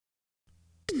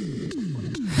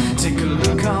Take a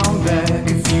look on back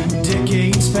a few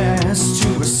decades past to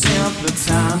a simpler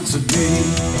time to be,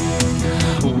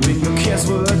 when your cares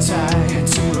were tied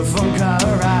to a phone car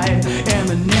ride and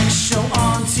the next show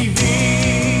on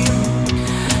TV.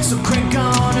 So crank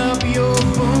on up your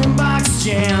boombox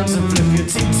jams and flip your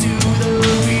tape to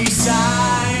the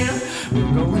B-side.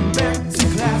 We're going back to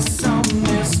class on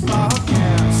this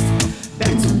podcast,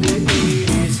 back to the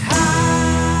 80s high.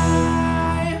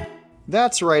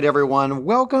 That's right, everyone.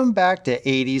 Welcome back to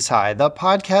 80s High, the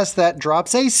podcast that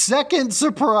drops a second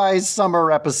surprise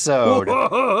summer episode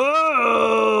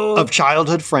of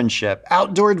childhood friendship,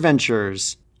 outdoor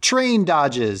adventures, train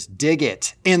dodges, dig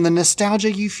it, and the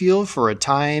nostalgia you feel for a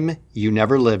time you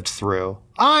never lived through.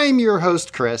 I'm your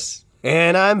host, Chris.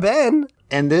 And I'm Ben.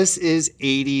 And this is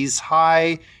 80s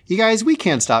High. You guys, we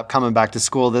can't stop coming back to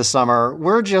school this summer.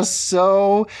 We're just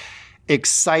so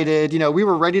excited. You know, we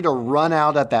were ready to run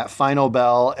out at that final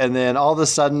bell, and then all of a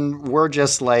sudden, we're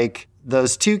just like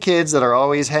those two kids that are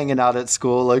always hanging out at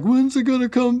school, like, when's it gonna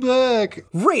come back?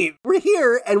 Right, we're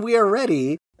here, and we are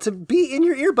ready to be in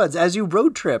your earbuds as you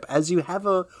road trip, as you have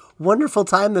a wonderful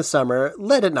time this summer.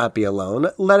 Let it not be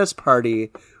alone. Let us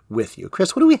party with you.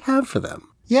 Chris, what do we have for them?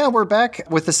 Yeah, we're back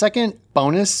with the second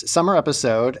bonus summer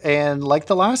episode, and like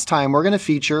the last time, we're going to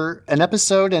feature an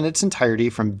episode in its entirety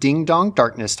from Ding Dong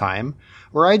Darkness Time,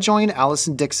 where I join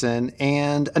Allison Dixon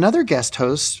and another guest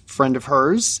host, friend of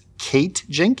hers, Kate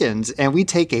Jenkins, and we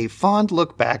take a fond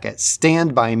look back at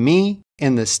Stand By Me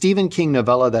and the Stephen King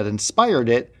novella that inspired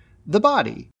it, The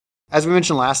Body. As we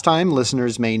mentioned last time,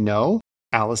 listeners may know,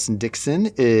 Allison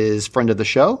Dixon is friend of the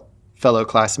show, fellow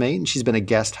classmate, and she's been a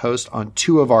guest host on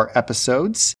 2 of our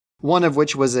episodes, one of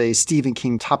which was a Stephen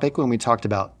King topic when we talked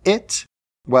about It.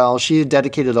 Well, she had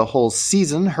dedicated a whole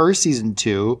season, her season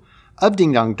 2, of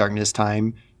Ding Dong Darkness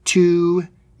Time, to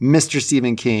Mr.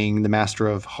 Stephen King, the master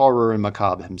of horror and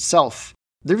macabre himself.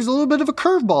 There was a little bit of a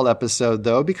curveball episode,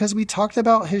 though, because we talked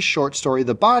about his short story,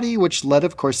 The Body, which led,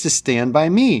 of course, to Stand By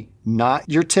Me. Not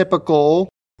your typical,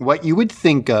 what you would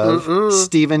think of,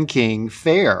 Stephen King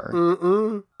fare.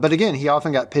 But again, he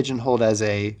often got pigeonholed as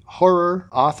a horror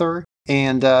author,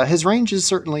 and his range is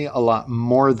certainly a lot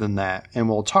more than that. And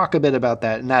we'll talk a bit about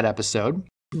that in that episode.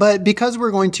 But because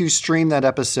we're going to stream that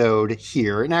episode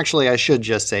here, and actually I should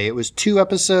just say it was 2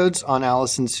 episodes on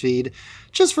Allison's feed,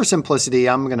 just for simplicity,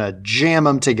 I'm going to jam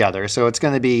them together. So it's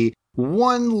going to be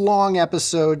one long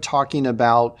episode talking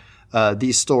about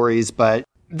these stories, but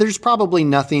there's probably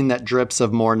nothing that drips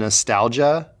of more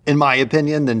nostalgia, in my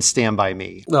opinion, than Stand By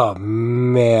Me. Oh,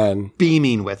 man.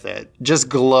 Beaming with it. Just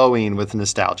glowing with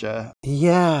nostalgia.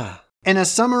 Yeah. And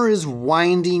as summer is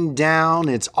winding down,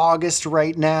 it's August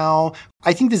right now,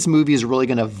 I think this movie is really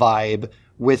going to vibe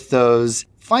with those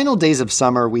final days of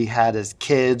summer we had as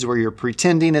kids where you're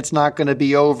pretending it's not going to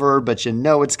be over, but you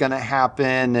know it's going to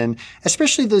happen. And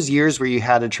especially those years where you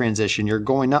had a transition. You're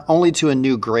going not only to a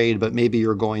new grade, but maybe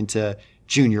you're going to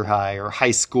junior high or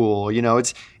high school. You know,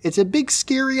 it's a big,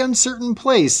 scary, uncertain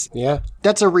place. Yeah.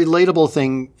 That's a relatable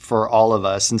thing for all of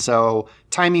us. And so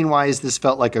timing wise, this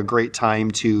felt like a great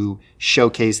time to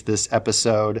showcase this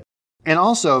episode. And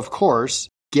also, of course,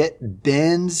 get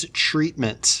Ben's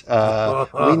treatment. We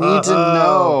need to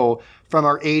know from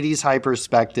our 80s high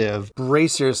perspective.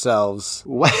 Brace yourselves.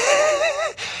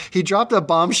 He dropped a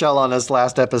bombshell on us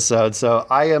last episode. So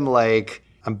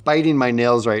I'm biting my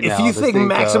nails right now. If you think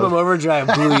Maximum Overdrive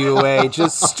blew you away,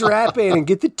 just strap in and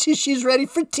get the tissues ready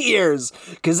for tears,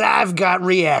 because I've got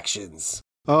reactions.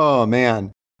 Oh,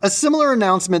 man. A similar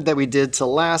announcement that we did to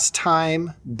last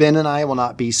time, Ben and I will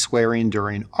not be swearing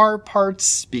during our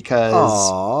parts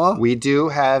because we do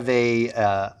have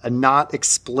a not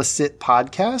explicit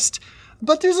podcast.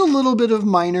 But there's a little bit of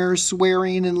minor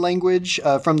swearing and language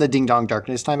from the Ding Dong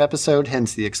Darkness Time episode,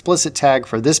 hence the explicit tag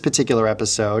for this particular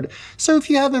episode. So if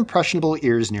you have impressionable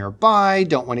ears nearby,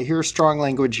 don't want to hear strong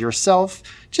language yourself,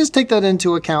 just take that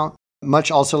into account.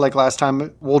 Much also like last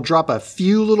time, we'll drop a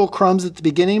few little crumbs at the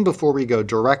beginning before we go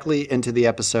directly into the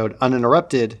episode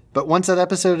uninterrupted. But once that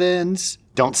episode ends,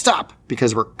 don't stop,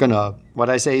 because we're gonna,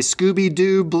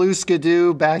 Scooby-Doo, Blue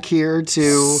Skidoo back here to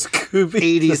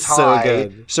 80s High.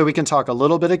 So we can talk a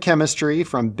little bit of chemistry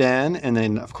from Ben, and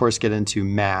then, of course, get into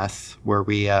math, where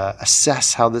we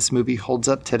assess how this movie holds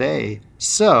up today.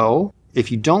 So,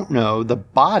 if you don't know, The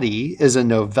Body is a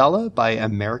novella by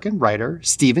American writer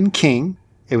Stephen King.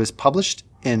 It was published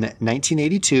in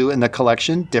 1982 in the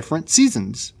collection Different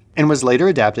Seasons, and was later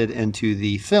adapted into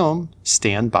the film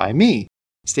Stand By Me.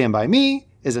 Stand By Me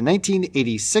is a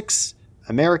 1986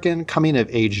 American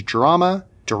coming-of-age drama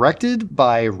directed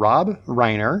by Rob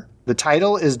Reiner. The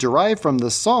title is derived from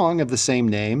the song of the same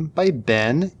name by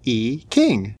Ben E.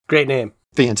 King. Great name.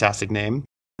 Fantastic name.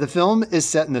 The film is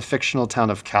set in the fictional town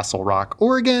of Castle Rock,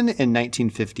 Oregon in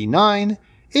 1959.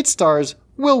 It stars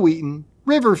Will Wheaton,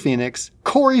 River Phoenix,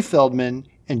 Corey Feldman,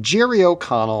 and Jerry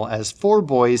O'Connell as 4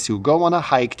 boys who go on a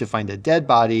hike to find a dead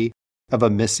body of a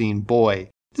missing boy.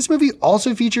 This movie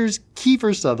also features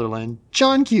Kiefer Sutherland,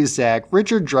 John Cusack,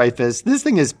 Richard Dreyfuss. This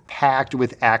thing is packed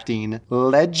with acting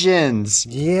legends.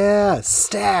 Yeah,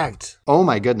 stacked. Oh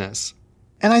my goodness.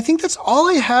 And I think that's all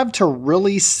I have to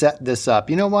really set this up.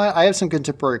 You know what? I have some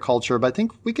contemporary culture, but I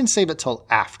think we can save it till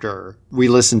after we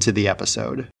listen to the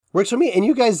episode. Works for me. And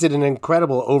you guys did an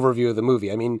incredible overview of the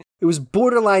movie. I mean, it was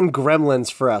borderline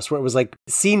Gremlins for us, where it was like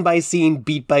scene by scene,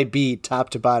 beat by beat,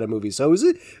 top to bottom movie. So it was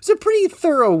a pretty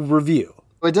thorough review.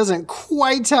 It doesn't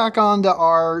quite tack on to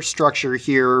our structure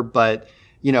here, but,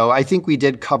 you know, I think we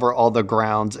did cover all the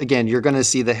grounds. Again, you're going to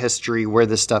see the history, where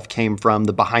this stuff came from,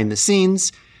 the behind the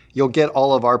scenes. You'll get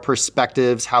all of our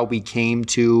perspectives, how we came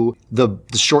to the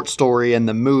short story and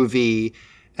the movie.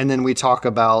 And then we talk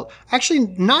about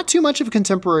actually not too much of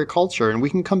contemporary culture, and we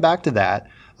can come back to that.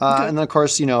 Okay. And then, of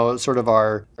course, you know, sort of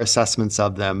our assessments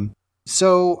of them.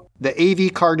 So the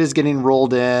AV card is getting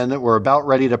rolled in. We're about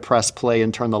ready to press play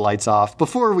and turn the lights off.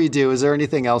 Before we do, is there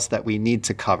anything else that we need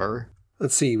to cover?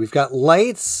 Let's see. We've got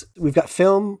lights. We've got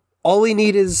film. All we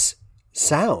need is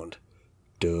sound.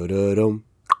 Do-do-dum.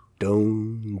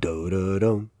 Dum do do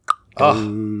dum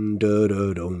dum do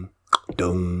do dum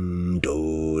dum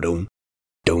do dum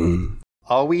dum.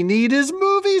 All we need is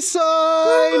movie sign.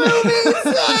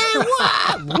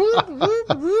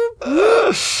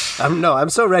 I'm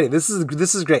so ready. This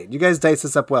is great. You guys dice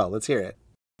this up well. Let's hear it.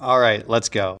 All right, let's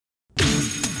go.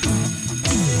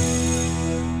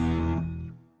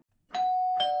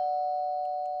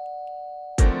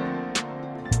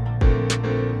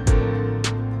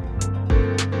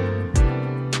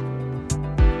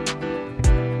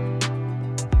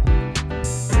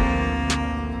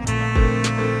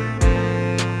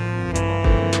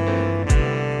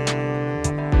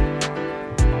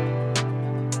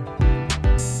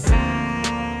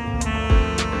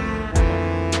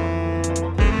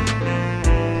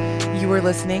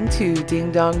 Listening to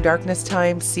Ding Dong Darkness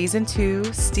Time Season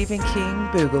 2, Stephen King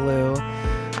Boogaloo.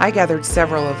 I gathered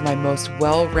several of my most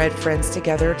well-read friends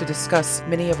together to discuss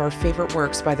many of our favorite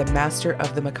works by the master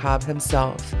of the macabre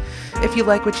himself. If you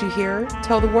like what you hear,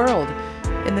 tell the world.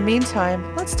 In the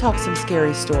meantime, let's talk some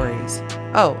scary stories.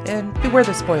 Oh, and beware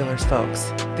the spoilers,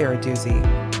 folks. They're a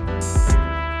doozy.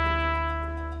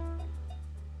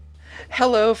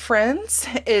 Hello, friends.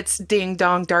 It's Ding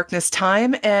Dong Darkness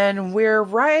Time, and we're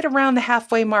right around the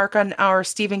halfway mark on our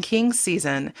Stephen King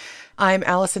season. I'm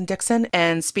Allison Dixon,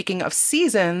 and speaking of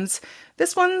seasons,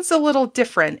 this one's a little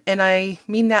different, and I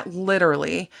mean that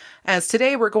literally, as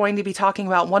today we're going to be talking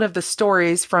about one of the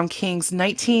stories from King's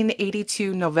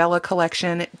 1982 novella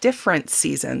collection, Different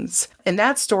Seasons. And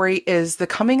that story is the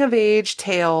coming-of-age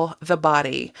tale, The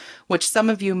Body, which some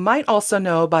of you might also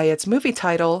know by its movie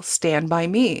title, Stand By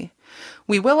Me.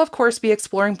 We will, of course, be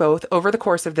exploring both over the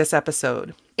course of this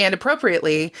episode. And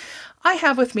appropriately, I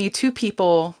have with me 2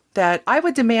 people that I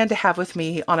would demand to have with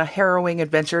me on a harrowing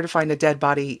adventure to find a dead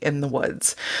body in the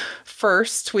woods.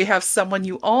 First, we have someone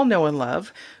you all know and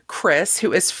love, Chris,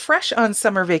 who is fresh on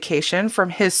summer vacation from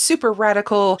his super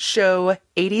radical show,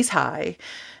 80s High.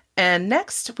 And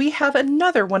next, we have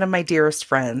another one of my dearest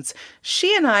friends.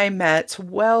 She and I met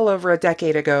well over a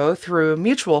decade ago through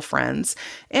mutual friends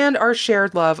and our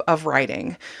shared love of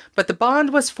writing. But the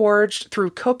bond was forged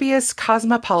through copious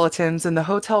cosmopolitans in the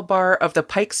hotel bar of the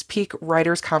Pikes Peak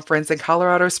Writers Conference in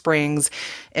Colorado Springs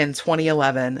in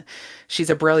 2011. She's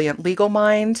a brilliant legal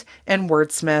mind and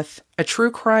wordsmith, a true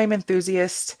crime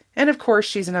enthusiast, and of course,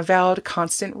 she's an avowed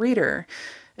constant reader.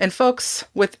 And folks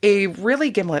with a really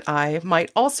gimlet eye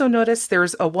might also notice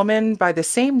there's a woman by the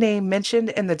same name mentioned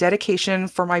in the dedication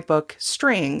for my book,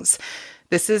 Strings.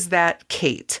 This is that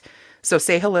Kate. So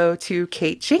say hello to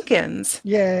Kate Jenkins.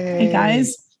 Yay. Hey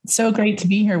guys. So great to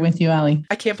be here with you, Allie.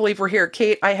 I can't believe we're here.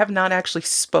 Kate, I have not actually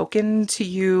spoken to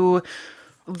you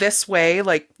this way,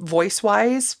 like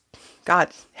voice-wise.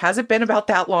 God, has it been about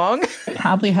that long?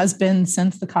 Probably has been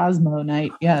since the Cosmo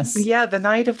night, yes. Yeah, the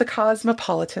night of the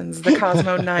Cosmopolitans, the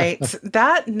Cosmo night.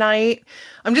 That night,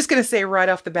 I'm just going to say right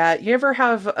off the bat, you ever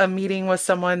have a meeting with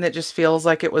someone that just feels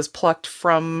like it was plucked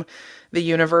from the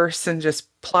universe and just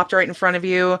plopped right in front of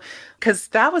you? Because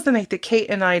that was the night that Kate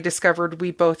and I discovered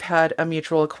we both had a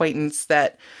mutual acquaintance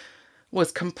that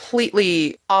was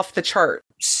completely off the chart.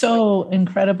 So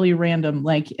incredibly random.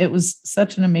 Like, it was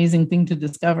such an amazing thing to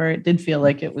discover. It did feel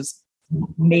like it was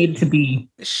made to be.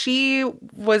 She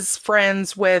was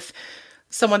friends with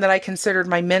someone that I considered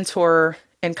my mentor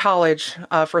in college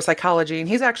for psychology, and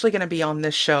he's actually going to be on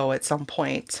this show at some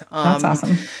point. That's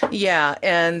awesome. Yeah,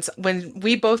 and when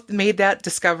we both made that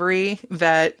discovery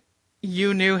that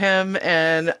you knew him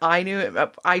and I knew him,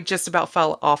 I just about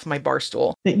fell off my bar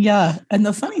stool. Yeah. And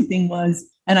the funny thing was,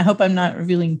 and I hope I'm not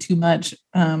revealing too much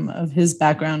of his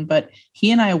background, but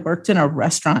he and I worked in a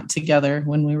restaurant together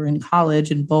when we were in college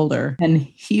in Boulder. And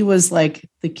he was like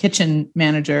the kitchen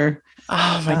manager.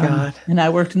 Oh my God. And I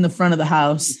worked in the front of the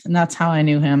house, and that's how I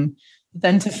knew him. But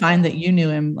then to find that you knew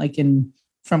him like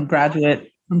from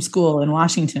school in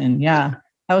Washington. Yeah.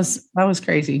 That was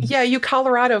crazy. Yeah, you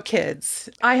Colorado kids.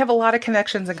 I have a lot of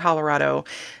connections in Colorado.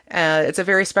 It's a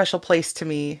very special place to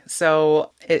me.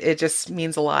 So it just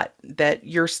means a lot that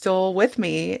you're still with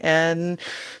me and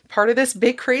part of this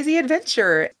big, crazy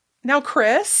adventure. Now,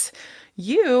 Chris,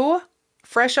 you,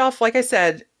 fresh off, like I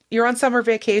said, you're on summer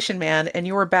vacation, man, and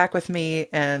you were back with me,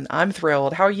 and I'm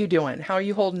thrilled. How are you doing? How are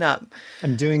you holding up?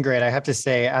 I'm doing great. I have to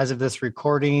say, as of this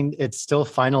recording, it's still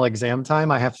final exam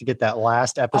time. I have to get that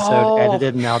last episode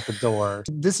edited and out the door.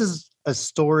 This is a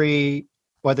story,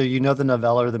 whether you know the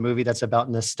novella or the movie, that's about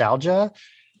nostalgia.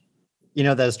 You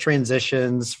know, those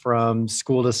transitions from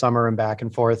school to summer and back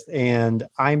and forth. And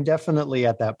I'm definitely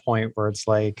at that point where it's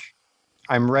like,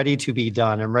 I'm ready to be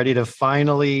done. I'm ready to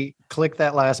finally click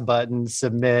that last button,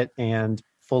 submit, and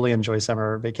fully enjoy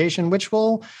summer vacation, which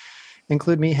will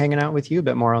include me hanging out with you a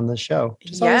bit more on this show.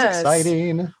 It's always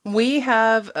exciting. We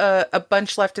have a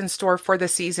bunch left in store for the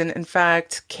season. In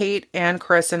fact, Kate and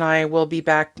Chris and I will be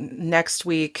back next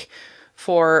week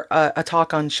for a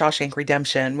talk on Shawshank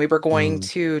Redemption. We were going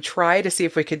to try to see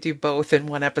if we could do both in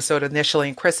one episode initially.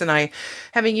 And Chris and I,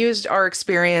 having used our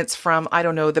experience from, I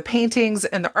don't know, the paintings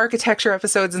and the architecture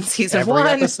episodes in season Every one.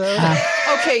 Episode?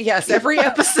 Okay, yes, every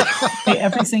episode.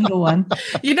 Every single one.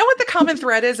 You know what the common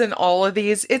thread is in all of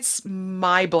these? It's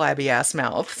my blabby ass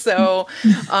mouth. So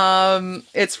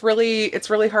it's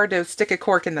really hard to stick a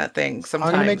cork in that thing sometimes.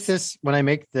 I'm going to make this, when I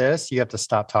make this, you have to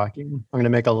stop talking. I'm going to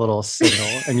make a little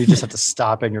signal and you just have to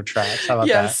stop in your tracks. How about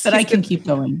that? But I can keep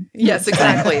going. Yes,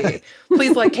 exactly.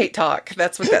 Please let Kate talk.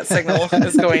 That's what that signal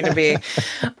is going to be.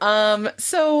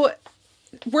 So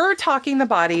we're talking the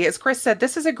body. As Chris said,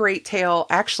 this is a great tale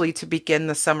actually to begin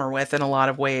the summer with in a lot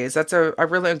of ways. I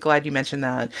really am glad you mentioned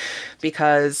that,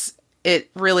 because it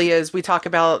really is. We talk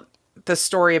about the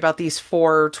story about these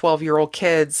 4 12-year-old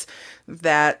kids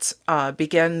that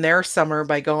begin their summer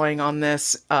by going on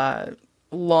this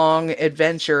long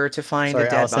adventure to find a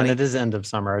dead Allison, body. it is end of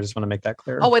summer. I just want to make that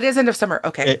clear. Oh, it is end of summer.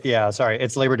 Okay.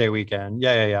 It's Labor Day weekend.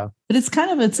 Yeah. But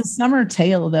it's a summer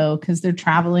tale though, because they're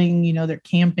traveling, they're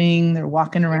camping, they're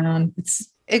walking around.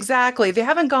 Exactly. They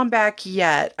haven't gone back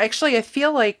yet. Actually, I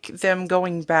feel like them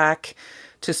going back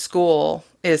to school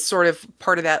is sort of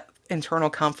part of that internal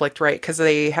conflict, right? Because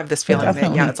they have this feeling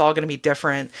that, it's all going to be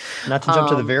different. Not to jump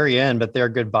to the very end, but their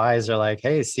goodbyes are like,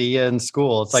 hey, see you in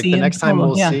school. It's like the next time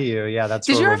we'll see you. Yeah, that's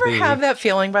Did you ever have that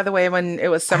feeling, by the way, when it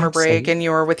was summer break and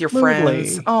you were with your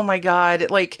friends? Oh my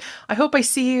God. Like, I hope I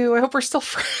see you. I hope we're still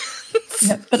friends.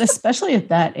 Yeah, but especially at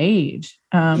that age.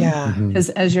 Because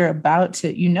as you're about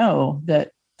to,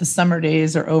 that the summer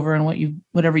days are over and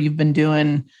whatever you've been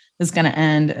doing is going to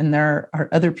end. And there are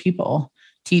other people,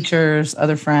 teachers,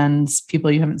 other friends,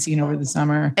 people you haven't seen over the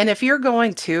summer. And if you're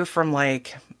going from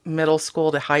like middle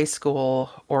school to high school,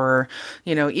 or,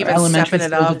 even stepping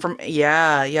it up from,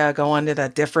 go on to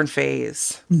that different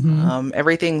phase.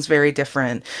 Everything's very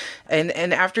different. And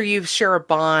after you share a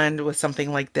bond with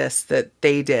something like this, that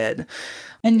they did.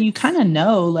 And you kind of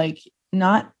know, like,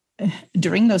 not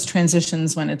during those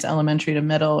transitions when it's elementary to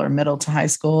middle or middle to high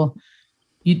school,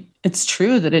 it's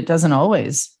true that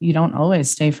you don't always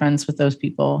stay friends with those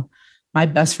people. My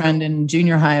best friend in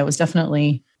junior high was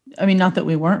definitely, not that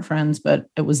we weren't friends, but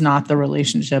it was not the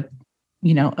relationship,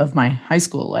 of my high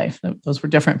school life. Those were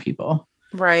different people.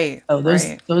 Right. So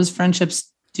those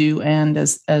friendships do end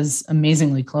as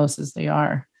amazingly close as they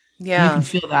are. Yeah. You can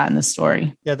feel that in the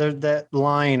story. Yeah, there's that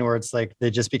line where it's like they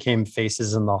just became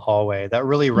faces in the hallway. That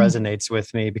really resonates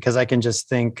with me, because I can just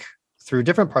think through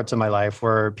different parts of my life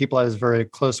where people I was very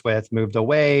close with moved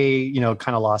away,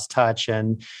 kind of lost touch.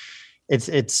 And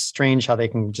it's strange how they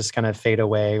can just kind of fade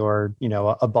away, or,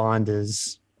 a bond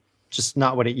is just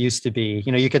not what it used to be.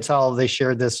 You could tell they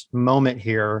shared this moment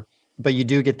here, but you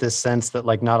do get this sense that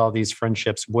like not all these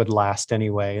friendships would last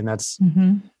anyway. And that's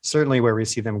certainly where we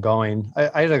see them going.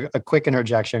 I had a quick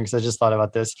interjection because I just thought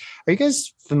about this. Are you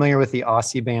guys familiar with the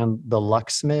Aussie band, the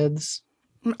Lucksmiths?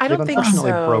 I don't think so. They've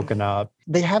unfortunately broken up.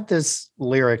 They have this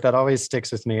lyric that always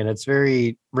sticks with me, and it's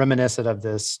very reminiscent of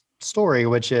this story,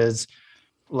 which is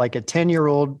like a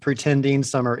 10-year-old pretending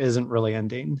summer isn't really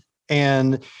ending.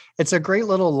 And it's a great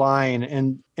little line.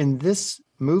 And this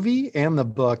movie and the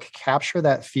book capture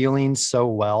that feeling so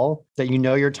well that you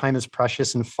know your time is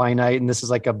precious and finite. And this is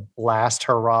like a last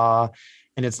hurrah.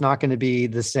 And it's not going to be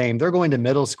the same. They're going to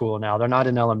middle school now. They're not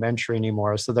in elementary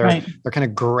anymore. So they're kind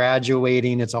of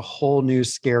graduating. It's a whole new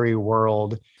scary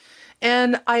world.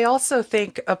 And I also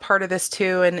think a part of this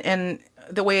too, and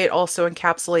the way it also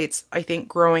encapsulates, I think,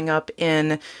 growing up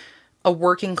in a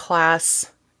working class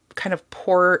kind of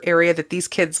poor area that these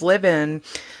kids live in,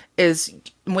 is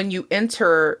when you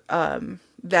enter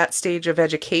that stage of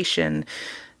education,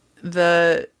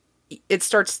 that's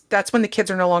when the kids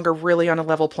are no longer really on a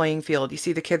level playing field. You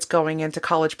see the kids going into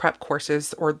college prep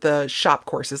courses or the shop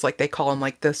courses, like they call them,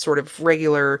 like the sort of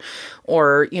regular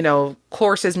or,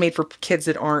 courses made for kids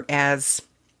that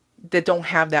that don't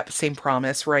have that same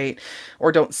promise, right?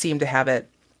 Or don't seem to have it.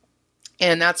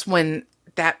 And that's when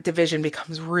that division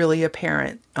becomes really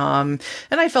apparent. And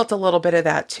I felt a little bit of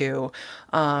that too.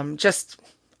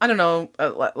 I don't know,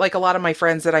 like a lot of my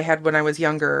friends that I had when I was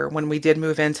younger, when we did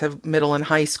move into middle and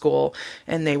high school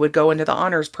and they would go into the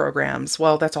honors programs.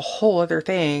 Well, that's a whole other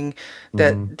thing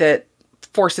that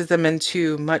forces them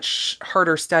into much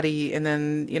harder study. And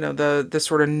then, the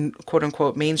sort of quote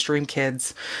unquote mainstream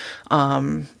kids.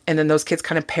 And then those kids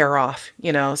kind of pair off,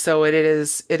 so it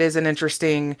is an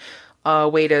interesting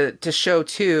way to show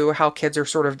too how kids are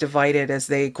sort of divided as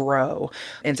they grow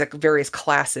into various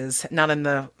classes, not in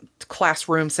the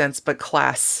classroom sense, but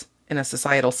class in a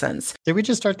societal sense. Did we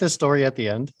just start this story at the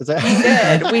end? Is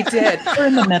that we did. We're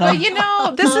in the middle.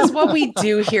 But this is what we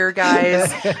do here,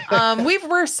 guys.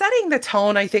 We're setting the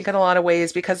tone, I think, in a lot of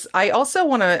ways, because I also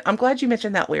I'm glad you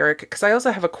mentioned that lyric, because I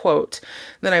also have a quote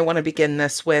that I want to begin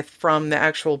this with from the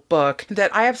actual book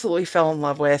that I absolutely fell in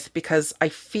love with, because I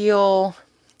feel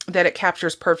that it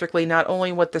captures perfectly not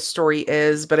only what the story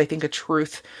is, but I think a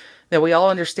truth that we all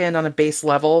understand on a base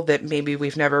level that maybe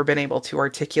we've never been able to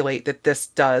articulate that this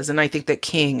does. And I think that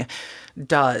King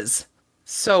does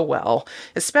so well,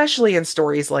 especially in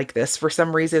stories like this. For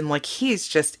some reason, like, he's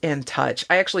just in touch.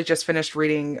 I actually just finished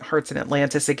reading Hearts in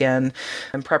Atlantis again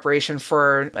in preparation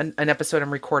for an episode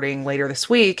I'm recording later this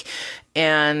week.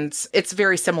 And it's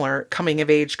very similar coming of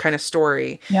age kind of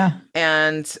story. Yeah.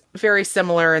 And very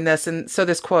similar in this. And so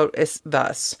this quote is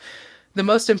thus: "The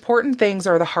most important things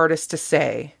are the hardest to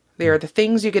say. They are the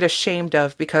things you get ashamed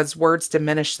of because words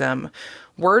diminish them.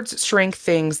 Words shrink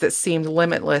things that seemed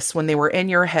limitless when they were in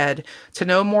your head to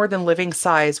no more than living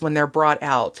size when they're brought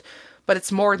out. But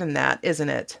it's more than that, isn't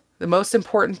it? The most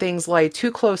important things lie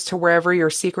too close to wherever your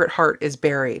secret heart is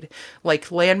buried,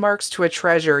 like landmarks to a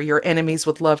treasure your enemies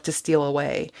would love to steal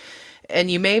away. And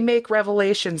you may make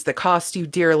revelations that cost you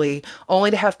dearly,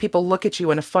 only to have people look at you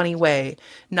in a funny way,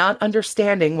 not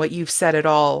understanding what you've said at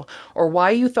all, or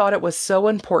why you thought it was so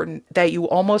important that you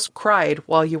almost cried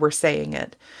while you were saying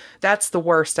it. That's the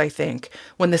worst, I think,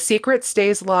 when the secret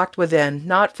stays locked within,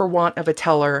 not for want of a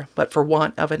teller, but for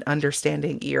want of an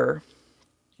understanding ear."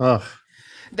 Ugh.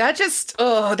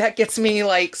 That gets me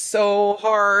like so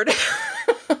hard.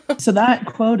 So that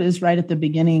quote is right at the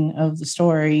beginning of the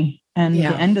story. And the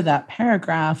end of that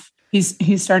paragraph,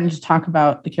 he's starting to talk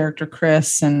about the character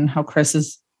Chris and how Chris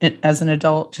is, as an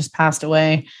adult, just passed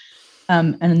away.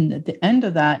 And at the end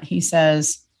of that, he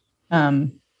says, "I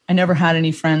never had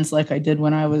any friends like I did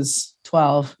when I was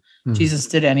 12. Jesus,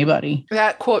 did anybody?"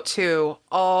 That quote too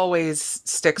always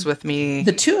sticks with me.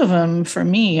 The two of them, for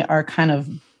me, are kind of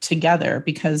together,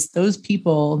 because those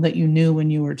people that you knew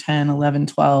when you were 10, 11,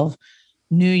 12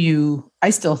 knew you, I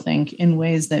still think, in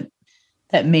ways that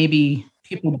maybe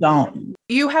people don't.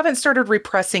 You haven't started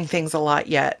repressing things a lot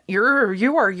yet.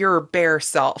 You are your bare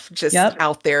self, just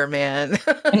out there, man.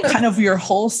 And kind of your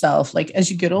whole self. Like, as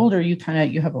you get older, you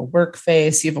have a work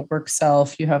face, you have a work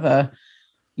self, you have a,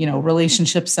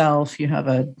 relationship self, you have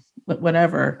a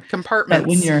whatever compartment. But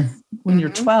when you're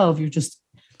 12, you're just,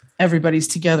 everybody's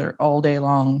together all day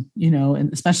long,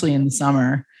 and especially in the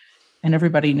summer, and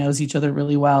everybody knows each other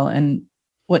really well. And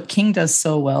what King does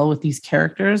so well with these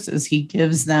characters is he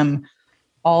gives them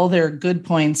all their good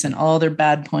points and all their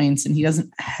bad points, and he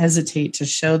doesn't hesitate to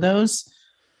show those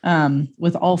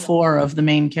with all four of the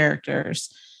main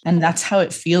characters. And that's how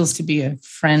it feels to be a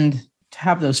friend, to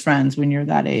have those friends when you're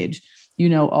that age.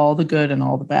 All the good and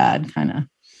all the bad, kind of.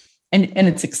 And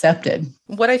it's accepted.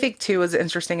 What I think too is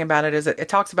interesting about it is it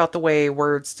talks about the way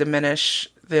words diminish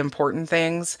the important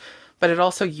things, but it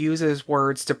also uses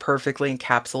words to perfectly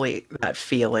encapsulate that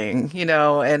feeling,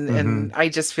 and I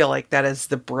just feel like that is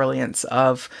the brilliance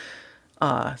of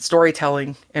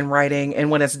storytelling and writing, and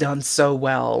when it's done so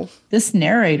well. This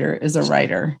narrator is a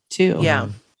writer too. Yeah.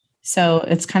 So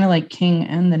it's kind of like King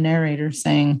and the narrator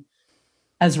saying,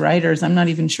 as writers, I'm not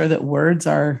even sure that words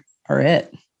are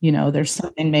it. There's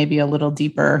something maybe a little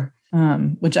deeper,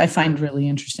 which I find really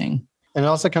interesting. And it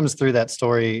also comes through that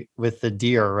story with the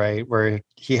deer, right? Where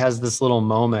he has this little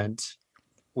moment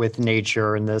with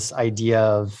nature and this idea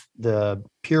of the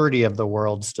purity of the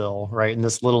world still, right? And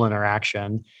this little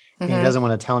interaction. And he doesn't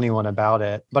want to tell anyone about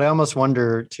it. But I almost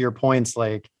wonder, to your points,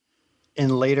 like in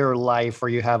later life where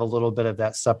you have a little bit of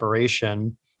that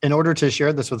separation, in order to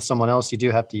share this with someone else, you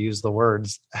do have to use the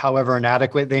words, however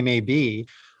inadequate they may be.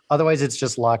 Otherwise, it's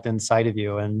just locked inside of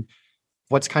you. And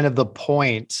what's kind of the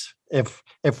point if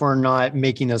we're not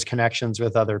making those connections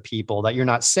with other people, that you're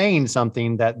not saying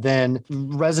something that then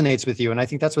resonates with you? And I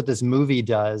think that's what this movie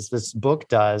does, this book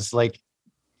does. Like,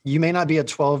 you may not be a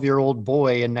 12-year-old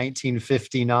boy in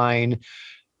 1959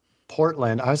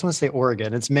 Portland. I always want to say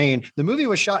Oregon. It's Maine. The movie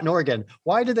was shot in Oregon.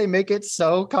 Why did they make it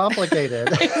so complicated?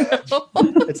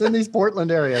 It's in these Portland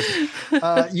areas.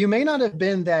 You may not have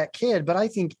been that kid, but I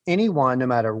think anyone, no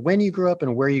matter when you grew up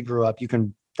and where you grew up,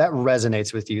 that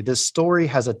resonates with you. This story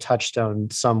has a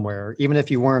touchstone somewhere, even if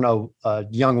you weren't a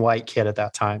young white kid at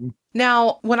that time.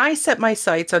 Now, when I set my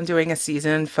sights on doing a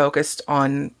season focused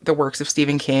on the works of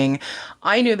Stephen King,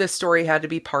 I knew this story had to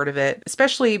be part of it,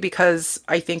 especially because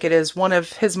I think it is one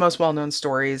of his most well-known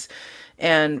stories.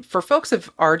 And for folks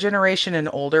of our generation and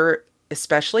older,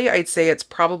 especially, I'd say it's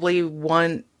probably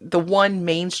the one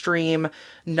mainstream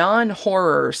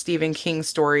non-horror Stephen King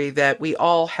story that we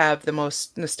all have the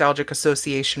most nostalgic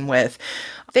association with,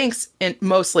 thanks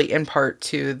mostly in part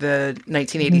to the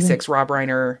 1986 Rob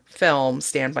Reiner film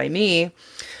Stand By Me.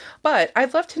 But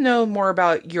I'd love to know more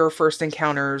about your first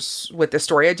encounters with the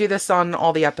story. I do this on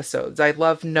all the episodes. I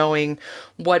love knowing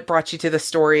what brought you to the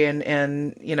story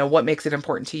and what makes it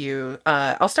important to you.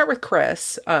 I'll start with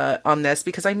Chris on this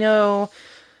because I know,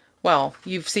 well,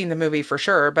 you've seen the movie for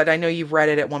sure, but I know you've read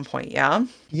it at one point, yeah?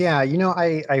 Yeah,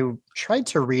 I tried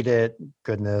to read it.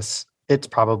 Goodness, it's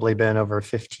probably been over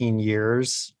 15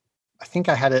 years. I think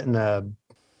I had it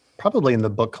probably in the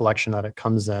book collection that it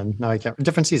comes in. Now I can't,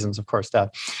 different seasons, of course,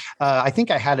 Dad. I think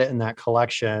I had it in that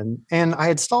collection, and I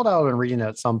had stalled out on reading it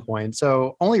at some point.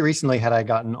 So only recently had I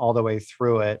gotten all the way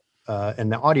through it in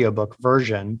the audiobook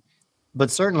version.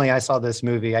 But certainly I saw this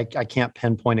movie. I can't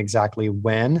pinpoint exactly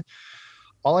when.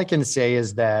 All I can say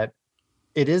is that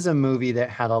it is a movie that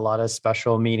had a lot of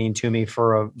special meaning to me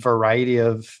for a variety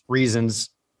of reasons.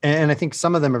 And I think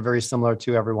some of them are very similar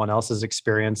to everyone else's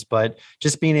experience, but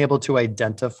just being able to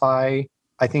identify,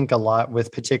 I think, a lot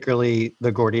with particularly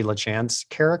the Gordy LaChance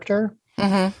character,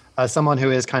 someone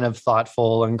who is kind of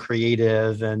thoughtful and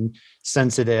creative and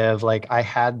sensitive. Like, I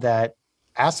had that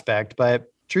aspect, but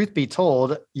truth be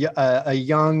told, a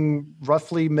young,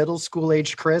 roughly middle school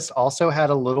age Chris also had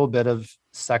a little bit of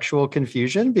sexual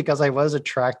confusion because I was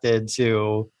attracted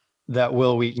to that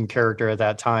Will Wheaton character at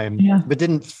that time, but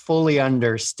didn't fully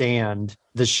understand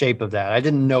the shape of that. I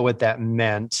didn't know what that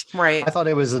meant. Right. I thought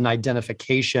it was an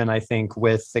identification, I think,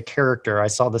 with the character. I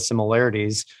saw the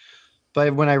similarities.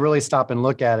 But when I really stop and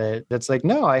look at it, it's like,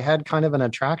 no, I had kind of an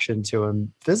attraction to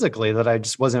him physically that I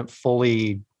just wasn't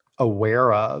fully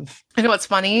aware of. You know what's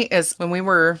funny is when we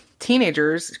were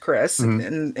teenagers, Chris,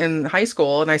 in high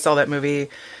school, and I saw that movie,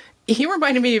 he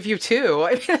reminded me of you too.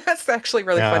 I mean, that's actually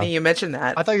really funny you mentioned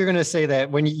that. I thought you were going to say that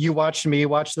when you watched me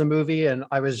watch the movie and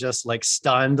I was just like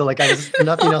stunned, like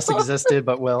nothing else existed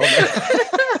but Will.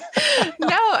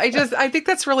 No, I think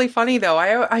that's really funny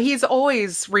though. He's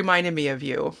always reminded me of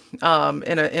you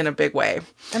in a big way.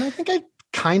 And I think I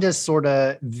kind of sort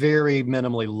of very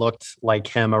minimally looked like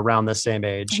him around the same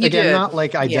age. You Again, did. not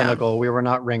like identical. We were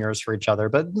not ringers for each other,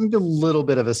 but a little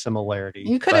bit of a similarity.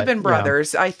 You could have been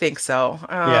brothers. I think so.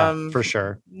 Yeah, for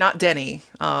sure. Not Denny.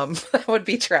 That would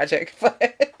be tragic, but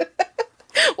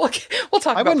we'll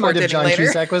talk I about wouldn't mind if Denny John later.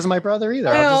 Cusack was my brother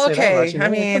either. Well, I'll just say that much, okay. I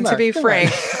mean, to be frank,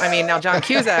 now John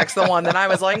Cusack's the one that I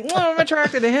was like, I'm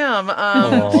attracted to him.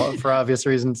 For obvious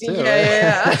reasons too.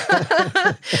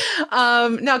 Yeah.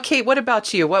 Now, Kate, what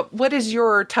about you? What is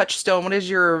your touchstone? What is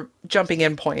your jumping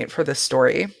in point for this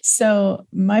story? So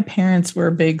my parents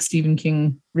were big Stephen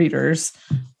King readers,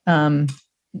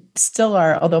 still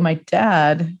are, although my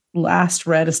dad last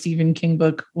read a Stephen King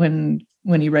book when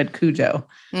he read Cujo.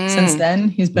 Since then,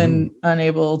 he's been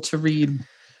unable to read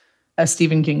a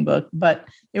Stephen King book, but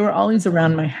they were always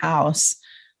around my house.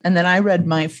 And then I read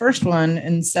my first one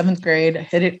in 7th grade,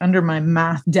 hid it under my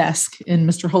math desk in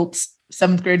Mr. Holt's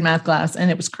 7th grade math class,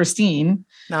 and it was Christine.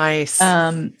 Nice.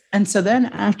 And so then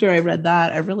after I read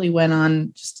that, I really went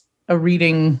on just a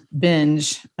reading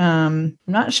binge. I'm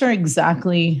not sure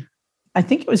exactly. I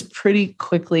think it was pretty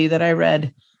quickly that I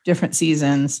read different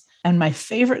seasons. And my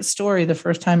favorite story the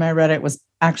first time I read it was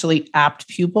actually apt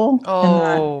pupil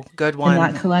Oh, good one. in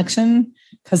that collection,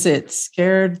 because it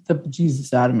scared the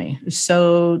bejesus out of me. It was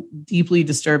so deeply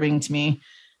disturbing to me.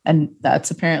 And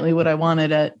that's apparently what I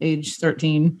wanted at age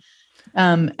 13.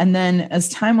 And then as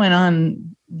time went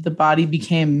on, the body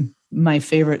became my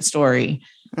favorite story.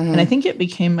 Mm-hmm. And I think it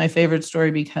became my favorite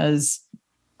story because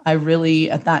I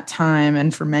really, at that time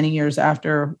and for many years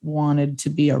after, wanted to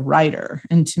be a writer.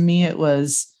 And to me, it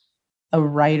was a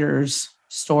writer's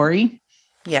story.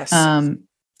 Yes. And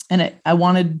I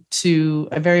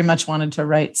very much wanted to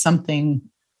write something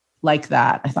like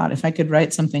that. I thought if I could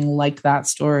write something like that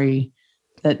story,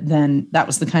 that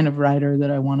was the kind of writer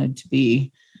that I wanted to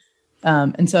be.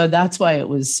 And so that's why it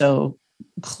was so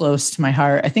close to my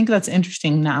heart. I think that's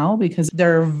interesting now because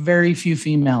there are very few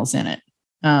females in it.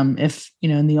 And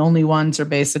the only ones are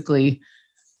basically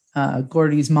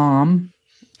Gordy's mom,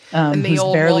 and the who's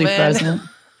old barely woman. present.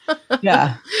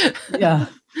 Yeah. Yeah.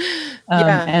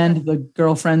 Yeah. And the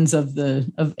girlfriends of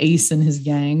Ace and his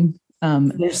gang.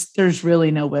 There's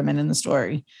really no women in the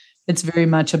story. It's very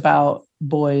much about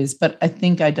boys, but I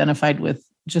think identified with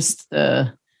just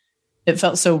it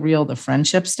felt so real, the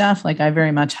friendship stuff. Like I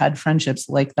very much had friendships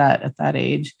like that at that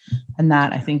age. And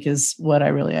that I think is what I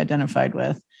really identified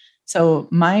with. So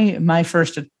my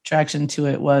first attraction to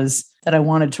it was that I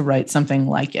wanted to write something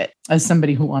like it as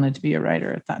somebody who wanted to be a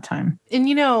writer at that time. And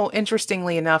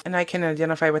interestingly enough, and I can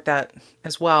identify with that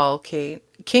as well, Kate,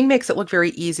 King makes it look very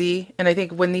easy. And I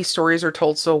think when these stories are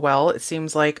told so well, it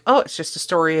seems like, oh, it's just a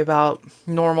story about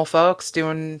normal folks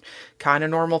doing kind of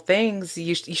normal things.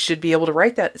 You should be able to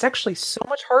write that. It's actually so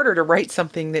much harder to write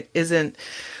something that isn't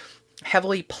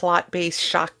heavily plot-based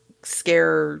shock,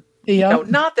 scare. Yeah.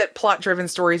 Not that plot-driven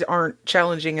stories aren't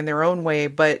challenging in their own way,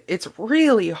 but it's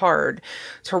really hard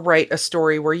to write a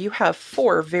story where you have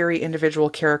 4 very individual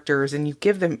characters and you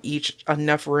give them each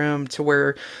enough room to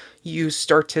where you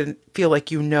start to feel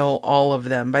like you know all of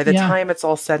them. By the time it's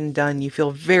all said and done, you feel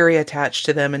very attached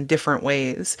to them in different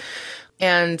ways.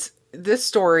 And this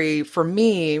story, for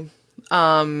me,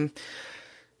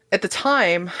 at the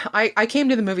time, I came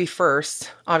to the movie first,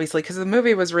 obviously, because the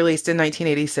movie was released in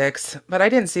 1986, but I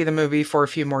didn't see the movie for a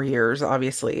few more years,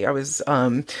 obviously. I was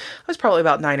probably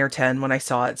about 9 or 10 when I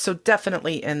saw it, so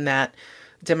definitely in that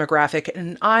demographic,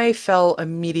 and I fell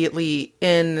immediately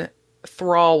in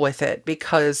thrall with it,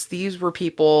 because these were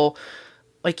people,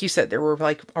 like you said, they were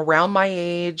like around my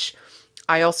age.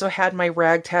 I also had my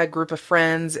ragtag group of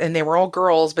friends, and they were all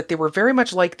girls, but they were very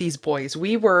much like these boys.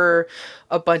 We were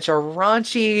a bunch of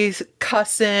raunchy,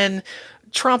 cussing,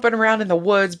 tromping around in the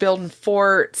woods, building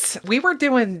forts. We were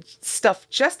doing stuff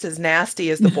just as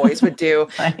nasty as the boys would do.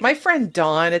 Right. My friend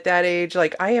Dawn at that age,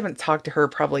 like I haven't talked to her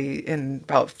probably in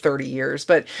about 30 years,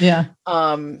 but Yeah.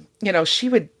 She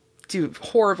would do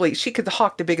horribly. She could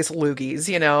hawk the biggest loogies,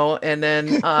 and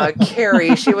then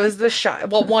Carrie, she was the shy,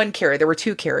 one Carrie, there were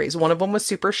 2 Carries. One of them was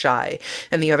super shy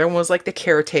and the other one was like the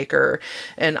caretaker.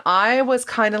 And I was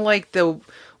kind of like the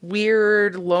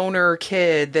weird loner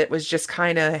kid that was just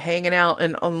kind of hanging out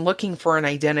and looking for an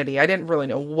identity. I didn't really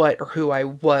know what or who I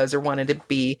was or wanted to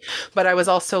be, but I was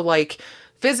also like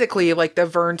physically like the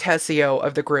Vern Tessio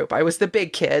of the group. I was the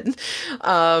big kid.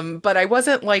 But I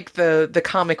wasn't like the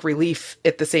comic relief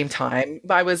at the same time.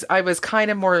 I was kind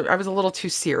of more, I was a little too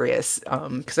serious,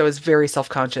 because I was very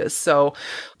self-conscious. So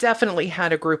definitely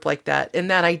had a group like that. And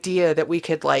that idea that we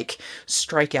could like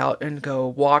strike out and go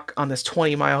walk on this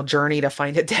 20-mile journey to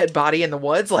find a dead body in the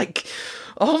woods. Like,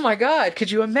 oh my God, could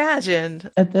you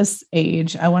imagine? At this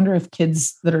age, I wonder if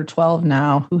kids that are 12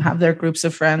 now who have their groups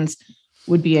of friends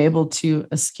would be able to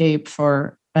escape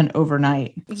for an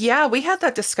overnight. Yeah, we had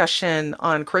that discussion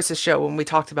on Chris's show when we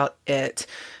talked about it.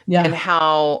 Yeah. And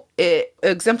how it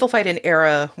exemplified an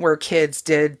era where kids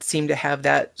did seem to have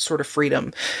that sort of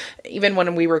freedom. Even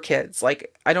when we were kids.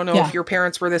 Like, I don't know if your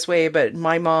parents were this way, but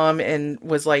my mom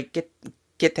was like,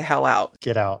 get the hell out.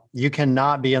 Get out. You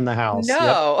cannot be in the house.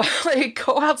 No, like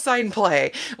go outside and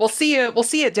play. We'll see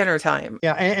you at dinner time.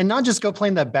 Yeah. And not just go play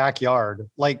in that backyard.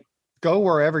 Like, go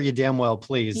wherever you damn well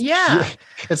please. Yeah.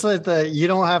 It's like you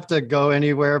don't have to go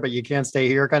anywhere, but you can't stay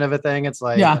here kind of a thing. It's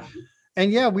like,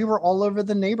 And we were all over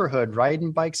the neighborhood,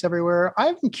 riding bikes everywhere.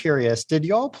 I'm curious, did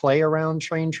y'all play around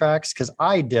train tracks? Because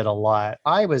I did a lot.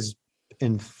 I was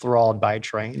enthralled by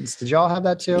trains. Did y'all have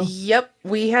that too? Yep.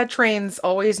 We had trains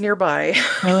always nearby.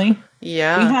 Really?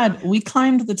 Yeah. We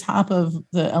climbed the top of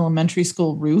the elementary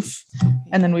school roof,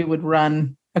 and then we would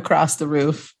run across the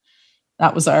roof.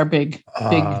 That was our big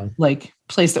like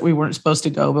place that we weren't supposed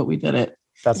to go, but we did it.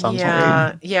 That sounds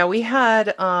weird. Yeah, we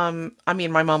had,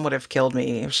 my mom would have killed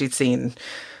me if she'd seen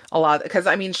a lot, because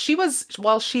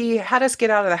she had us get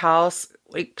out of the house.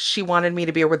 like she wanted me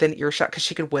to be within earshot because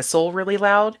she could whistle really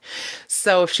loud.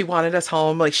 So if she wanted us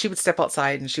home, like she would step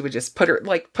outside and she would just put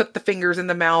the fingers in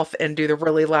the mouth and do the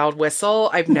really loud whistle.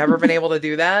 I've never been able to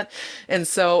do that. And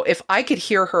so if I could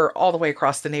hear her all the way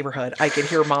across the neighborhood, I could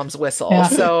hear mom's whistle. Yeah.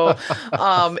 So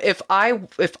if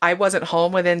I wasn't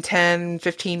home within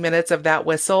 10-15 minutes of that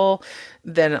whistle,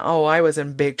 then I was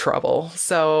in big trouble.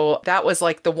 So that was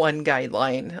like the one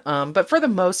guideline. But for the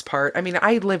most part, I mean,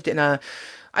 I lived in a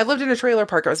trailer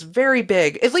park. It was very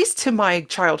big, at least to my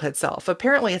childhood self.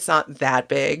 Apparently it's not that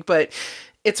big, but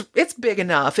it's big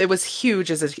enough. It was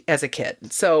huge as a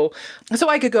kid. So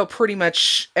I could go pretty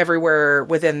much everywhere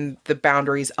within the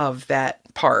boundaries of that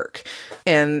park.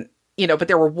 And, but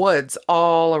there were woods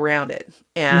all around it.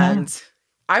 And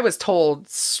I was told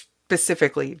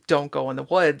specifically, don't go in the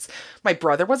woods. My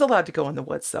brother was allowed to go in the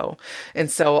woods though.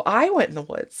 And so I went in the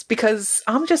woods because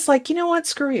I'm just like, you know what?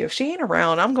 Screw you. If she ain't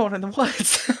around, I'm going in the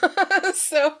woods.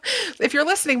 So if you're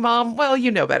listening, Mom, well,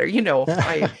 you know better. You know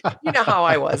how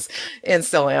I was and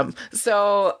still am.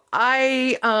 So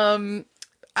I'm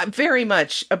very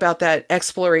much about that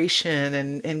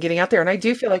exploration and getting out there. And I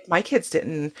do feel like my kids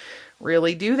didn't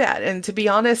really do that. And to be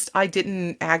honest, I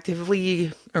didn't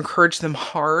actively encourage them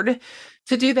hard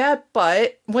to do that.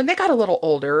 But when they got a little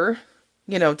older,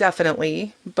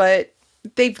 definitely, but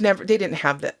they didn't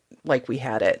have that like we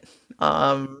had it.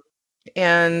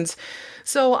 And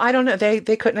so I don't know, they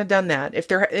couldn't have done that if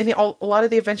a lot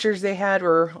of the adventures they had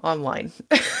were online.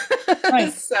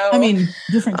 Right. So, I mean,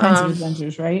 different kinds of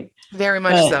adventures, right? Very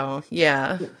much But, so.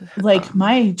 Yeah. Like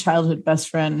my childhood best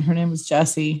friend, her name was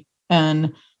Jessie,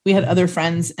 and we had other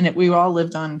friends, and we all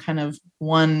lived on kind of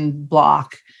one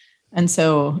block. And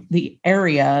so the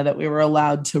area that we were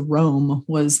allowed to roam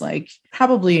was like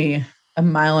probably 1.5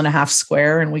 miles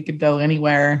square, and we could go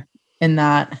anywhere in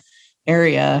that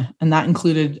area. And that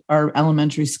included our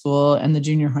elementary school and the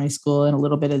junior high school and a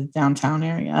little bit of the downtown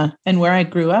area. And where I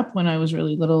grew up when I was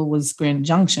really little was Grand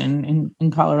Junction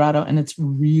in Colorado. And it's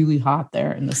really hot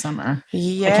there in the summer.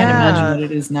 Yeah. I can't imagine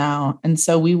what it is now. And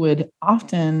so we would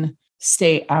often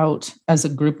stay out as a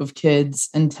group of kids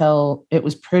until it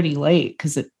was pretty late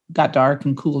because it got dark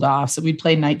and cooled off. So we'd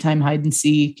play nighttime hide and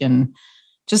seek and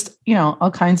just, all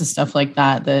kinds of stuff like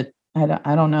that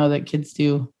I don't know that kids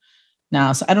do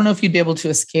now. So I don't know if you'd be able to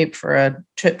escape for a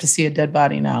trip to see a dead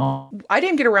body now. I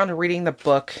didn't get around to reading the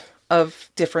book of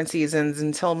different seasons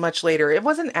until much later. It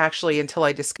wasn't actually until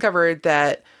I discovered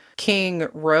that King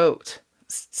wrote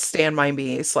Stand By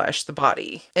Me / The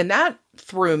Body. And that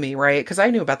threw me, right? Because I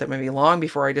knew about that movie long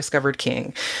before I discovered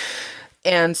King.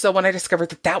 And so when I discovered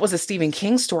that was a Stephen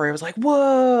King story, I was like,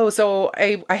 whoa. So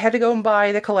I had to go and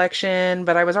buy the collection,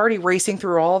 but I was already racing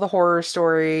through all the horror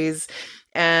stories.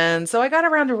 And so I got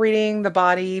around to reading The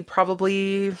Body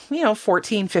probably,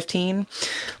 14, 15.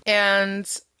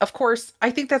 And of course, I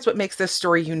think that's what makes this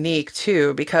story unique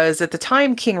too, because at the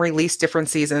time King released different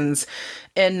seasons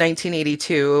in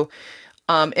 1982.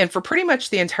 And for pretty much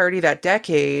the entirety of that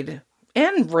decade,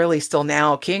 and really still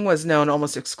now, King was known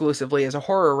almost exclusively as a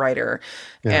horror writer.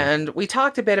 Yeah. And we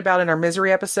talked a bit about in our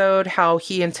Misery episode how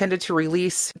he intended to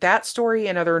release that story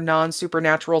and other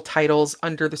non-supernatural titles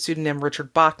under the pseudonym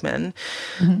Richard Bachman.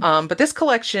 Mm-hmm. But this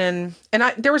collection, and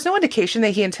there was no indication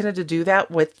that he intended to do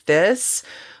that with this,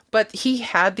 but he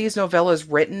had these novellas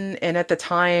written, and at the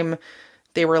time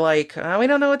they were like, we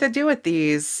don't know what to do with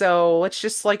these, so let's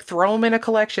just throw them in a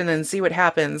collection and see what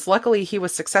happens. Luckily, he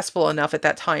was successful enough at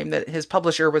that time that his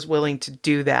publisher was willing to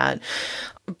do that.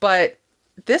 But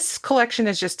this collection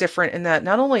is just different in that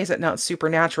not only is it not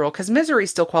supernatural, because Misery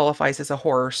still qualifies as a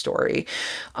horror story.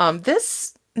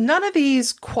 None of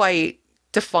these quite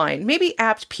define. Maybe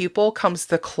Apt Pupil comes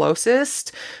the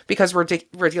closest because we're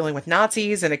dealing with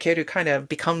Nazis and a kid who kind of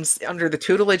becomes under the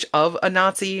tutelage of a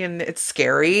Nazi, and it's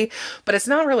scary, but it's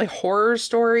not really a horror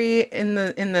story in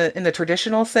the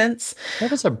traditional sense.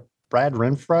 That was a Brad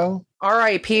Renfro.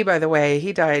 R.I.P. by the way,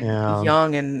 he died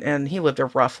young and he lived a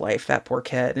rough life, that poor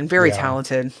kid, and very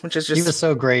talented, which is just, he was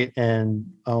so great. And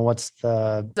it was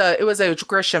a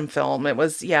Grisham film. It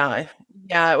was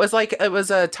it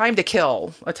was a Time to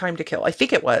Kill. I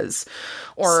think it was.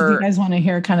 Or so do you guys want to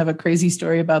hear kind of a crazy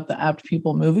story about the Apt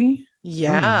Pupil movie?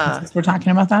 Yeah. Since we're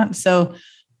talking about that. So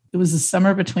it was the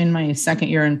summer between my second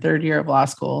year and third year of law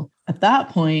school. At that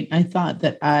point, I thought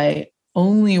that I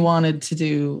wanted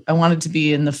to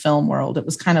be in the film world. It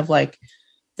was kind of like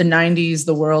the 90s,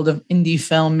 the world of indie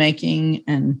filmmaking.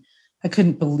 And I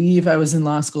couldn't believe I was in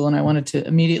law school and I wanted to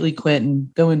immediately quit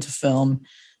and go into film.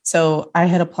 So I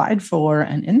had applied for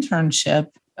an internship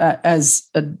as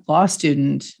a law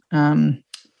student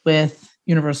with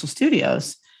Universal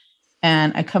Studios.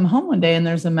 And I come home one day and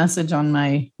there's a message on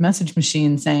my message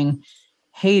machine saying,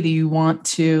 hey, do you want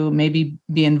to maybe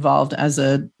be involved as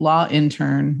a law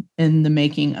intern in the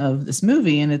making of this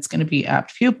movie? And it's going to be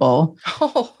apt pupil.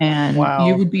 Oh, and wow.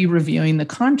 You would be reviewing the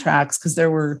contracts, because there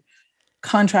were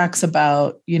contracts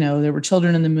about, there were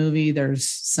children in the movie. There's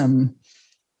some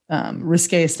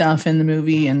risque stuff in the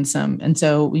movie and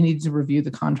so we needed to review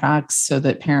the contracts so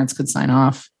that parents could sign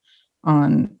off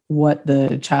on what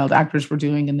the child actors were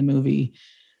doing in the movie.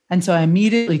 And so I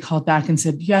immediately called back and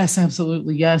said, yes,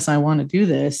 absolutely. Yes, I want to do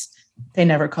this. They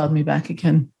never called me back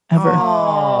again, ever.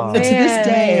 Oh, so to this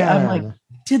day, man. I'm like,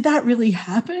 did that really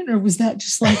happen? Or was that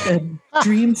just like a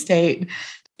dream state?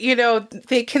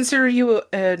 They consider you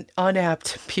an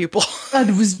unapt pupil.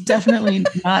 It was definitely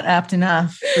not apt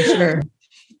enough, for sure.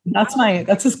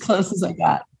 That's as close as I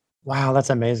got. Wow, that's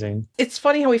amazing. It's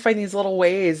funny how we find these little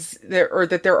ways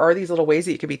that there are these little ways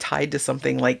that you could be tied to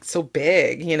something like so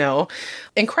big,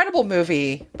 Incredible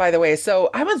movie, by the way.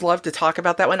 So I would love to talk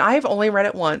about that one. I've only read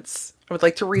it once. I would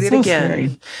like to read it again.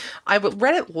 Scary. I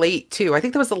read it late too. I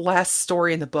think that was the last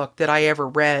story in the book that I ever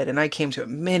read, and I came to it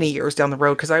many years down the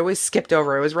road because I always skipped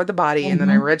over. I always read The Body, and then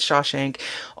I read Shawshank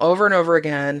over and over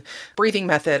again. Breathing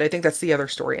Method, I think that's the other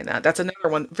story in that. That's another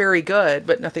one, very good,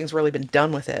 but nothing's really been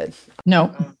done with it.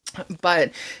 No.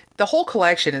 But the whole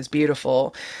collection is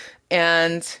beautiful.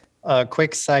 And A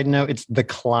quick side note, it's The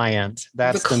Client.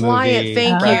 That's the Client, movie.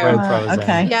 thank Brad you. Bird Frozen.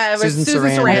 Okay. yeah, it was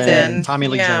Susan Sarandon, Sarandon. Tommy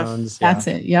Lee Yeah. Jones. That's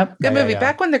it. Yep. Good Yeah, movie. yeah.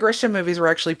 Back when the Grisham movies were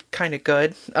actually kind of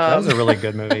good. That was a really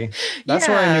good movie. That's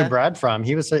where I Yeah. knew Brad from.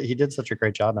 He did such a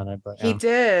great job on it. But He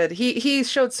did. He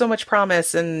showed so much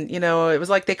promise, and it was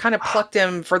like they kind of plucked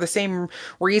him for the same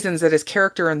reasons that his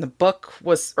character in the book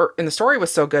was, or in the story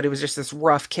was so good. He was just this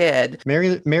rough kid.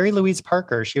 Mary Louise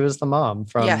Parker, she was the mom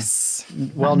from Yes.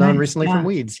 well known Nice, recently yeah. from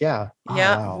Weeds. Yeah. Oh,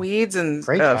 Yeah. wow. Weeds and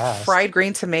Great cast. fried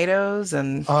green tomatoes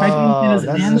and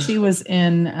And she was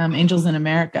in Angels in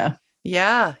America.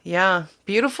 yeah.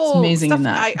 Beautiful. It's amazing stuff. in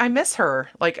that. I miss her.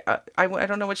 Like I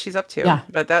don't know what she's up to. Yeah.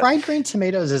 But that Fried Green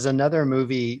Tomatoes is another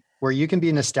movie where you can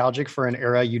be nostalgic for an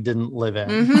era you didn't live in.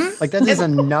 Mhm. Like that is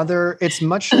another, it's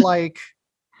much like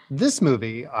this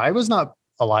movie. I was not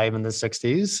alive in the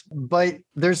 60s, but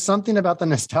there's something about the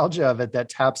nostalgia of it that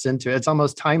taps into it. It's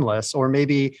almost timeless, or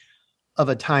maybe of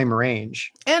a time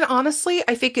range. And honestly,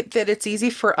 I think that it's easy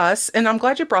for us, and I'm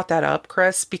glad you brought that up,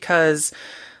 Chris, because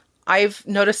I've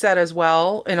noticed that as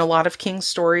well in a lot of King's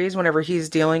stories. Whenever he's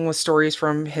dealing with stories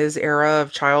from his era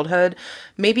of childhood,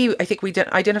 maybe I think we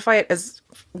identify it as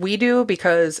we do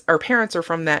because our parents are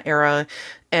from that era,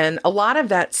 and a lot of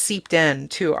that seeped in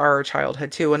to our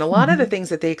childhood too. And a lot of the things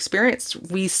that they experienced,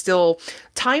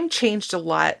 time changed a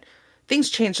lot. Things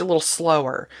changed a little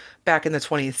slower back in the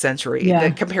 20th century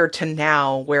compared to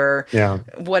now, where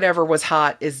whatever was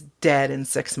hot is dead in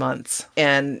 6 months.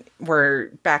 And where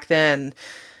back then,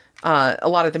 a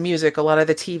lot of the music, a lot of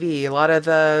the TV, a lot of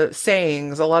the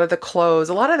sayings, a lot of the clothes,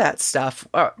 a lot of that stuff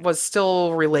was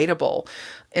still relatable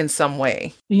in some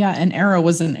way. Yeah, an era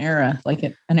was an era. Like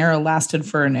an era lasted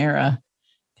for an era.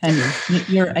 And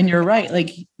you're right.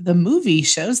 Like the movie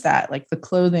shows that, like the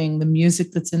clothing, the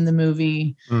music that's in the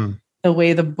movie, the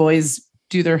way the boys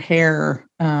do their hair,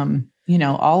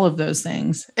 all of those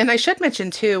things. And I should mention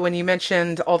too, when you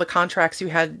mentioned all the contracts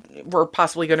you were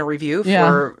possibly going to review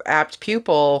for Apt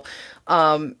Pupil,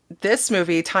 this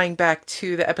movie, tying back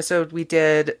to the episode we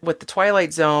did with the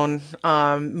Twilight Zone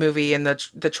movie and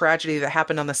the tragedy that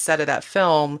happened on the set of that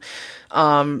film,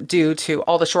 due to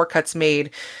all the shortcuts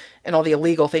made and all the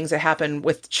illegal things that happen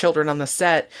with children on the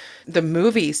set. The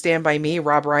movie Stand By Me,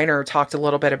 Rob Reiner talked a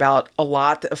little bit about a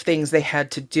lot of things they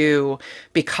had to do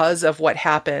because of what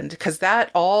happened, because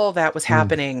all that was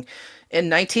happening in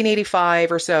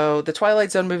 1985 or so. The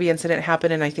Twilight Zone movie incident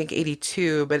happened in, I think,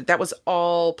 82, but that was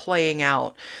all playing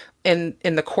out in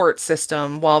the court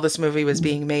system while this movie was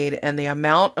being made, and the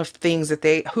amount of things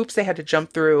hoops they had to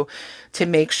jump through to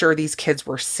make sure these kids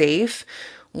were safe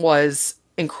was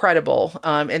incredible.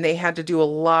 And they had to do a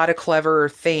lot of clever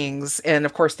things. And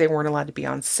of course, they weren't allowed to be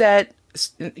on set,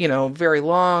 very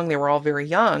long. They were all very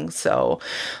young. So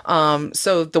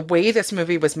the way this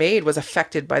movie was made was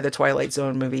affected by the Twilight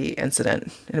Zone movie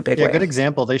incident in a big way. Yeah, good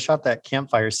example. They shot that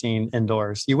campfire scene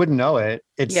indoors. You wouldn't know it.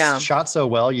 It's shot so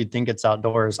well, you'd think it's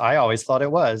outdoors. I always thought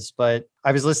it was, but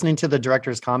I was listening to the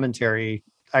director's commentary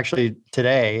actually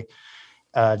today.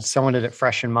 Someone did it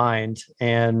fresh in mind.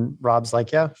 And Rob's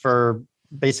like, yeah, for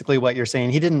basically what you're saying.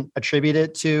 He didn't attribute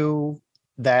it to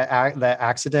that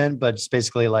accident, but it's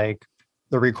basically like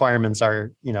the requirements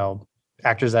are,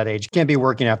 actors that age can't be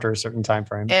working after a certain time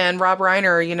frame. And Rob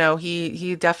Reiner,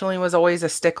 he definitely was always a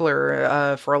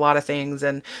stickler for a lot of things.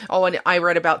 And I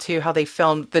read about too how they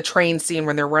filmed the train scene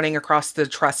when they're running across the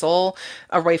trestle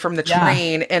away from the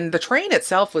train, and the train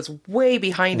itself was way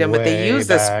behind them, but they used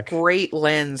this great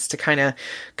lens to kind of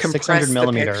compress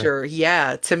the picture,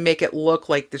 to make it look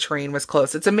like the train was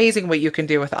close. It's amazing what you can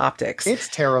do with optics. It's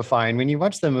terrifying when you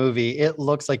watch the movie. It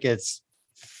looks like it's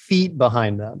feet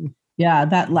behind them. Yeah,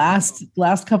 that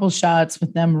last couple shots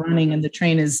with them running and the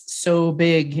train is so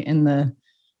big in the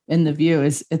view,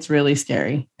 it's really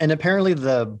scary. And apparently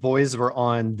the boys were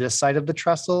on this side of the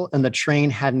trestle and the train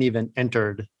hadn't even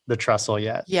entered the trestle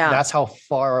yet. Yeah. That's how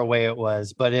far away it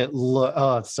was, but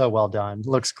it's so well done.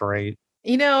 Looks great.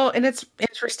 And it's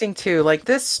interesting too, like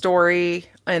this story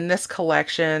and this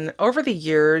collection, over the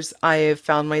years, I have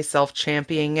found myself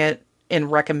championing it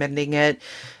and recommending it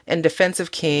in defense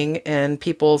of King and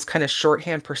people's kind of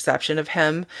shorthand perception of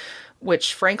him,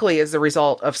 which frankly is the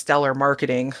result of stellar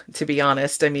marketing, to be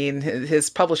honest. I mean, his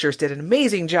publishers did an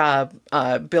amazing job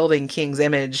building King's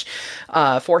image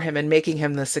for him and making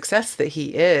him the success that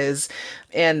he is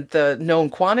and the known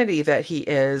quantity that he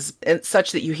is, and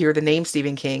such that you hear the name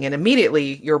Stephen King and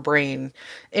immediately your brain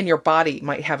and your body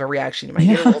might have a reaction. You might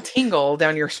get a little tingle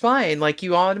down your spine, like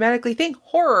you automatically think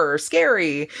horror,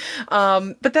 scary.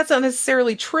 But that's not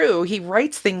necessarily true. He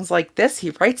writes things like this. He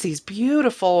writes these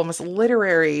beautiful, almost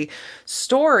literary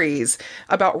stories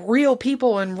about real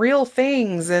people and real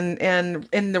things and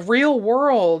in the real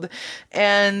world.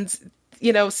 And,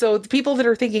 so the people that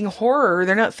are thinking horror,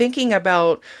 they're not thinking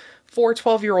about 4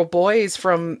 12-year-old boys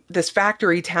from this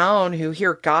factory town who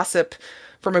hear gossip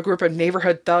from a group of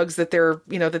neighborhood thugs that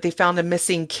that they found a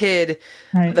missing kid,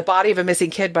 the body of a missing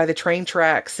kid by the train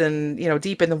tracks and,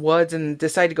 deep in the woods, and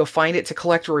decide to go find it to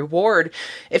collect a reward.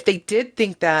 If they did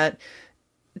think that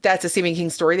that's a Stephen King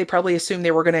story, they probably assumed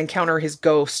they were going to encounter his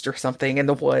ghost or something in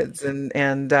the woods.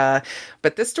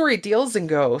 But this story deals in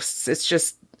ghosts. It's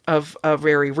just of a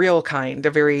very real kind,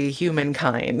 a very human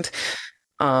kind.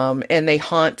 And they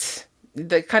haunt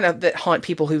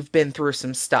people who've been through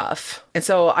some stuff. And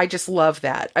so I just love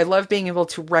that. I love being able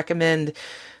to recommend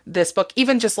this book.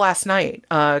 Even just last night,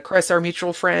 Chris, our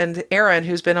mutual friend, Aaron,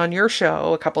 who's been on your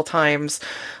show a couple times,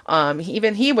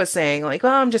 he was saying like,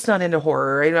 well, I'm just not into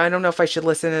horror. I don't know if I should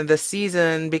listen to this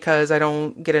season because I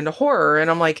don't get into horror. And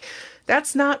I'm like,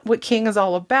 that's not what King is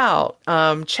all about.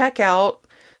 Check out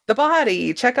The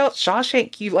Body. Check out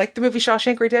Shawshank. You like the movie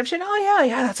Shawshank Redemption? Oh,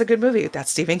 yeah, that's a good movie. That's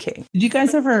Stephen King. Did you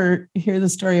guys ever hear the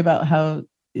story about how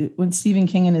when Stephen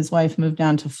King and his wife moved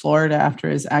down to Florida after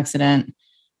his accident,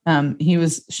 he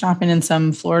was shopping in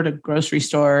some Florida grocery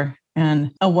store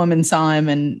and a woman saw him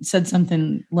and said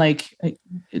something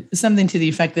to the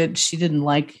effect that she didn't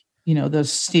like,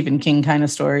 those Stephen King kind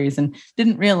of stories and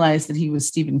didn't realize that he was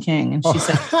Stephen King. And she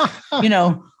said,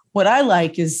 what I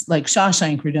like is like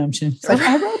Shawshank Redemption. It's like,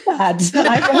 I wrote that.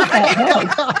 I wrote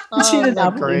that book. She did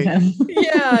not believe him.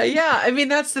 Yeah. I mean,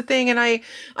 that's the thing. And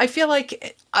I feel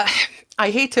like I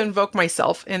hate to invoke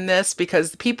myself in this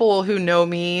because the people who know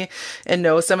me and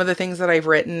know some of the things that I've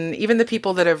written, even the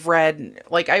people that have read,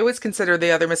 like I always consider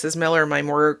The Other Mrs. Miller my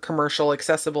more commercial,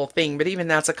 accessible thing. But even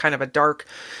that's a kind of a dark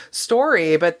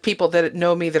story. But people that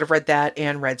know me that have read that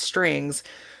and read Strings,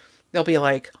 they'll be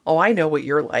like, oh, I know what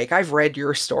you're like. I've read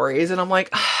your stories. And I'm like,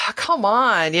 come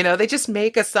on. They just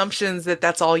make assumptions that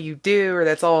that's all you do or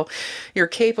that's all you're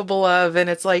capable of. And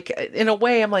it's like, in a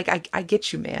way, I'm like, I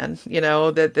get you, man.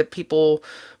 That people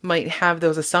might have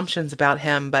those assumptions about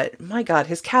him. But my God,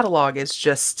 his catalog is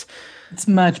just... It's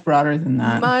much broader than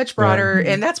that. Much broader.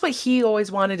 Yeah. And that's what he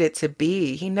always wanted it to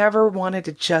be. He never wanted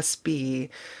to just be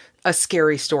a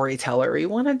scary storyteller. He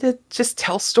wanted to just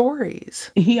tell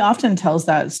stories. He often tells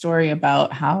that story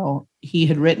about how he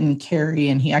had written Carrie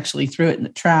and he actually threw it in the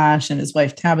trash and his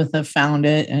wife Tabitha found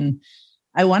it. And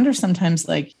I wonder sometimes,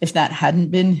 like, if that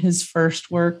hadn't been his first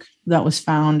work that was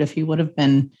found, if he would have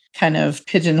been kind of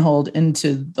pigeonholed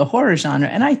into the horror genre.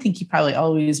 And I think he probably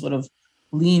always would have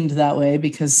leaned that way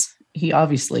because he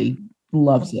obviously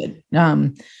loves it.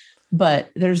 But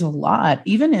there's a lot,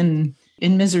 even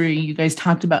in Misery, you guys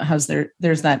talked about how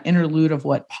there's that interlude of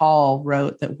what Paul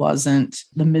wrote that wasn't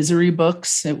the Misery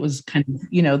books. It was kind of,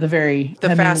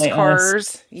 the fast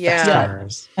cars. Yeah.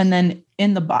 And then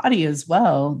in The Body as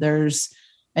well, there's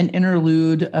an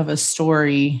interlude of a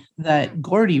story that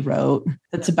Gordy wrote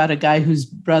that's about a guy whose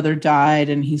brother died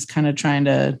and he's kind of trying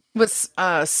to... Was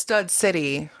Stud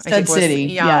City. Stud City,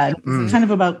 yeah. Kind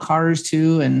of about cars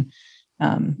too, and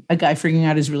a guy figuring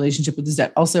out his relationship with his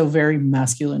dad, also very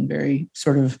masculine, very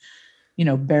sort of,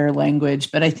 bare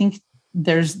language. But I think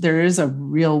there is a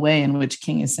real way in which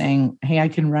King is saying, hey, I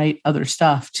can write other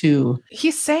stuff too.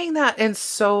 He's saying that in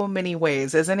so many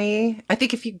ways, isn't he? I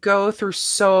think if you go through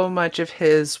so much of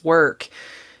his work,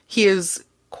 he is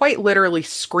quite literally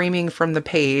screaming from the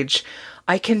page,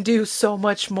 I can do so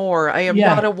much more. I am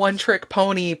not a one-trick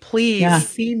pony. Please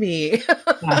see me.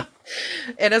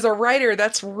 And as a writer,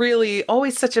 that's really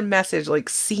always such a message, like,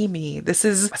 see me. This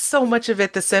is so much of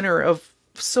it, the center of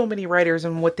so many writers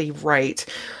and what they write.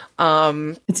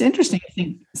 It's interesting. I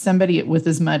think somebody with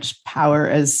as much power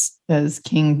as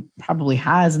King probably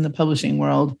has in the publishing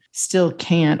world still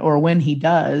can't, or when he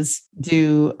does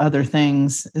do other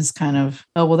things, is kind of,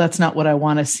 oh, well, that's not what I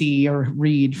want to see or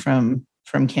read from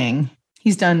King.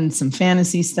 He's done some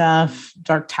fantasy stuff.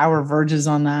 Dark Tower verges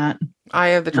on that. Eye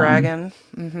of the Dragon.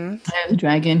 Eye of the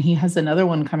Dragon. He has another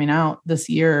one coming out this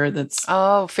year that's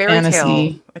Fairy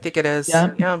Tale. I think it is.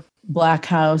 Yep. Yeah. Black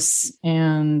House,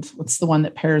 and what's the one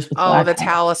that pairs with Black The House?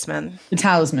 Talisman. The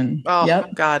Talisman. Oh,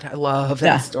 God, I love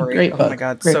that story. Great book. Oh my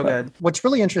God, great so book. good. What's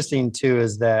really interesting too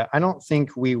is that I don't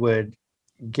think we would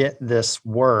get this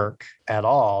work at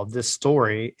all, this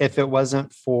story, if it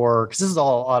wasn't for, because this is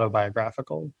all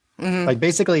autobiographical. Mm-hmm. Like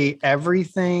basically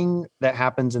everything that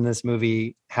happens in this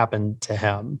movie happened to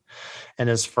him and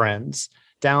his friends,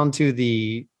 down to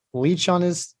the leech on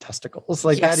his testicles.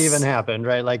 Like that even happened,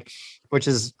 right? Like, which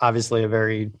is obviously a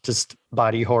very just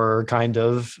body horror kind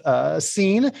of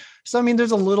scene. So, I mean,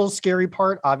 there's a little scary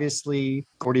part. Obviously,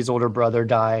 Gordy's older brother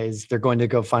dies. They're going to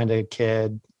go find a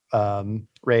kid,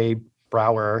 Ray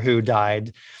Brower, who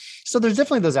died. So there's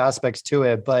definitely those aspects to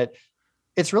it, but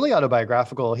it's really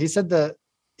autobiographical. He said that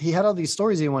he had all these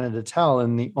stories he wanted to tell,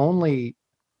 and the only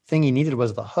thing he needed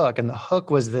was the hook. And the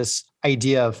hook was this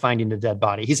idea of finding a dead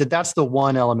body. He said that's the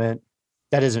one element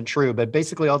that isn't true, but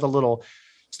basically all the little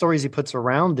stories he puts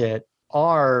around it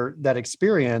are that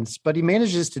experience, but he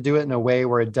manages to do it in a way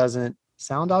where it doesn't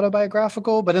sound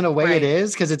autobiographical, but in a way it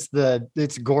is, because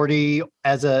it's Gordy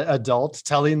as an adult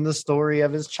telling the story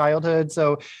of his childhood.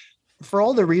 So for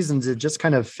all the reasons, it just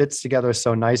kind of fits together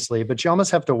so nicely. But you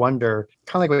almost have to wonder,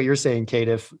 kind of like what you're saying, Kate,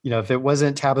 if it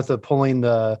wasn't Tabitha pulling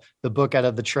the book out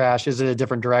of the trash, is it a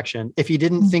different direction? If he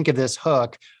didn't think of this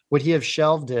hook, would he have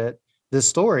shelved this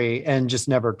story and just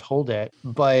never told it?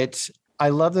 But I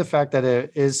love the fact that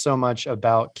it is so much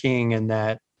about King, and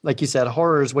that, like you said,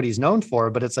 horror is what he's known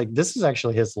for, but it's like, this is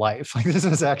actually his life. Like this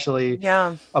is actually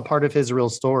a part of his real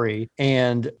story.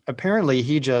 And apparently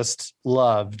he just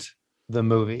loved the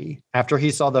movie. After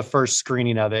he saw the first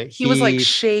screening of it, he was like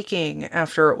shaking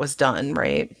after it was done,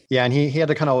 right? Yeah. And he had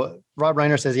to Rob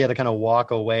Reiner says he had to kind of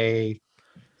walk away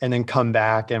and then come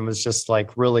back, and was just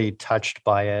like really touched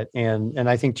by it. And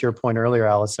I think to your point earlier,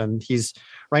 Allison,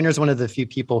 Reiner's one of the few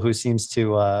people who seems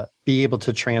to be able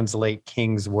to translate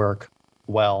King's work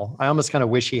well. I almost kind of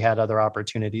wish he had other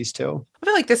opportunities too. I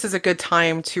feel like this is a good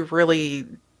time to really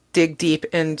dig deep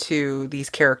into these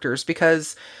characters,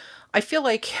 because I feel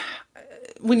like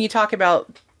when you talk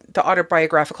about the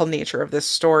autobiographical nature of this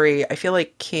story, I feel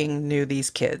like King knew these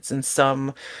kids and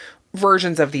some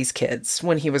versions of these kids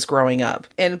when he was growing up.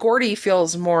 And Gordy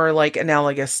feels more like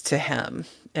analogous to him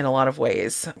in a lot of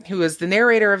ways, who is the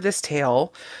narrator of this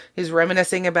tale. He's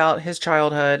reminiscing about his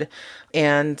childhood,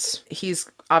 and he's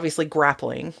obviously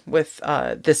grappling with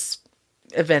this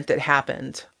event that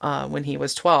happened when he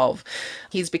was 12.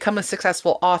 He's become a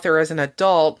successful author as an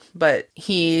adult, but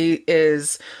he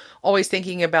is always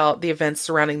thinking about the events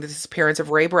surrounding the disappearance of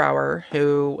Ray Brower,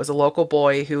 who was a local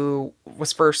boy who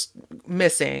was first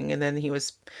missing, and then he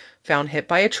was found hit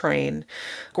by a train.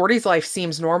 Gordy's life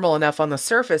seems normal enough on the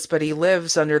surface, but he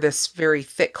lives under this very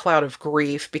thick cloud of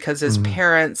grief because his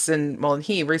parents and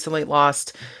he recently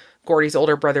lost Gordy's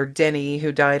older brother, Denny,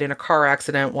 who died in a car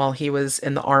accident while he was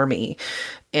in the army.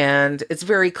 And it's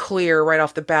very clear right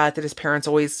off the bat that his parents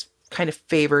always kind of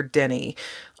favored Denny.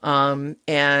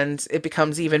 And it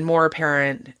becomes even more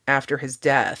apparent after his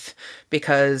death,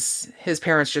 because his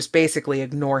parents just basically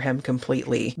ignore him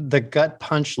completely. The gut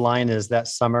punch line is, that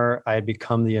summer I had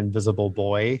become the invisible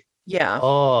boy. Yeah.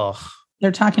 Oh,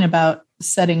 they're talking about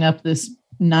setting up this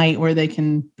night where they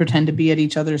can pretend to be at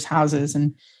each other's houses.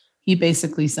 And he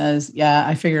basically says, yeah,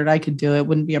 I figured I could do it.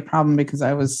 Wouldn't be a problem because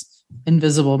I was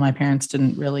invisible. My parents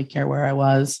didn't really care where I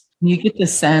was. You get the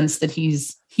sense that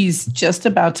he's just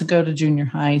about to go to junior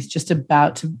high. He's just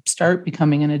about to start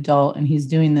becoming an adult, and he's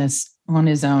doing this on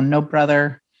his own. No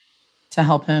brother to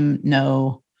help him,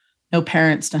 no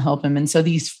parents to help him. And so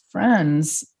these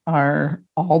friends are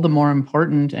all the more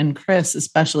important. And Chris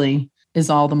especially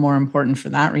is all the more important for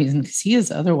that reason, because he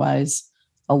is otherwise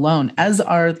alone, as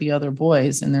are the other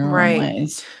boys in their own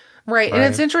ways. Right. And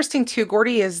it's interesting too.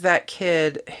 Gordy is that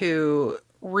kid who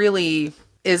really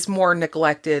is more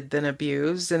neglected than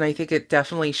abused. And I think it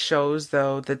definitely shows,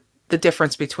 though, that the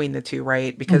difference between the two,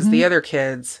 right? Because the other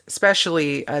kids,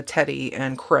 especially Teddy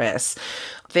and Chris,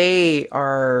 they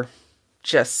are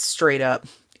just straight up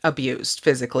abused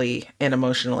physically and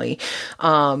emotionally.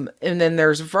 And then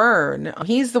there's Vern.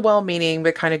 He's the well-meaning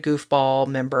but kind of goofball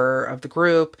member of the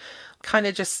group. Kind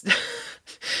of just...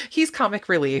 He's comic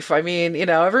relief. I mean,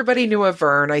 everybody knew of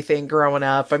Vern, I think, growing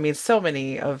up. I mean, so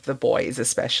many of the boys,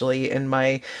 especially in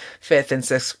my 5th and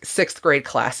 6th grade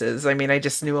classes. I mean, I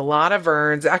just knew a lot of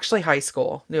Verns. Actually, high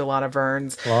school, knew a lot of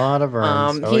Verns. A lot of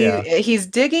Verns. He's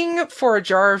digging for a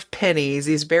jar of pennies.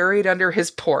 He's buried under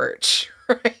his porch.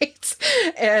 Right.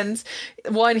 And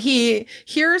when he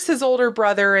hears his older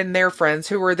brother and their friends,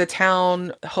 who are the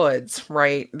town hoods,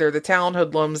 right? They're the town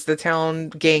hoodlums, the town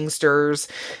gangsters.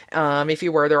 If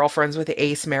you were, they're all friends with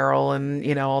Ace Merrill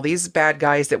and, all these bad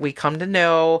guys that we come to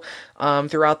know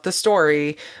throughout the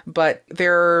story. But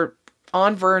they're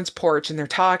on Vern's porch and they're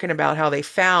talking about how they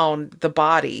found the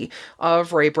body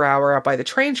of Ray Brower out by the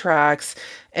train tracks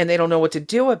and they don't know what to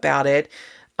do about it.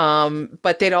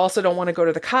 But they also don't want to go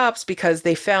to the cops because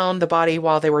they found the body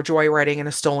while they were joyriding in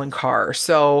a stolen car.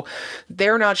 So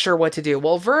they're not sure what to do.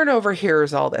 Well, Vern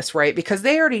overhears all this, right? Because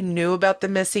they already knew about the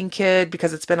missing kid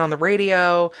because it's been on the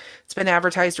radio. It's been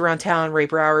advertised around town. Ray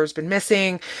Brower's been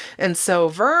missing. And so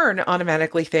Vern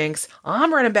automatically thinks,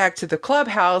 I'm running back to the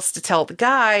clubhouse to tell the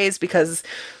guys because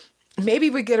maybe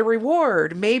we get a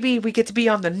reward. Maybe we get to be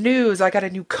on the news. I got a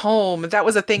new comb. That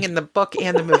was a thing in the book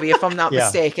and the movie, if I'm not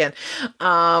mistaken.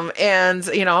 And,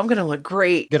 I'm going to look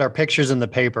great. Get our pictures in the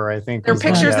paper, I think. There are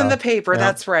pictures in the paper. Yeah.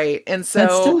 That's right. And so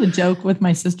that's still a joke with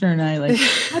my sister and I. Like,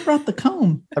 I brought the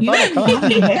comb. I brought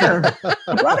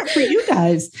it for you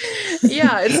guys.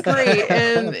 Yeah, it's great.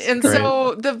 And great.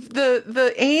 So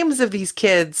the aims of these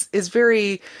kids is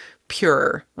very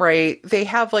pure, right? They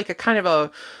have like a kind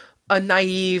of a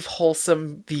naive,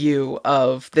 wholesome view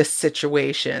of this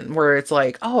situation where it's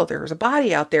like, oh, there's a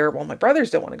body out there. Well, my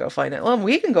brothers don't want to go find it. Well,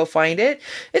 we can go find it.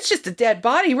 It's just a dead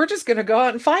body. We're just going to go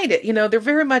out and find it. They're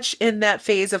very much in that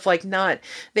phase of like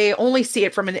they only see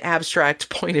it from an abstract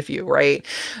point of view, right?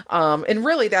 And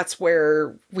really that's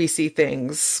where we see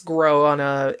things grow on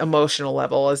a emotional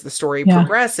level as the story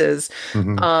progresses.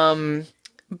 Mm-hmm.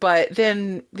 But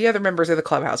then the other members of the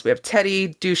clubhouse, we have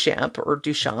Teddy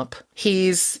Duchamp.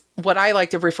 He's what I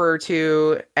like to refer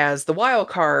to as the wild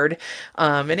card.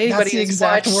 And anybody that's the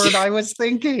exact word I was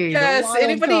thinking. Yes,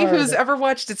 anybody who's ever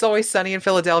watched It's Always Sunny in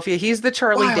Philadelphia, he's the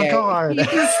Charlie wild Day. Card.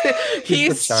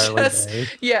 He's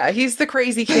he's the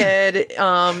crazy kid.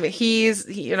 He's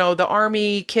the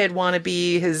army kid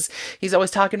wannabe. He's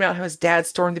always talking about how his dad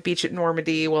stormed the beach at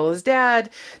Normandy. Well, his dad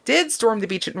did storm the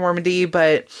beach at Normandy,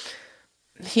 but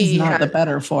he's not the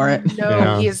better for it.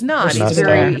 No, he is not.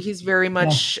 He's very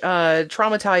much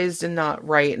traumatized and not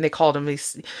right. And they called him,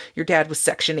 your dad was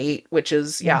Section 8, which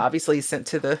is, obviously sent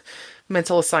to the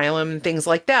mental asylum and things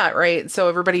like that, right? So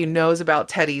everybody knows about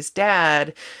Teddy's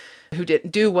dad, who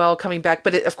didn't do well coming back.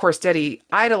 But of course, Teddy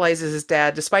idolizes his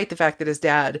dad, despite the fact that his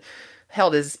dad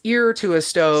held his ear to a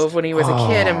stove when he was a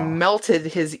kid and melted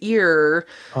his ear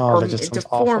or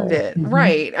deformed it. Mm-hmm.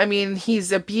 Right. I mean,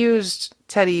 he's abused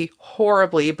Teddy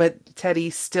horribly, but Teddy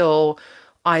still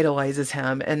idolizes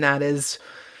him. And that is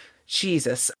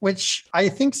Jesus. Which I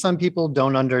think some people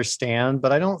don't understand,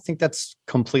 but I don't think that's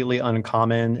completely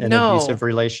uncommon in abusive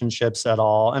relationships at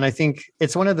all. And I think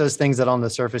it's one of those things that on the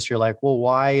surface, you're like, well,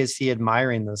 why is he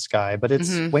admiring this guy? But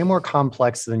it's way more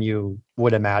complex than you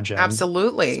would imagine.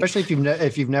 Absolutely. Especially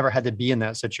if you've never had to be in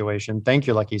that situation. Thank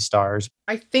you, lucky stars.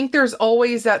 I think there's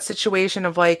always that situation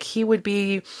of like, he would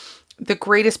be the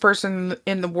greatest person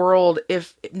in the world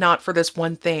if not for this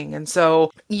one thing. And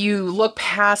so you look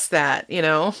past that,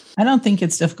 I don't think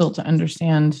it's difficult to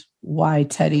understand why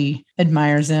Teddy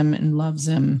admires him and loves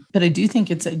him. But I do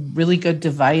think it's a really good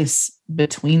device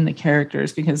between the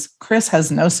characters because Chris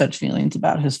has no such feelings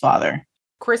about his father.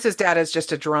 Chris's dad is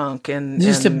just a drunk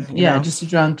just a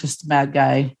drunk, just a bad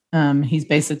guy. He's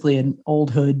basically an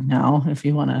old hood now, if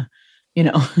you want to,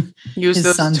 use his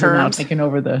those sons terms. Are now taking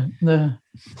over the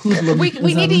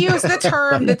we need to use the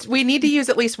term that we need to use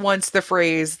at least once the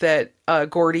phrase that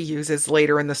Gordy uses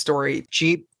later in the story.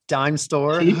 Cheap dime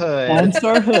store hood. Dime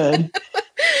store hood.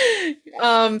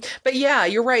 But yeah,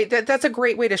 you're right. That's a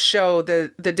great way to show the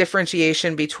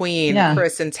differentiation between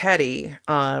Chris and Teddy.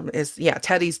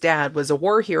 Teddy's dad was a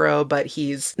war hero, but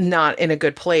he's not in a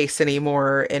good place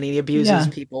anymore, and he abuses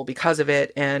people because of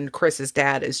it. And Chris's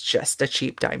dad is just a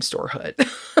cheap dime store hood.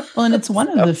 Well, and it's one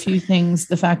of the few things,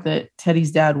 the fact that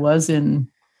Teddy's dad was in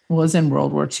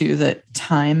World War II, that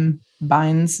time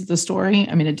binds the story.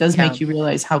 I mean, it does make you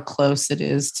realize how close it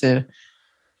is to,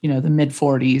 the mid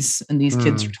 40s, and these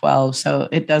kids are 12. So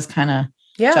it does kind of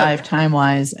jive time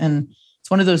wise. And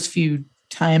it's one of those few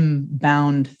time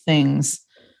bound things.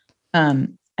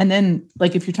 And then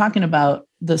like, if you're talking about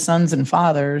the sons and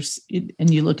fathers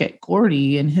and you look at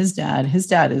Gordy and his dad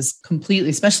is completely,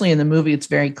 especially in the movie, it's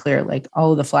very clear, like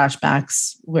all of the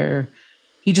flashbacks where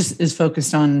he just is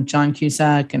focused on John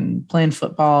Cusack and playing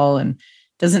football and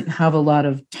doesn't have a lot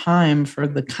of time for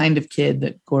the kind of kid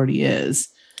that Gordy is.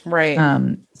 Right.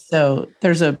 So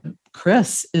there's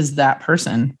Chris is that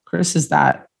person. Chris is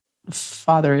that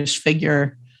fatherish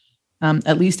figure.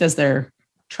 At least as they're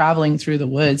traveling through the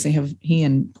woods, he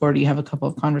and Gordy have a couple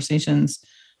of conversations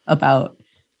about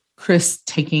Chris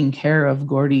taking care of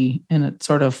Gordy in a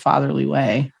sort of fatherly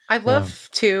way. I love,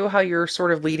 too, how you're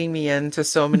sort of leading me into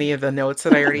so many of the notes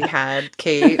that I already had,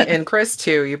 Kate, and Chris,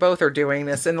 too. You both are doing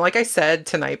this. And like I said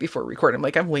tonight before recording,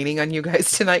 I'm leaning on you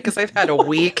guys tonight because I've had a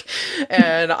week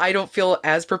and I don't feel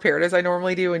as prepared as I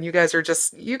normally do. And you guys are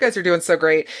doing so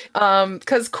great.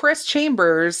 Because Chris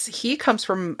Chambers, he comes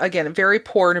from, again, a very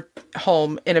poor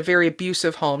home in a very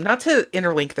abusive home. Not to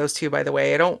interlink those two, by the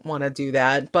way. I don't want to do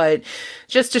that. But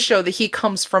just to show that he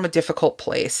comes from a difficult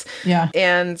place. Yeah.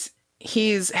 And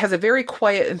has a very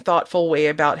quiet and thoughtful way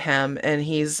about him, and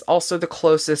he's also the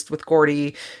closest with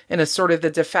Gordy and is sort of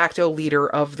the de facto leader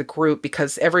of the group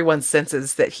because everyone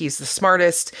senses that he's the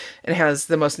smartest and has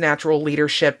the most natural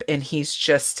leadership, and he's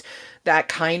just that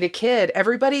kind of kid.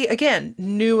 Everybody, again,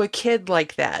 knew a kid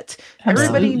like that. Absolutely.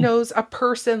 Everybody knows a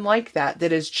person like that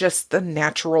is just the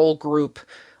natural group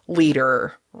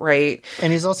leader, right?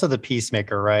 And he's also the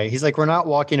peacemaker, right? He's like, we're not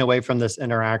walking away from this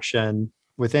interaction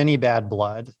with any bad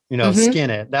blood,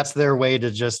 skin it. That's their way to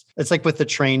it's like with the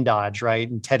train dodge, right?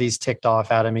 And Teddy's ticked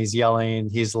off at him. He's yelling.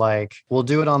 He's like, we'll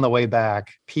do it on the way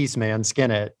back. Peace, man,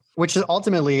 skin it. Which is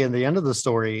ultimately, in the end of the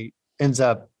story, ends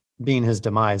up being his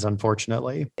demise,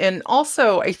 unfortunately. And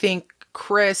also, I think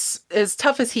Chris, as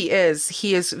tough as he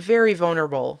is very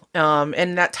vulnerable.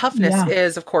 And that toughness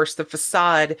is, of course, the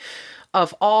facade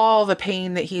of all the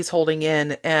pain that he's holding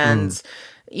in. And,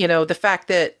 the fact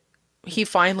that he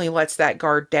finally lets that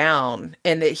guard down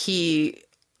and that he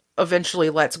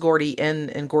eventually lets Gordy in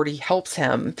and Gordy helps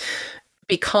him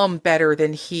become better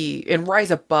than and rise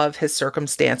above his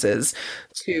circumstances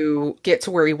to get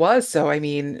to where he was. So, I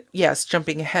mean, yes,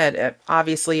 jumping ahead,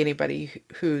 obviously anybody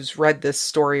who's read this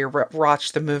story or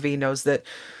watched the movie knows that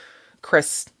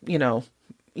Chris,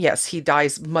 yes, he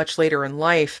dies much later in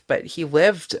life, but he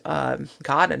lived,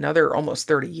 another almost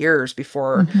 30 years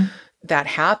before that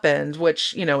happened,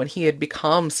 which, and he had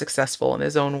become successful in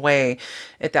his own way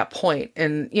at that point.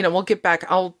 And, we'll get back,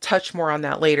 I'll touch more on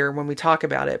that later when we talk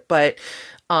about it. But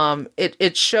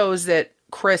it shows that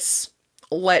Chris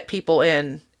let people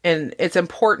in. And it's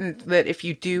important that if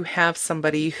you do have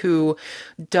somebody who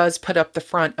does put up the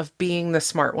front of being the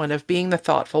smart one, of being the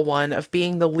thoughtful one, of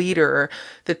being the leader,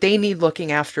 that they need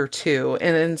looking after too.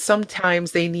 And then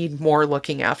sometimes they need more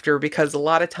looking after because a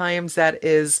lot of times that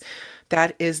is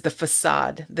the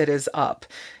facade that is up.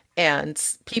 And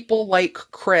people like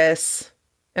Chris,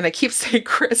 and I keep saying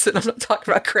Chris, and I'm not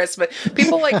talking about Chris, but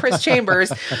people like Chris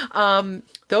Chambers,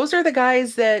 those are the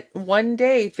guys that one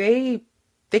day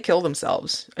they kill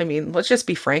themselves. I mean, let's just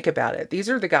be frank about it. These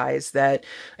are the guys that,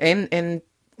 and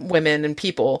women and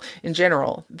people in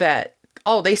general, that,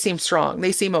 they seem strong.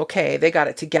 They seem okay. They got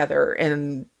it together.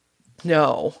 And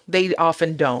no, they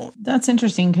often don't. That's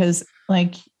interesting because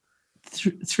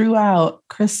throughout,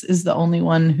 Chris is the only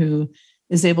one who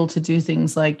is able to do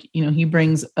things like, he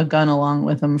brings a gun along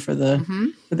with him for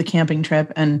the camping trip,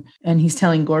 and he's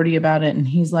telling Gordy about it, and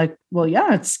he's like, well,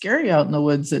 yeah, it's scary out in the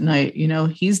woods at night.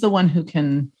 He's the one who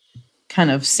can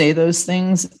kind of say those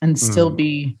things and still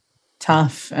be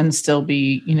tough and still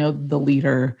be, the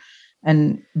leader,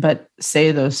 but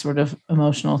say those sort of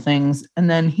emotional things. And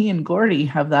then he and Gordy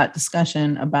have that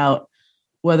discussion about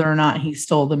whether or not he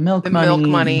stole the milk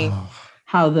money.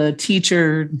 How the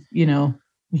teacher,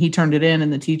 he turned it in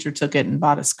and the teacher took it and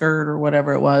bought a skirt or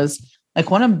whatever it was.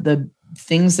 Like, one of the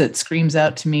things that screams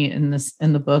out to me in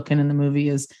the book and in the movie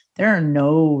is there are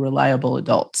no reliable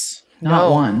adults.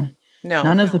 Not one. No.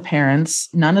 None of the parents,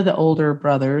 none of the older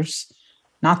brothers,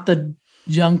 not the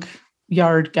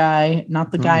junkyard guy,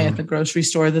 not the guy at the grocery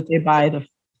store that they buy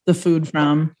the food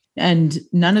from. And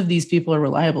none of these people are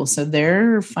reliable. So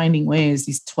they're finding ways,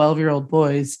 these 12-year-old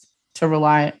boys, to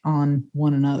rely on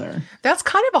one another. That's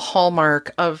kind of a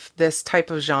hallmark of this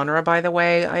type of genre, by the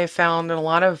way. I have found in a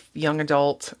lot of young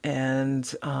adult and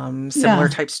similar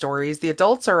type stories, the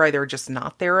adults are either just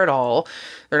not there at all,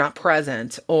 they're not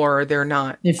present, or they're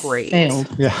not great. Failed.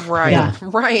 Yeah. Right, Yeah.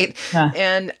 right. Yeah.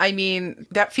 And I mean,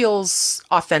 that feels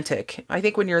authentic. I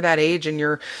think when you're that age and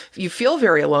you feel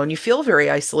very alone, you feel very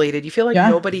isolated, you feel like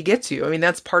nobody gets you. I mean,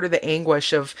 that's part of the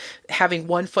anguish of having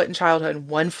one foot in childhood and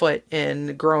one foot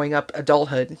in growing up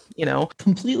adulthood, you know?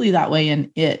 Completely that way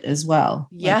in It as well.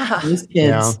 Yeah. Like, those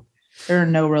kids, there are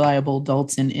no reliable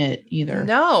adults in It either.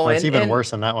 No. It's even worse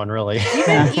than that one, really.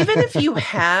 Even if you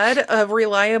had a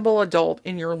reliable adult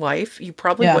in your life, you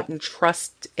probably wouldn't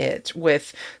trust it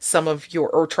with some of your,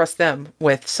 or trust them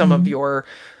with some of your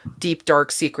deep,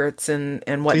 dark secrets and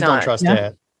whatnot. Please don't trust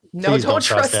it. No, don't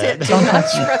trust it. Do Don't not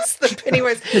trust it. trust the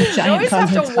Pennywise. The You giant always have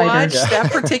to cosmic spider. watch that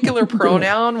particular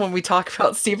pronoun when we talk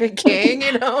about Stephen King,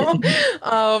 you know?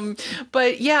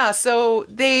 But yeah, so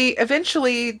they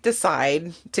eventually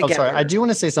decide together. Sorry. I do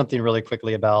want to say something really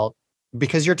quickly about,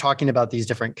 because you're talking about these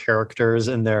different characters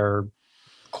and their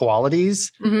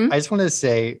qualities. I just want to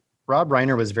say Rob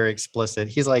Reiner was very explicit.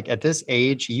 He's like, at this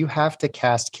age, you have to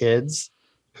cast kids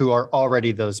who are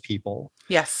already those people.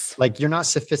 Yes. Like, you're not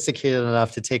sophisticated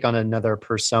enough to take on another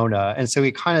persona. And so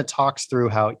he kind of talks through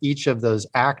how each of those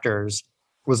actors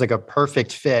was like a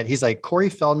perfect fit. He's like, Corey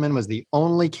Feldman was the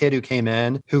only kid who came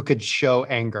in who could show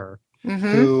anger,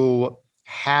 who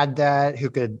had that, who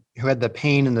had the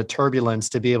pain and the turbulence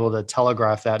to be able to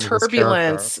telegraph that.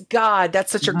 Turbulence. God,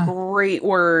 that's such a great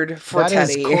word for That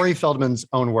Teddy. is Corey Feldman's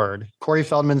own word. Corey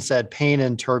Feldman said pain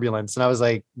and turbulence. And I was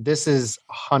like, this is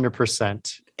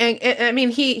 100%. And I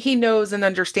mean, he knows and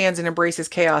understands and embraces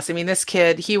chaos. I mean, this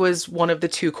kid, he was one of the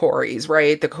two Coreys,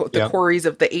 right? The Coreys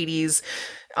of the 80s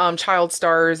child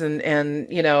stars and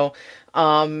you know,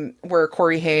 where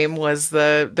Corey Haim was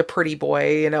the pretty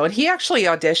boy, you know, and he actually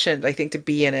auditioned, I think, to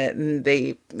be in it. And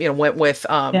they, you know, went with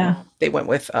River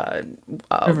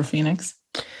Phoenix.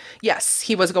 Yes,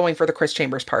 he was going for the Chris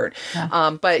Chambers part.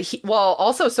 Yeah. But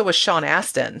also so was Sean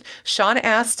Astin. Sean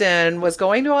Astin was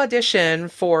going to audition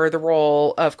for the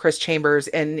role of Chris Chambers.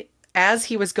 And as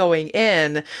he was going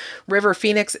in, River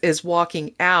Phoenix is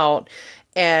walking out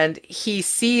and he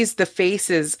sees the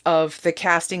faces of the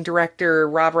casting director,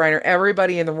 Rob Reiner,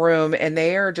 everybody in the room, and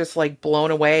they are just like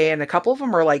blown away. And a couple of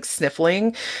them are like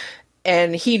sniffling.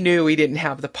 And he knew he didn't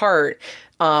have the part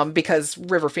because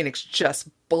River Phoenix just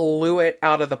blew it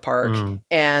out of the park.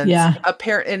 And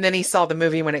and then he saw the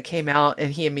movie when it came out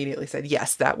and he immediately said,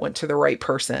 yes, that went to the right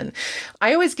person.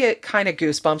 I always get kind of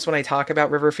goosebumps when I talk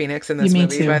about River Phoenix in this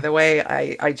movie, by the way.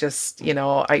 I just, you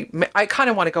know, I kind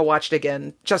of want to go watch it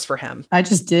again just for him. I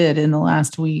just did in the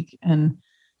last week, and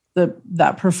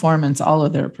that performance, all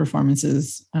of their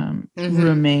performances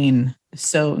remain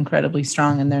so incredibly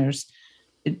strong. And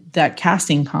that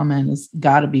casting comment has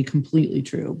got to be completely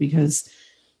true, because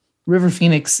River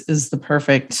Phoenix is the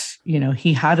perfect, you know,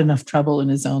 he had enough trouble in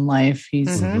his own life.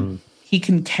 He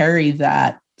can carry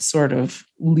that sort of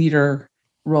leader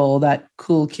role, that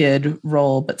cool kid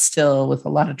role, but still with a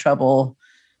lot of trouble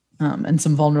and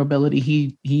some vulnerability.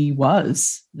 He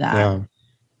was that. Yeah.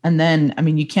 And then, I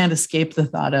mean, you can't escape the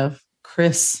thought of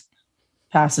Chris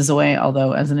passes away,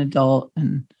 although as an adult,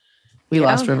 and we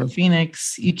lost River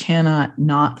Phoenix. You cannot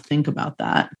not think about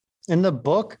that. In the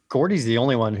book, Gordy's the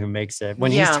only one who makes it.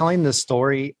 When he's telling the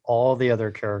story, all the other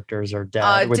characters are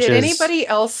dead. Did anybody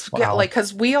else get, like,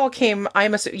 because we all came,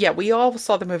 we all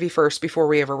saw the movie first before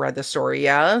we ever read the story,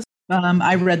 yeah?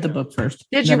 I read the book first.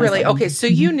 Did you really? Okay, so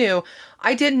you knew.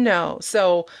 I didn't know.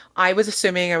 So I was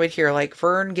assuming I would hear like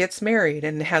Vern gets married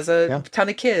and has a ton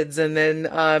of kids, and then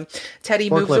Teddy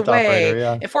moves away.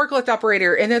 And forklift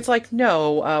operator. And it's like,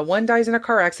 no, one dies in a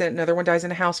car accident, another one dies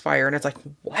in a house fire. And it's like,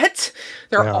 what?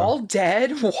 They're all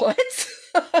dead? What?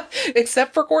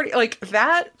 Except for Gordy. Like,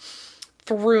 that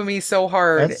threw me so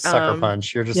hard. That's sucker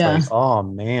punch. You're just like, oh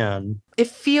man. It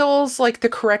feels like the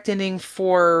correct ending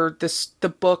for the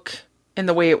book and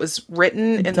the way it was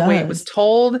written and the way it was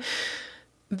told,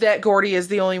 that Gordy is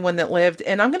the only one that lived.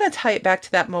 And I'm going to tie it back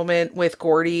to that moment with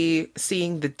Gordy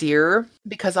seeing the deer,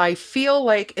 because I feel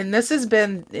like, and this has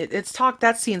been,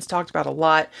 that scene's talked about a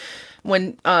lot.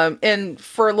 When and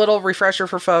for a little refresher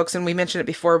for folks, and we mentioned it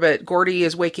before, but Gordy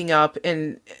is waking up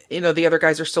and, you know, the other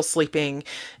guys are still sleeping,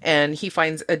 and he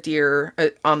finds a deer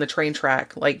on the train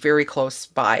track, like very close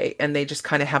by, and they just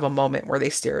kind of have a moment where they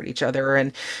stare at each other,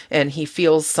 and he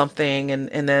feels something,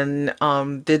 and then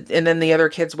the other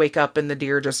kids wake up and the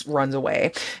deer just runs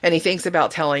away, and he thinks about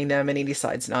telling them and he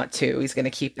decides not to. He's going to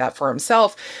keep that for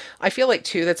himself. I feel like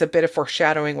too, that's a bit of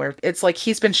foreshadowing where it's like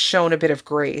he's been shown a bit of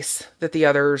grace that the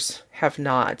others have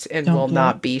not and Don't will get.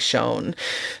 not be shown.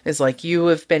 Is like, you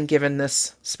have been given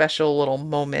this special little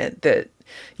moment that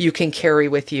you can carry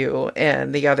with you,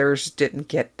 and the others didn't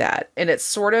get that. And it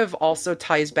sort of also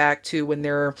ties back to when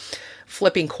they're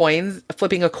flipping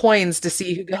a coins to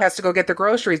see who has to go get the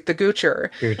groceries, the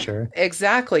goocher. Future.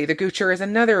 Exactly. The goocher is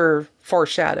another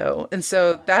foreshadow. And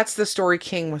so that's the story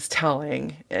King was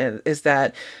telling, is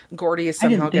that Gordy is I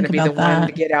didn't somehow going to think be the about one that.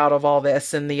 to get out of all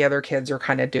this, and the other kids are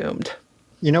kind of doomed.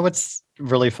 You know what's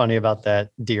really funny about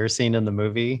that deer scene in the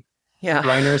movie? Yeah.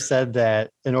 Reiner said that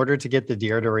in order to get the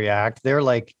deer to react, they're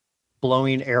like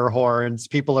blowing air horns.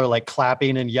 People are like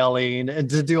clapping and yelling and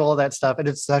to do all that stuff. And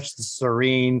it's such a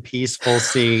serene, peaceful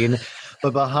scene.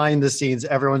 But behind the scenes,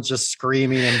 everyone's just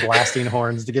screaming and blasting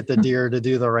horns to get the deer to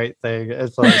do the right thing.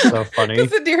 It's like so funny. Because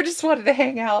the deer just wanted to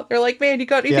hang out. They're like, man, you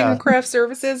got anything Yeah. in craft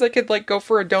services? I could like go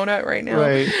for a donut right now.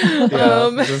 Right. Yeah.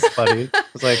 Um, It's just funny.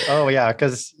 It's like, oh yeah.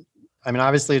 Cause I mean,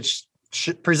 obviously it's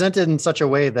presented in such a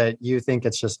way that you think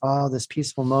it's just, oh, this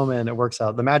peaceful moment. It works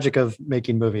out. The magic of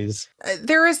making movies.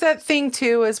 There is that thing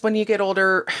too, is when you get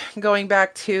older, going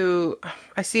back to,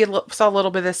 saw a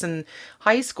little bit of this in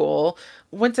high school.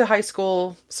 Went to high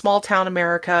school, small town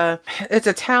America. It's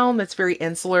a town that's very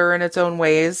insular in its own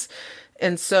ways.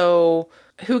 And so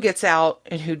who gets out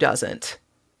and who doesn't?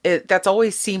 That's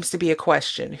always seems to be a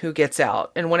question, who gets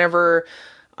out. And whenever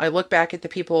I look back at the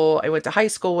people I went to high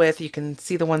school with, you can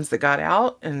see the ones that got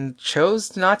out and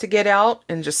chose not to get out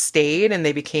and just stayed, and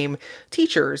they became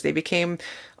teachers. They became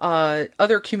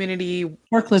other community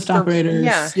Forklift operators.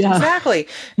 Yeah, exactly.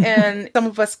 And some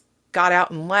of us got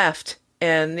out and left,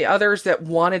 and the others that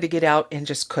wanted to get out and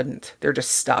just couldn't. They're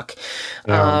just stuck.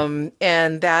 Yeah.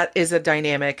 And that is a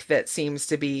dynamic that seems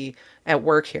to be at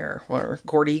work here, where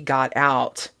Gordy got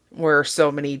out, where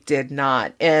so many did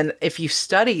not. And if you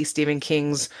study Stephen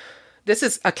King's, this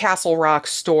is a Castle Rock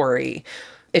story.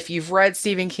 If you've read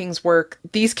Stephen King's work,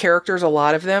 these characters, a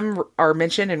lot of them are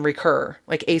mentioned and recur.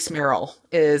 Like Ace Merrill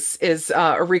is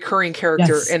a recurring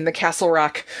character in the Castle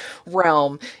Rock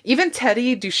realm. Even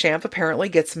Teddy Duchamp apparently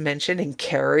gets mentioned in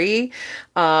Carrie.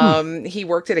 He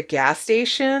worked at a gas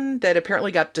station that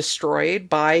apparently got destroyed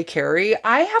by Carrie.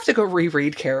 I have to go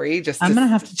reread Carrie. I'm going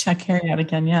to have to check Carrie out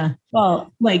again. Yeah.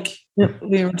 Well, like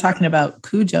we were talking about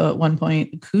Cujo at one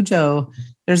point. Cujo,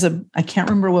 I can't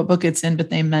remember what book it's in, but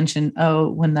they mentioned,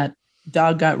 when that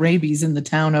dog got rabies in the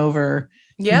town over.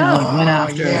 Yeah. Went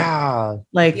after it. Yeah.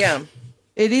 Like,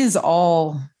 it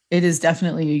is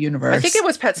definitely a universe. I think it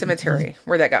was Pet Cemetery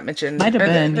where that got mentioned. Might have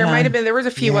been. There was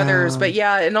a few others, but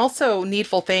and also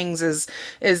Needful Things is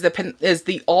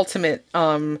the ultimate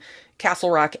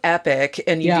Castle Rock epic,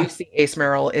 and you do see Ace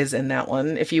Merrill is in that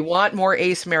one. If you want more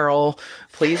Ace Merrill,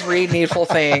 please read Needful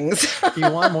Things. If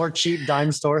you want more cheap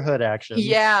dime store hood action.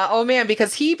 Yeah. Oh man,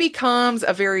 because he becomes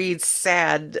a very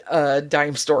sad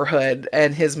dime store hood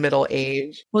in his middle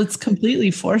age. Well, it's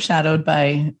completely foreshadowed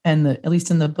by, at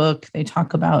least in the book, they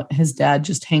talk about his dad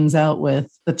just hangs out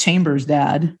with the Chambers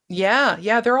dad. Yeah.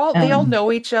 They all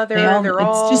know each other.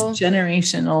 It's just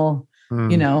generational,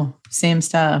 same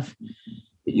stuff.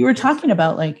 You were talking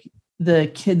about like the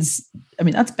kids. I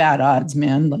mean, that's bad odds,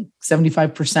 man. Like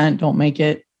 75% don't make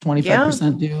it,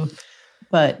 25% do.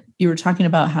 But you were talking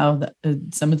about how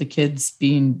some of the kids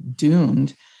being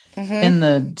doomed. Mm-hmm. In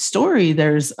the story,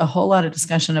 there's a whole lot of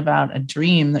discussion about a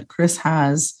dream that Chris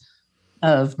has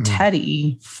of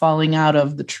Teddy falling out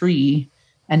of the tree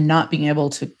and not being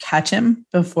able to catch him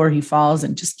before he falls,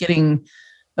 and just getting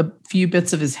a few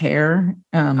bits of his hair.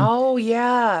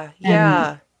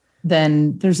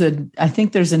 Then I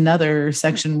think there's another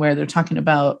section where they're talking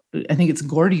about, I think it's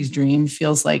Gordy's dream,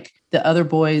 feels like the other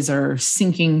boys are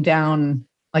sinking down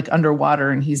like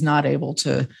underwater and he's not able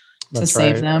to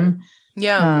save them.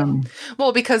 Yeah.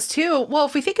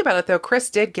 If we think about it though,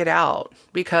 Chris did get out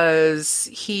because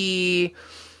he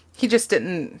just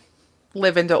didn't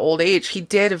live into old age. He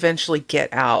did eventually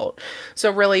get out.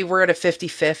 So really we're at a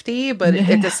 50-50, but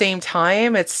at the same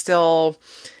time, it's still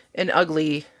an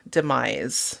ugly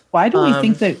demise. Why do we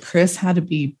think that Chris had to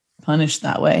be punished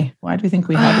that way? Why do we think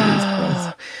we had to lose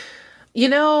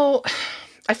Chris?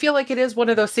 I feel like it is one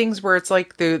of those things where it's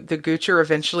like the Goocher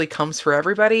eventually comes for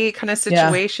everybody kind of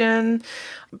situation.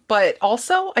 Yeah. But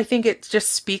also, I think it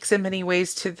just speaks in many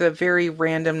ways to the very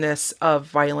randomness of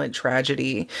violent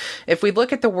tragedy. If we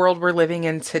look at the world we're living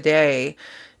in today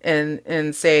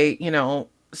and say,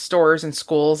 stores and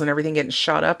schools and everything getting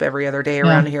shot up every other day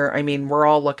around here. I mean, we're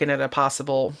all looking at a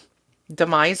possible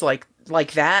demise like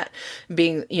that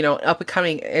being, up and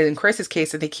coming. In Chris's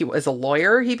case, I think he was a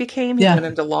lawyer. He went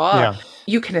into law. Yeah.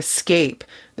 You can escape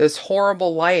this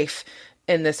horrible life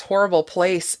in this horrible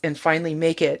place and finally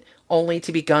make it, only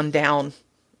to be gunned down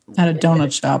At a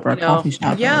donut shop or a coffee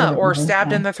shop. Yeah, or whatever.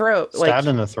 stabbed in the throat. Stabbed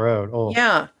in the throat. Oh.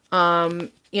 Yeah.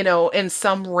 In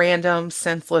some random,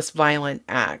 senseless, violent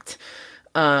act.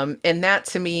 And that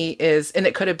to me and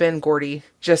it could have been Gordy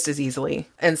just as easily.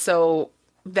 And so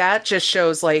that just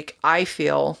shows, like, I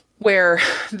feel where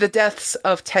the deaths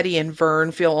of Teddy and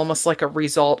Vern feel almost like a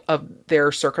result of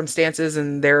their circumstances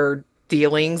and their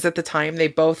dealings at the time. They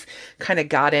both kind of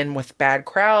got in with bad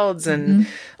crowds and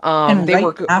they right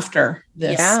were after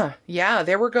this. Yeah,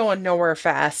 they were going nowhere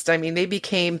fast. I mean, they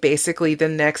became basically the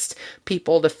next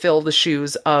people to fill the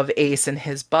shoes of Ace and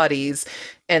his buddies.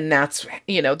 And that's,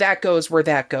 that goes where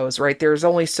that goes, right? There's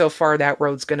only so far that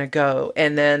road's going to go.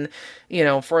 And then,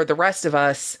 for the rest of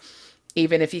us,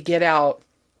 even if you get out,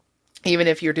 even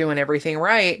if you're doing everything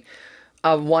right,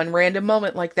 one random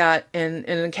moment like that in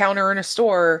an encounter in a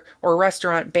store or a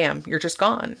restaurant, bam, you're just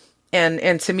gone.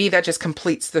 And to me, that just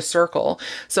completes the circle.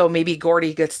 So maybe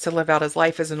Gordy gets to live out his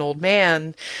life as an old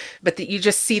man, but you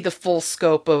just see the full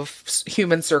scope of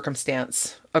human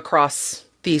circumstance across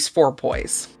these four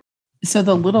boys. So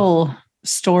the little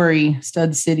story,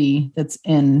 Stud City, that's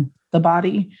in the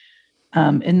body,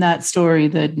 in that story,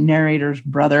 the narrator's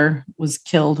brother was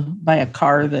killed by a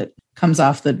car that comes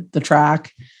off the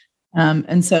track.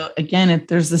 And so again,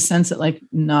 there's the sense that, like,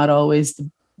 not always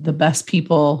the best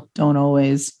people don't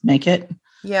always make it.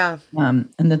 Yeah. And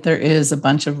that there is a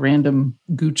bunch of random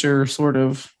Goocher sort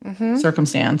of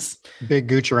circumstance. Big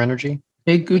Goocher energy.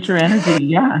 Big Goocher energy.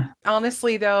 Yeah.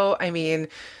 Honestly, though, I mean,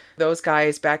 those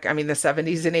guys back, the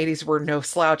 70s and 80s were no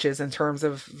slouches in terms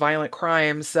of violent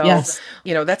crimes. So, yes.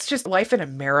 That's just life in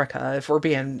America, if we're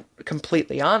being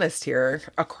completely honest here,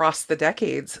 across the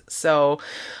decades. So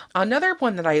another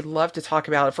one that I love to talk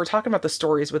about, if we're talking about the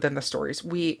stories within the stories,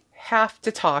 we have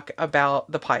to talk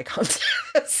about the pie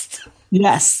contest.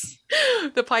 Yes.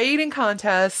 The pie eating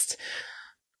contest.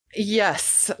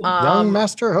 Yes. Young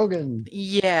Master Hogan.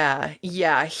 Yeah.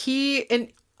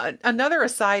 Another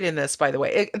aside in this, by the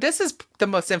way, this is the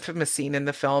most infamous scene in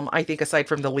the film, I think, aside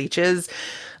from the leeches.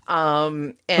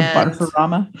 And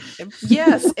Barfarama.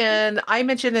 Yes. And I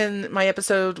mentioned in my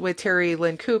episode with Terry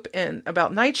Lynn Coop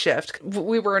about Night Shift,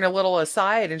 we were in a little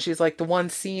aside and she's like, the one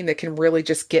scene that can really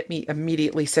just get me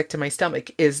immediately sick to my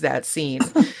stomach is that scene.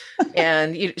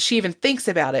 And she even thinks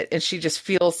about it and she just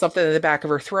feels something in the back of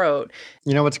her throat.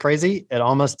 You know what's crazy? It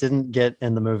almost didn't get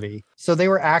in the movie. So they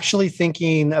were actually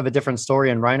thinking of a different story.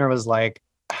 And Reiner was like,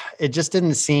 it just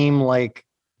didn't seem like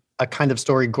a kind of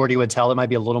story Gordy would tell. It might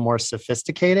be a little more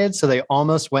sophisticated. So they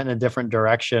almost went in a different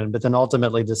direction, but then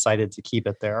ultimately decided to keep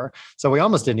it there. So we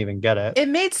almost didn't even get it. It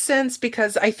made sense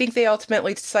because I think they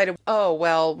ultimately decided, oh,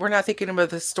 well, we're not thinking about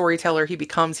the storyteller he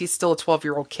becomes. He's still a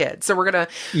 12-year-old kid. So we're going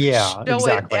to show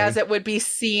it as it would be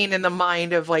seen in the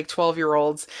mind of like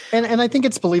 12-year-olds. And I think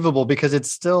it's believable because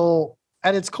it's still,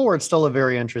 at its core, it's still a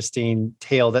very interesting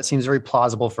tale that seems very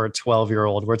plausible for a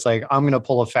 12-year-old, where it's like, I'm going to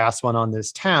pull a fast one on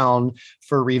this town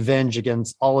for revenge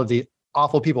against all of the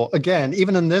awful people. Again,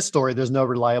 even in this story, there's no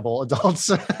reliable adults.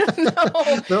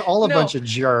 They're all a bunch of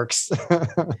jerks.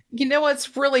 You know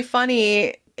what's really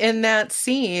funny? In that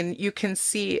scene, you can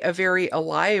see a very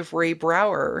alive Ray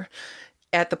Brower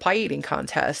at the pie eating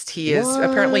contest. He is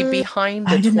apparently behind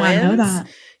the twins. Not know that.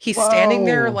 He's standing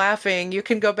there laughing. You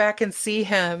can go back and see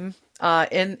him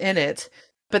in it.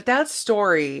 But that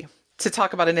story, to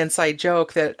talk about an inside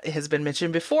joke that has been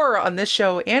mentioned before on this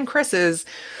show and Chris's.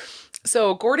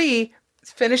 So Gordy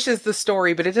finishes the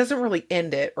story, but it doesn't really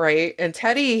end it, right? And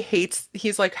Teddy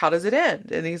he's like, how does it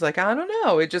end? And he's like, I don't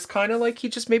know. It just kind of like, he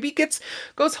just maybe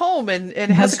goes home and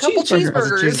has a couple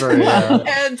cheeseburgers.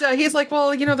 And he's like,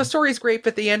 well, the story's great,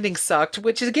 but the ending sucked,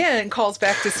 which again calls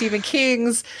back to Stephen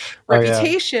King's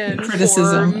reputation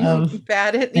criticism for of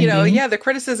bad, the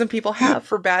criticism people have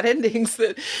for bad endings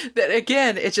that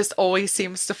again, it just always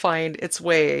seems to find its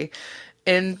way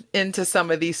into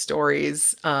some of these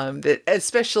stories that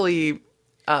especially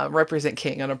represent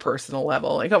King on a personal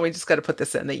level. Like, oh, we just got to put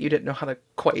this in that you didn't know how to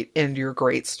quite end your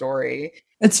great story.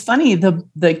 It's funny,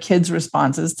 the kids'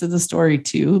 responses to the story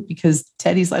too, because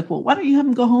Teddy's like, well, why don't you have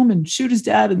him go home and shoot his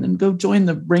dad and then go join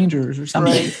the Rangers or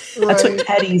something? That's what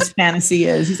Teddy's fantasy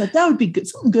is. He's like, that would be good,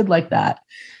 something good like that.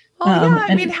 Oh yeah,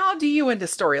 I mean, how do you end a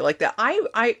story like that?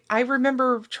 I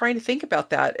remember trying to think about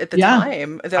that at the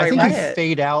time that I think read you it.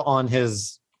 Fade out on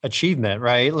his achievement,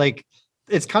 right? Like,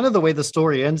 it's kind of the way the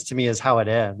story ends to me is how it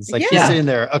ends. Like he's sitting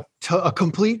there, a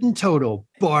complete and total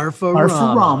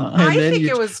barfarama. I think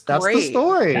it was great. That's the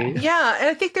story. Yeah, and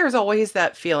I think there's always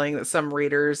that feeling that some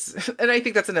readers, and I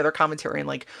think that's another commentary on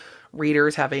like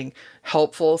readers having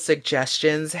helpful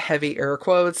suggestions, heavy air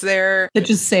quotes there. That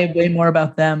just say way more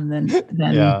about them than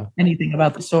anything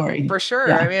about the story. For sure.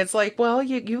 Yeah. I mean, it's like, well,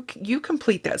 you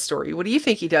complete that story. What do you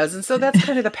think he does? And so that's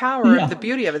kind of the power of the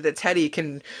beauty of it, that Teddy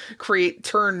can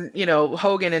turn,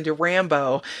 Hogan into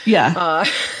Rambo. Yeah.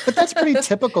 But that's pretty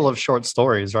typical of short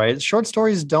stories, right? Short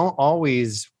stories don't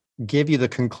always give you the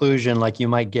conclusion like you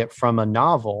might get from a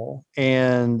novel.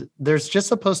 And there's just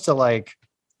supposed to like,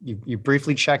 you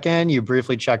briefly check in, you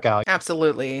briefly check out.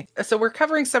 Absolutely. So we're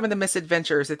covering some of the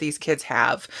misadventures that these kids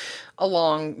have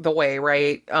along the way,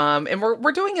 right? And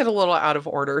we're doing it a little out of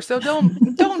order. So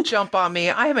don't jump on me.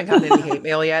 I haven't gotten any hate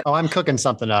mail yet. Oh, I'm cooking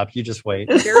something up. You just wait.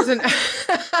 There's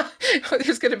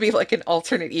going to be like an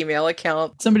alternate email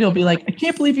account. Somebody will be like, I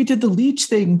can't believe you did the leech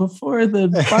thing before the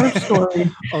bar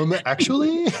story.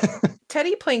 Actually?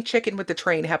 Teddy playing chicken with the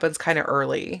train happens kind of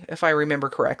early, if I remember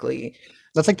correctly.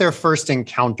 That's like their first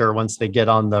encounter once they get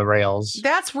on the rails.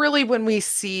 That's really when we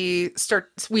see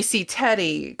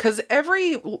Teddy, because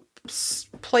every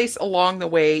place along the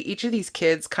way, each of these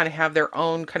kids kind of have their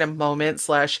own kind of moment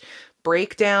 /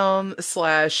 breakdown /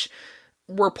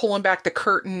 we're pulling back the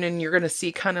curtain and you're going to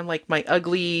see kind of like my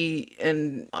ugly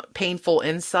and painful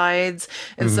insides.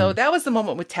 And so that was the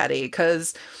moment with Teddy,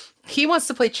 because he wants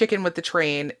to play chicken with the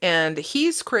train, and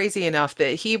he's crazy enough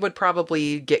that he would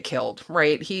probably get killed,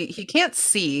 right? He can't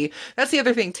see. That's the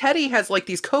other thing. Teddy has like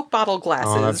these Coke bottle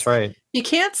glasses. Oh, that's right. He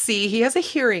can't see. He has a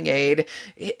hearing aid.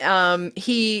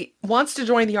 He wants to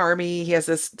join the army. He has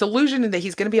this delusion that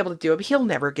he's going to be able to do it, but he'll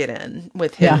never get in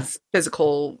with his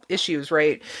physical issues,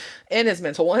 right? And his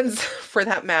mental ones, for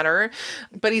that matter.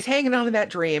 But he's hanging on to that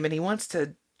dream, and he wants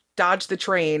to dodge the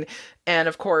train. And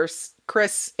of course,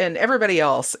 Chris and everybody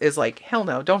else is like, hell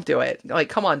no, don't do it. Like,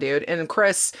 come on, dude. And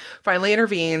Chris finally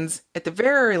intervenes at the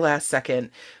very last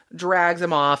second, drags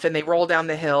him off, and they roll down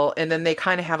the hill, and then they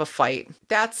kind of have a fight.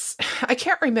 I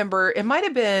can't remember. It might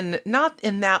have been not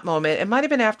in that moment. It might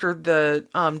have been after the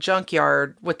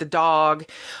junkyard with the dog.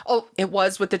 Oh, it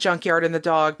was with the junkyard and the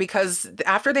dog, because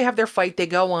after they have their fight, they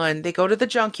go to the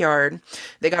junkyard.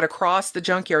 They got to cross the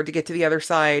junkyard to get to the other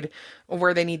side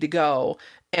where they need to go.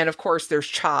 And of course, there's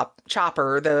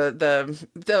Chopper,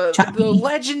 the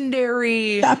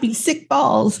legendary Choppy sick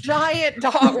balls giant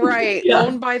dog, right?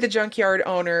 Owned by the junkyard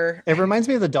owner. It reminds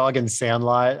me of the dog in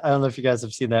Sandlot. I don't know if you guys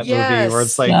have seen that movie where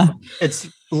it's like it's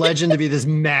legend to be this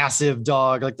massive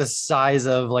dog, like the size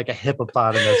of like a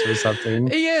hippopotamus or something.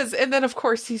 He is. And then of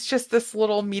course he's just this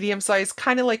little medium-sized,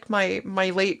 kind of like my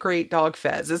late great dog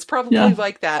Fez. It's probably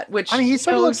like that, which I mean, he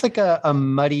sort of looks like a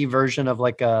muddy version of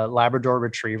like a Labrador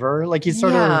retriever. Like he's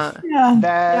sort of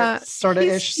that sort of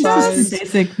ish size.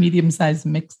 Basic medium-sized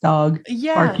mixed dog.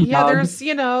 Yeah. Dog. There's,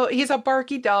 he's a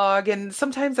barky dog, and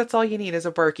sometimes that's all you need is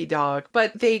a barky dog.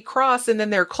 But they cross, and then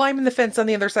they're climbing the fence on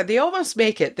the other side. They almost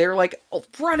make it. They're like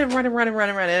running.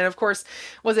 And of course,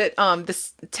 was it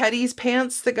this Teddy's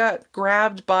pants that got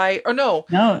grabbed by? Or no,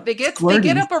 they get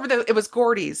up over it was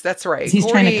Gordy's. That's right. He's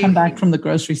trying to come back from the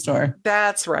grocery store.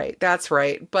 That's right.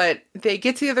 But they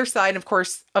get to the other side, of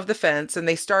course, of the fence, and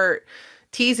they start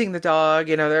teasing the dog.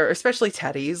 They're especially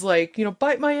Teddy's like,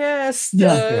 bite my ass,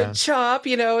 Chop.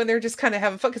 And they're just kind of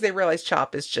having fun because they realize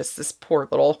Chop is just this poor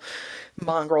little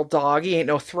mongrel dog. He ain't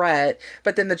no threat.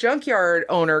 But then the junkyard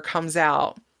owner comes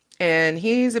out. And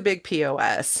he's a big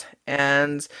POS,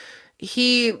 and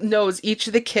he knows each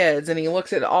of the kids, and he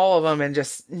looks at all of them and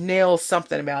just nails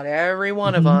something about every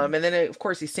one of them. And then, of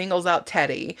course, he singles out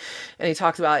Teddy, and he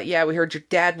talks about, we heard your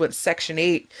dad went Section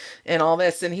 8 and all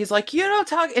this. And he's like, you don't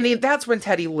talk. And that's when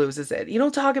Teddy loses it. You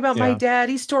don't talk about my dad.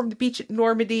 He stormed the beach at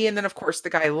Normandy. And then, of course, the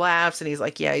guy laughs, and he's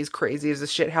like, he's crazy. He's a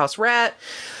shithouse rat.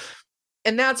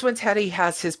 And that's when Teddy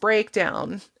has his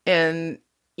breakdown. And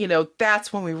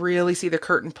that's when we really see the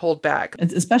curtain pulled back.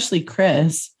 Especially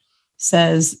Chris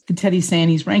says, Teddy's saying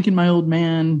he's ranking my old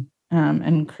man.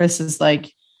 And Chris is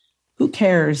like, who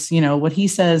cares? What he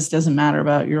says doesn't matter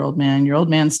about your old man. Your old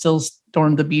man still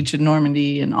stormed the beach in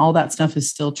Normandy, and all that stuff is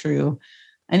still true.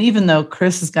 And even though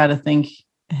Chris has got to think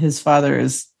his father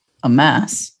is a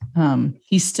mess,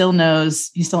 he still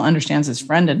understands his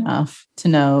friend enough to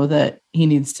know that he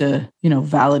needs to,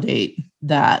 validate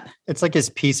that. It's like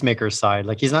his peacemaker side.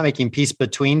 Like he's not making peace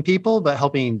between people, but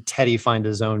helping Teddy find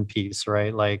his own peace,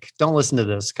 right? Like, don't listen to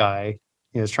this guy.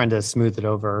 He's trying to smooth it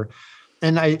over.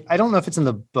 And I don't know if it's in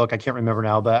the book. I can't remember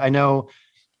now, but I know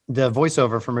the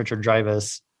voiceover from Richard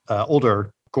Dreyfuss,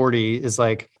 older Gordy, is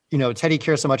like, Teddy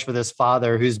cares so much for this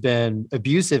father who's been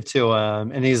abusive to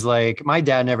him. And he's like, my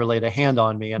dad never laid a hand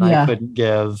on me and I couldn't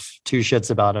give two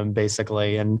shits about him,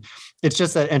 basically. And it's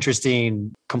just that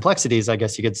interesting complexities, I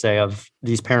guess you could say, of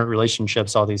these parent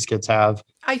relationships all these kids have.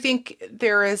 I think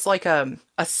there is like a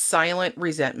silent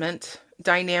resentment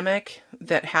dynamic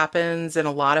that happens in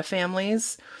a lot of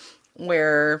families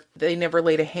where they never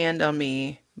laid a hand on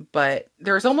me, but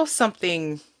there's almost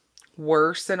something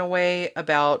worse in a way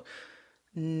about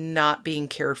not being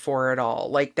cared for at all,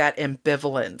 like that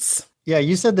ambivalence. Yeah,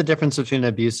 you said the difference between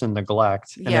abuse and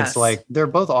neglect. And Yes. It's like they're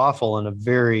both awful in a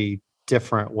very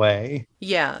different way.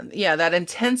 Yeah, that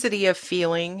intensity of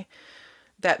feeling,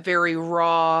 that very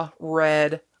raw,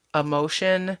 red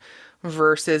emotion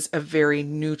versus a very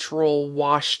neutral,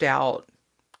 washed out,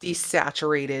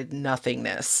 desaturated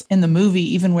nothingness. In the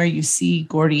movie, even where you see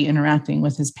Gordy interacting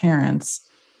with his parents,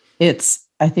 it's,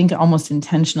 I think, almost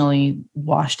intentionally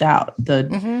washed out.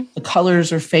 The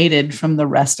colors are faded from the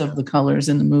rest of the colors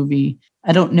in the movie.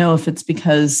 I don't know if it's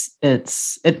because it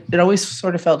always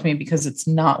sort of felt to me because it's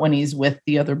not when he's with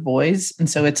the other boys. And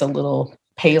so it's a little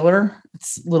paler,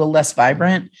 it's a little less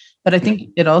vibrant. But I think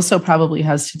it also probably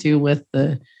has to do with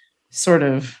the sort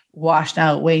of washed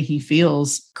out way he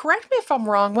feels. Correct me if I'm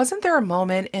wrong. Wasn't there a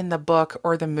moment in the book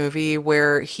or the movie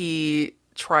where he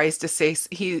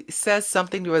says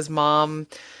something to his mom?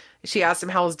 She asked him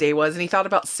how his day was and he thought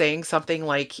about saying something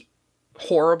like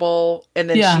horrible, and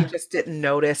then she just didn't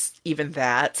notice even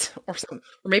that, or something.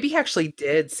 Or maybe he actually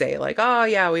did say like, oh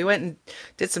yeah, we went and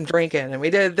did some drinking and we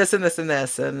did this and this and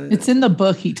this. And it's in the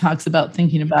book. He talks about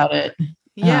thinking about it.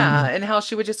 Yeah. And how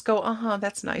she would just go,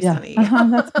 that's nice, honey.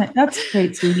 That's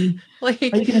great, sweetie. Like, are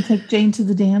you going to take Jane to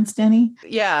the dance, Denny?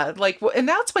 Yeah. Like, and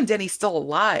that's when Denny's still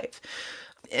alive.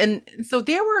 And so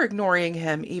they were ignoring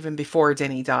him even before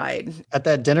Denny died. At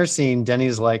that dinner scene,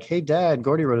 Denny's like, hey, Dad,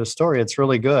 Gordy wrote a story. It's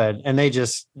really good. And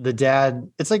the dad,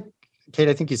 it's like, Kate,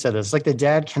 I think you said this, it's like the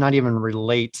dad cannot even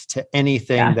relate to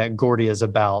anything that Gordy is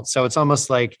about. So it's almost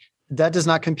like that does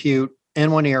not compute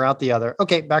in one ear, out the other.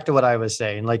 Okay, back to what I was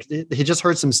saying. Like he just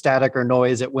heard some static or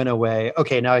noise. It went away.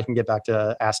 Okay, now I can get back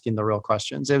to asking the real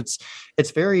questions.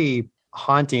 It's very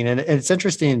haunting. And it's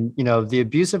interesting, the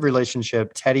abusive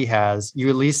relationship Teddy has, you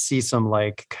at least see some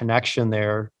like connection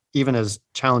there, even as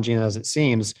challenging as it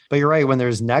seems. But you're right, when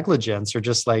there's negligence or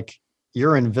just like,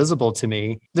 you're invisible to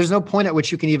me, there's no point at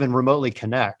which you can even remotely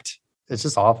connect. It's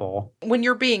just awful. When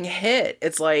you're being hit,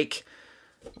 it's like,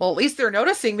 well, at least they're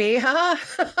noticing me, huh?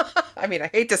 I mean, I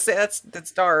hate to say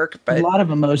that's dark, but a lot of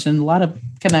emotion, a lot of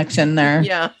connection there.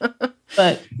 Yeah.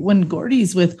 But when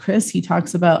Gordy's with Chris, he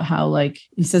talks about how, like,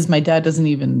 he says, my dad doesn't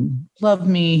even love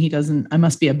me. I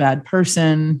must be a bad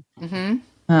person. Mm-hmm.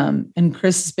 And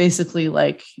Chris is basically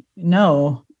like,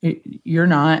 no, you're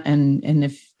not. And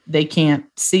if they can't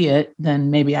see it, then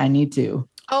maybe I need to.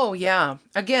 Oh, yeah.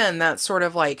 Again, that's sort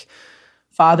of like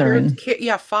fathering.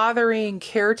 Fathering,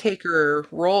 caretaker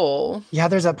role. Yeah,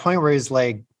 there's that point where he's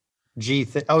like,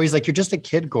 he's like, you're just a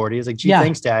kid, Gordy. He's like,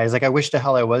 thanks, Dad. He's like, I wish to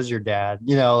hell I was your dad.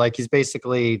 Like he's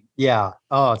basically,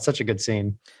 it's such a good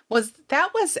scene. Was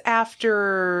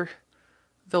after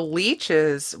the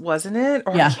leeches, wasn't it?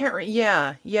 Or yeah. I can't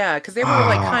yeah. Because they were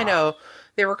like kind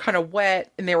of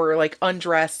wet and they were like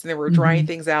undressed and they were drying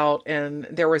things out. And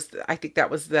I think that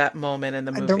was that moment in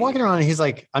the movie. They're walking around and he's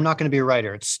like, I'm not going to be a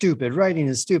writer. It's stupid. Writing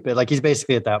is stupid. Like he's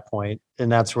basically at that point.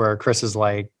 And that's where Chris is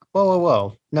like,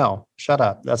 whoa. No, shut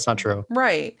up. That's not true.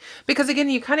 Right. Because again,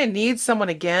 you kind of need someone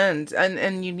again.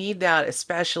 And you need that,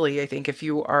 especially I think if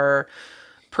you are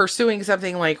pursuing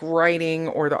something like writing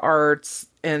or the arts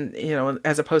and,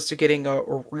 as opposed to getting a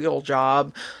real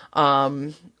job,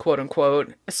 quote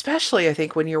unquote, especially I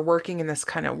think when you're working in this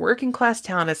kind of working class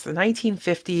town, it's the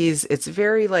 1950s. It's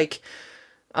very like,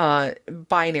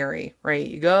 binary, right?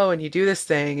 You go and you do this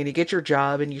thing and you get your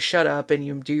job and you shut up and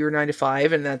you do your 9 to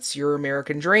 5 and that's your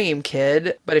American dream,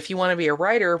 kid. But if you want to be a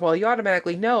writer, well, you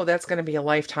automatically know that's going to be a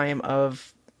lifetime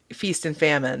of feast and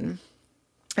famine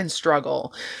and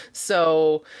struggle.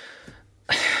 So,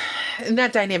 and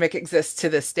that dynamic exists to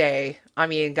this day. I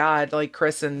mean, God, like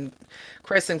Chris and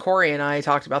Corey and I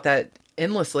talked about that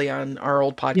endlessly on our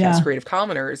old podcast, Creative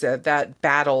Commoners, that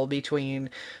battle between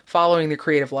following the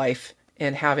creative life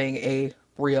and having a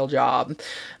real job,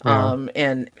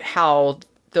 and how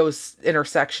those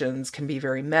intersections can be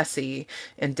very messy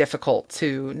and difficult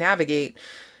to navigate.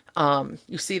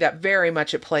 You see that very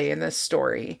much at play in this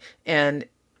story. And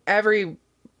every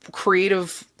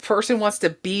creative person wants to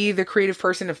be the creative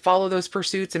person and follow those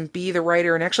pursuits and be the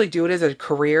writer and actually do it as a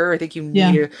career, I think you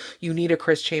need a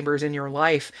Chris Chambers in your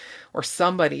life, or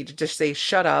somebody to just say,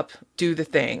 shut up, do the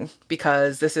thing,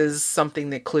 because this is something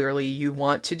that clearly you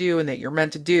want to do and that you're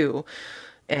meant to do.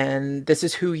 And this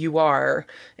is who you are.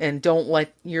 And don't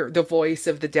let the voice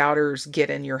of the doubters get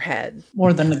in your head.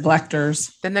 Or the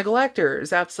neglectors. The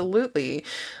neglectors, absolutely.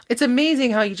 It's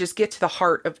amazing how you just get to the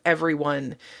heart of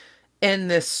everyone in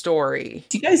this story.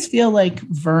 Do you guys feel like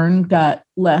Vern got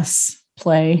less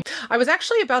play? I was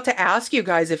actually about to ask you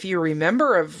guys if you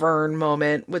remember a Vern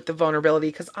moment with the vulnerability,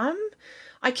 because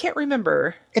I can't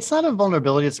remember. It's not a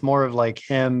vulnerability. It's more of like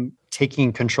him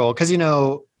taking control. Because,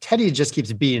 Teddy just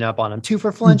keeps beating up on him, too,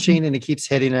 for flinching, and he keeps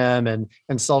hitting him and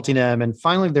insulting him. And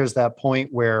finally, there's that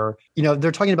point where,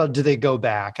 they're talking about, do they go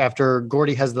back after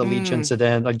Gordy has the leech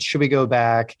incident? Like, should we go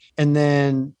back? And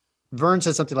then Vern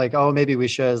says something like, oh, maybe we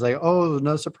should. It's like, oh,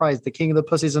 no surprise. The king of the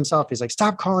pussies himself. He's like,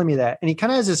 stop calling me that. And he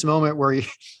kind of has this moment where he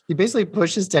basically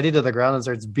pushes Teddy to the ground and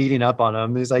starts beating up on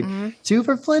him. He's like, two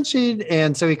for flinching.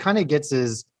 And so he kind of gets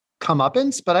his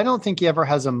comeuppance, but I don't think he ever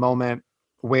has a moment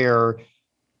where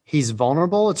he's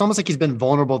vulnerable. It's almost like he's been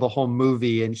vulnerable the whole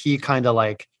movie, and he kind of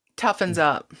like toughens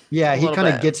up. Yeah, he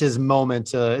kind of gets his moment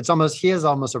to, he has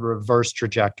almost a reverse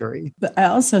trajectory. But I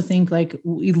also think like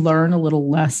we learn a little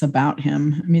less about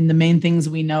him. I mean, the main things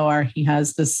we know are he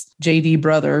has this JD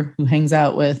brother who hangs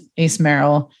out with Ace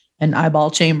Merrill and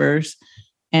Eyeball Chambers,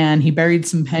 and he buried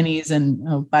some pennies.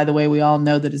 And by the way, we all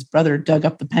know that his brother dug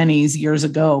up the pennies years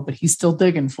ago, but he's still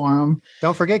digging for them.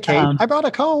 Don't forget, Kate, I brought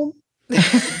a comb.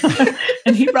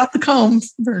 And he brought the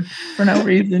combs for no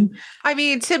reason. I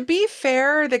mean, to be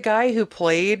fair, the guy who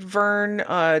played Vern,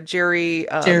 Jerry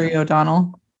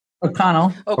O'Connell,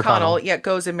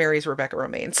 goes and marries Rebecca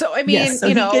Romaine. So I mean, yes, so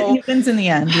he wins in the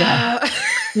end. Yeah.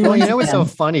 Well, what's so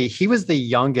funny? He was the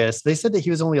youngest. They said that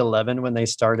he was only 11 when they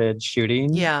started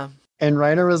shooting. Yeah. And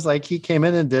Reiner was like, he came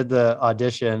in and did the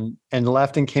audition and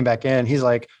left and came back in. He's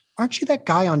like, aren't you that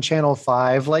guy on Channel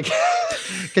 5? Like,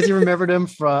 because he remembered him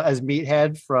as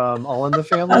Meathead from All in the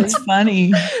Family. That's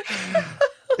funny.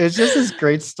 It's just this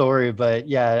great story. But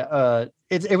yeah,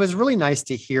 it was really nice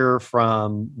to hear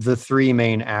from the three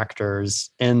main actors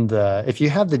if you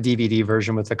have the DVD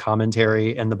version with the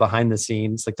commentary and the behind the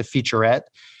scenes, like the featurette,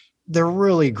 they're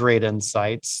really great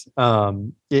insights.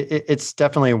 It's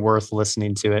definitely worth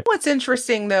listening to it. What's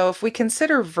interesting, though, if we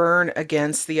consider Vern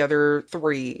against the other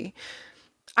three,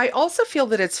 I also feel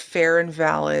that it's fair and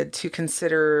valid to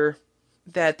consider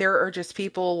that there are just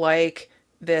people like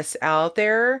this out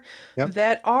there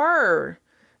that are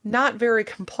not very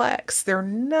complex. They're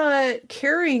not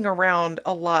carrying around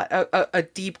a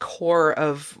deep core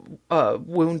of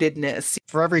woundedness.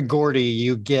 For every Gordy,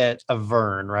 you get a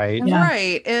Vern, right? Yeah.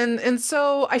 Right. And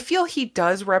so I feel he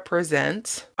does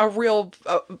represent a real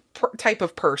type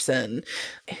of person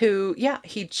who,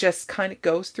 he just kind of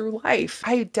goes through life.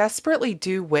 I desperately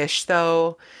do wish,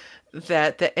 though,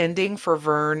 that the ending for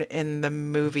Vern in the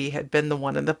movie had been the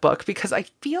one in the book, because I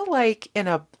feel like in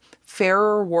a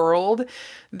fairer world,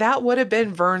 that would have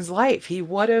been Vern's life. He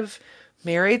would have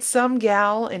married some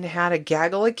gal and had a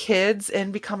gaggle of kids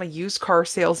and become a used car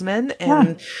salesman.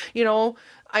 And,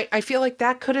 I feel like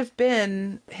that could have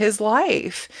been his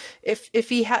life. If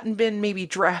he hadn't been maybe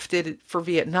drafted for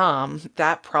Vietnam,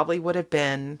 that probably would have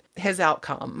been his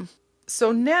outcome.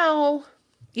 So now,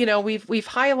 we've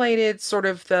highlighted sort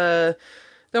of the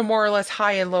more or less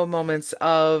high and low moments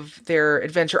of their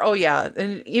adventure. Oh yeah.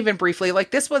 And even briefly,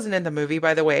 like, this wasn't in the movie,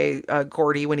 by the way,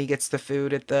 Gordy, when he gets the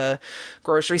food at the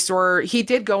grocery store, he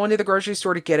did go into the grocery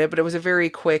store to get it, but it was a very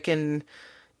quick and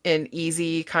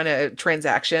easy kind of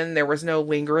transaction. There was no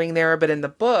lingering there. But in the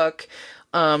book,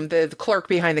 the clerk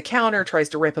behind the counter tries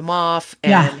to rip him off,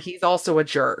 and he's also a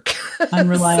jerk.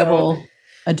 Unreliable.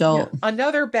 Adult.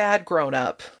 Another bad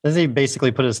grown-up. Does he basically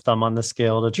put his thumb on the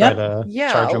scale to try to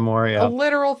charge him more? Yeah. A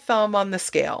literal thumb on the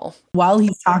scale. While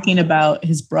he's talking about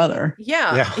his brother.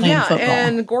 Yeah.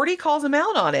 And Gordy calls him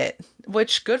out on it,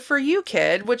 which, good for you,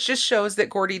 kid, which just shows that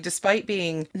Gordy, despite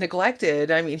being neglected,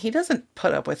 I mean, he doesn't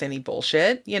put up with any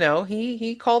bullshit.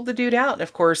 He called the dude out. And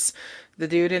of course, the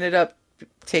dude ended up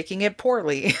taking it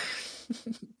poorly.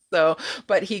 So,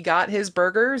 but he got his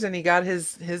burgers and he got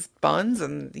his buns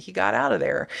and he got out of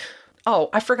there. Oh,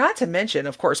 I forgot to mention,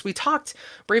 of course, we talked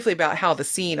briefly about how the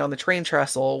scene on the train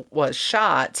trestle was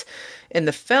shot in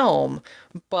the film,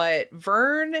 but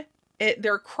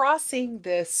they're crossing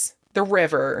the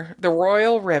river, the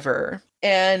Royal River,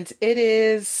 and it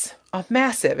is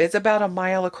massive. It's about a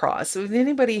mile across. So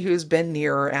anybody who's been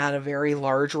near at a very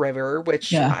large river,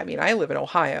 which Yeah. I mean, I live in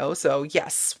Ohio, so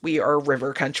yes, we are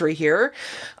river country here,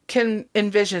 can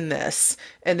envision this.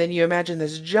 And then you imagine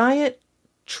this giant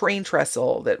train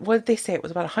trestle that, what did they say? It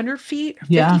was about 100 feet,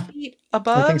 50 Yeah. feet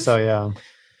I think so, above.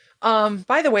 yeah.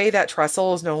 By the way, that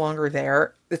trestle is no longer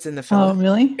there. It's in the Oh, film.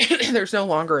 really? There's no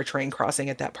longer a train crossing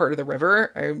at that part of the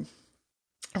river.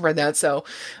 I read that. So,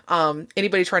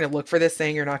 anybody trying to look for this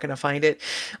thing, you're not going to find it.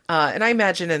 And I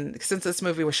imagine, since this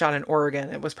movie was shot in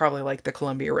Oregon, it was probably like the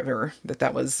Columbia River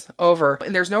that was over.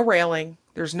 And there's no railing,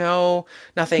 there's nothing,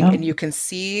 No. and you can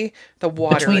see the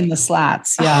water Between the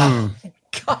slats. Yeah.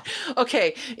 God.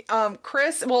 Okay,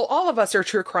 Chris. Well, all of us are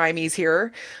true crimies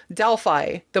here.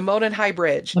 Delphi, the Monon High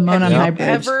Bridge. The Monon Have you High Bridge.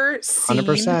 ever seen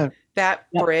 100%. that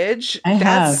Yep. bridge? I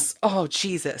That's oh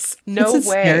Jesus, no It's a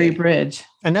way. scary bridge.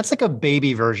 And that's like a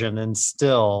baby version, and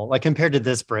still, like compared to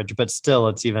this bridge, but still,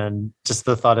 it's even just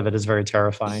the thought of it is very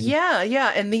terrifying. Yeah,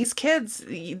 yeah. And these kids,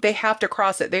 they have to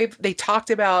cross it. They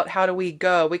talked about, how do we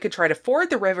go? We could try to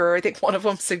ford the river. I think one of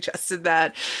them suggested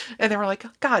that. And they were like,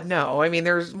 God, no. I mean,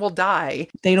 we'll die.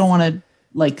 They don't want to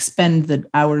like spend the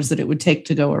hours that it would take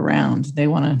to go around. They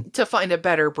want To find a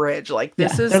better bridge. Like,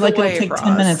 this is they're the like, way it'll take across.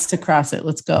 10 minutes to cross it.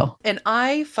 Let's go. And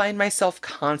I find myself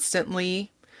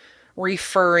constantly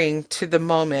referring to the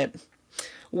moment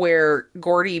where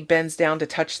Gordy bends down to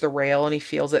touch the rail and he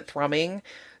feels it thrumming.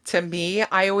 To me,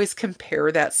 I always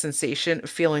compare that sensation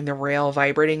of feeling the rail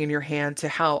vibrating in your hand to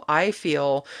how I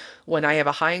feel when I have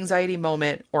a high anxiety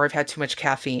moment or I've had too much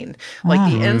caffeine.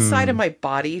 Like the inside of my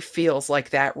body feels like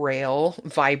that rail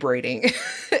vibrating.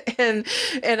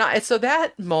 So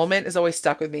that moment is always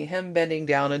stuck with me, him bending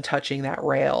down and touching that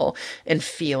rail and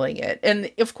feeling it.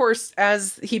 And of course,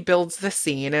 as he builds the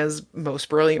scene, as most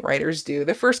brilliant writers do,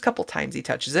 the first couple times he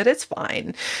touches it, it's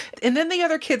fine. And then the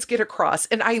other kids get across.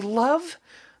 And I love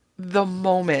the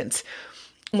moment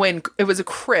when it was a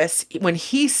Chris, when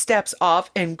he steps off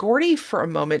and Gordy for a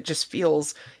moment just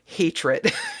feels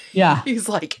hatred. Yeah. He's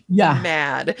like Yeah.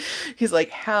 mad. He's like,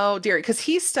 how dare you? Because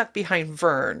he's stuck behind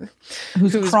Vern.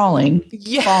 Who's crawling,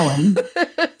 Yeah. falling.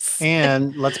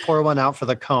 And let's pour one out for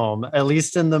the comb. At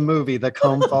least in the movie, the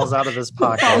comb falls out of his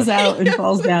pocket. Falls out and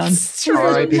falls down. It's true.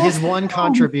 All right, his one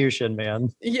contribution,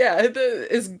 man. Yeah,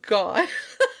 is gone.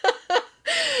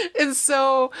 And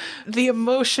so the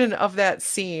emotion of that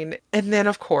scene, and then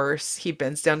of course he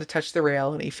bends down to touch the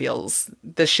rail and he feels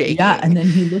the shaking. Yeah. And then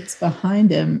he looks behind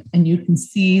him and you can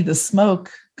see the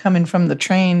smoke coming from the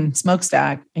train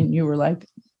smokestack. And you were like,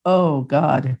 oh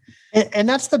God. And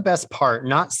that's the best part,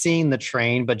 not seeing the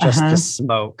train, but just the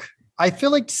smoke. I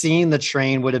feel like seeing the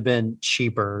train would have been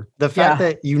cheaper. The fact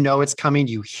that you know it's coming,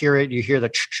 you hear it, you hear the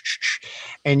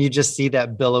and you just see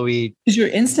that billowy. Because you're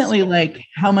instantly like,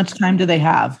 how much time do they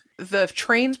have? The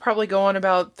train's probably going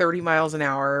about 30 miles an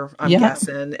hour, I'm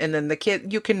guessing. And then the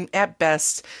kid, you can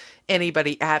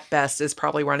anybody at best is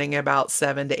probably running about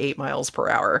 7 to 8 miles per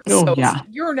hour. Oh, so yeah.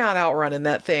 you're not outrunning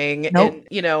that thing. Nope.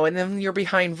 And, and then you're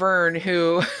behind Vern,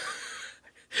 who,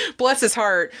 bless his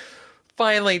heart,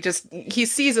 finally he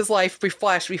sees his life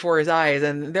flash before his eyes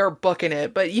and they're booking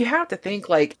it. But you have to think,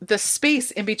 like, the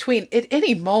space in between, at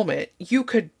any moment, you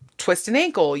could twist an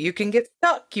ankle, you can get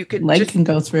stuck, you could Leg can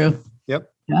go through.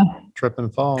 Yep. Yeah. Trip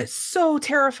and fall. It's so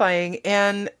terrifying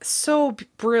and so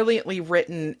brilliantly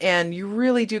written. And you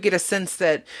really do get a sense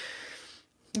that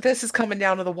this is coming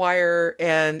down to the wire.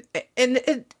 And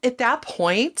at that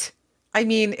point, I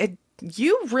mean,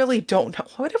 you really don't know.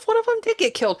 What if one of them did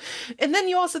get killed? And then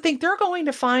you also think they're going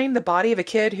to find the body of a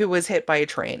kid who was hit by a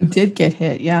train. Did get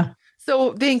hit. Yeah.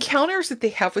 So the encounters that they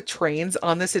have with trains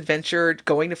on this adventure,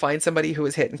 going to find somebody who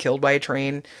was hit and killed by a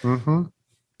train,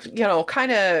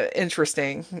 kind of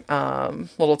interesting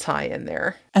little tie in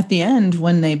there. At the end,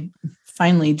 when they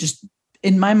finally just,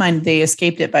 in my mind, they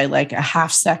escaped it by like a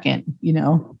half second,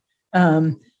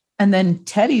 and then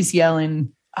Teddy's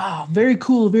yelling, oh, very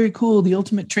cool, the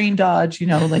ultimate train dodge,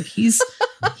 like he's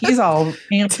all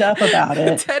amped up about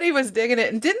it. Teddy was digging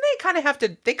it. And didn't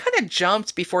they kind of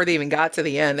jumped before they even got to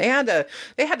the end. They had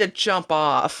to jump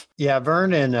off. Yeah,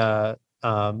 Vern and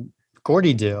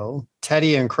Gordy do.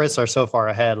 Teddy and Chris are so far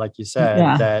ahead, like you said,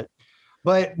 that.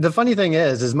 But the funny thing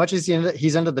is, as much as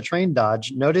he's under the train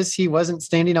dodge, notice he wasn't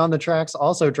standing on the tracks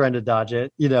also trying to dodge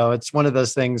it. It's one of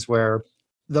those things where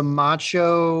the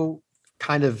macho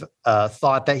kind of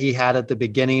thought that he had at the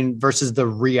beginning versus the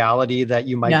reality that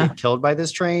you might get killed by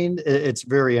this train. It's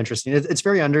very interesting. It's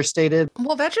very understated.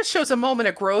 Well, that just shows a moment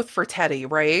of growth for Teddy,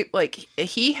 right? Like,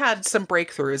 he had some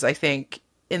breakthroughs, I think,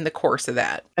 in the course of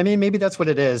that. I mean, maybe that's what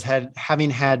it is. Having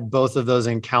had both of those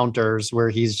encounters where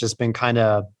he's just been kind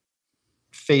of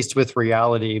faced with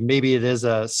reality, maybe it is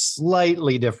a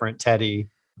slightly different Teddy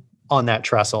on that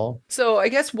trestle. So I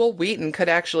guess Will Wheaton could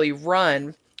actually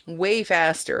run way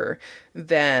faster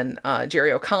than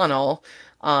Jerry O'Connell.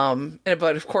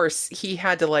 But of course, he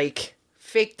had to like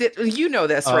fake it. You know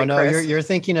this, Oh right, no, Chris? you're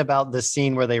thinking about the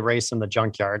scene where they race in the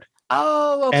junkyard.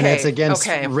 Oh, okay. And it's against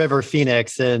okay. River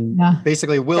Phoenix. And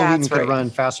basically Will Wheaton could run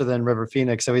faster than River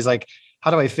Phoenix. So he's like,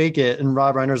 how do I fake it? And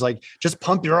Rob Reiner's like, just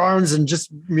pump your arms and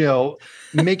just,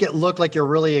 make it look like you're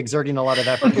really exerting a lot of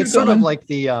effort. It's sort of like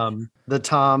the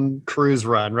Tom Cruise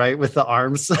run, right? With the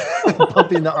arms,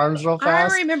 pumping the arms real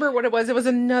fast. I remember what it was. It was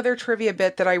another trivia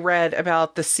bit that I read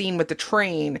about the scene with the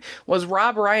train. Was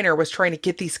Rob Reiner was trying to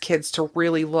get these kids to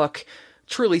really look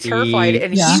truly terrified,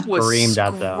 and he was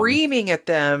screaming at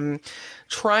them,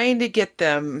 trying to get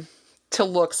them to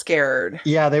look scared.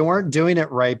 Yeah, they weren't doing it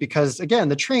right because, again,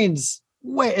 the train's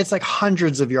it's like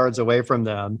hundreds of yards away from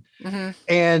them. Mm-hmm.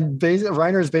 And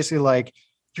Reiner is basically like,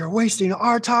 you're wasting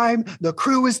our time. The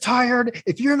crew is tired.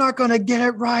 If you're not going to get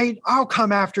it right, I'll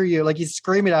come after you. Like he's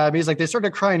screaming at him. He's like, they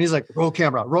started crying. He's like, roll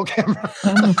camera.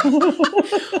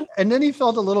 And then he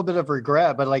felt a little bit of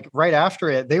regret, but like right after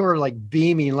it, they were like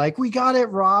beaming, like, we got it,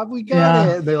 Rob, we got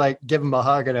it. They like give him a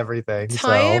hug and everything.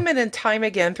 Time and time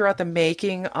again throughout the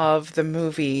making of the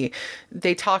movie,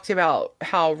 they talked about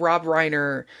how Rob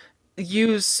Reiner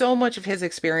used so much of his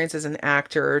experience as an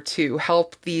actor to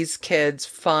help these kids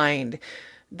find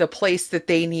the place that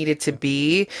they needed to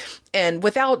be. And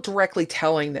without directly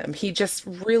telling them, he just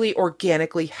really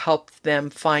organically helped them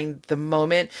find the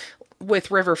moment.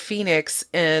 With River Phoenix,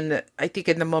 and I think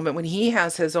in the moment when he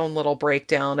has his own little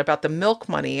breakdown about the milk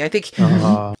money, I think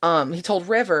he told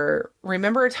River,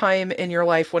 remember a time in your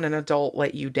life when an adult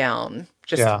let you down.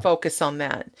 Just focus on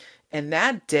that. And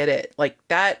that did it. Like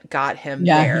that got him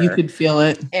there. Yeah, you could feel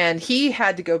it. And he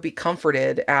had to go be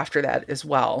comforted after that as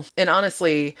well. And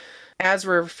honestly, as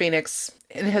River Phoenix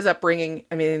in his upbringing,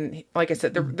 I mean, like I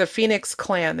said, the Phoenix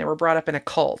clan, they were brought up in a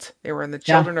cult. They were in the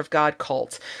Children of God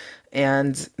cult.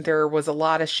 And there was a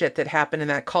lot of shit that happened in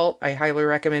that cult. I highly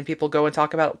recommend people go and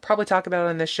probably talk about it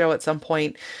on this show at some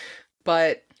point.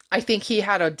 But I think he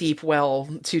had a deep well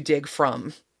to dig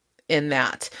from in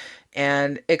that,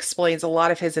 and explains a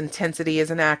lot of his intensity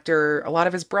as an actor, a lot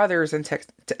of his brother's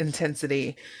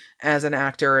intensity as an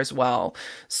actor as well.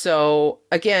 So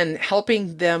again,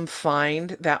 helping them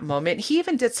find that moment. He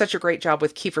even did such a great job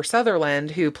with Kiefer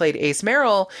Sutherland, who played Ace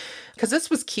Merrill, because this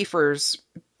was Kiefer's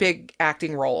big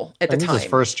acting role at the time. His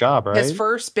first job, right? His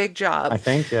first big job. I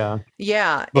think, yeah.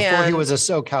 Yeah. Before he was a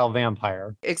SoCal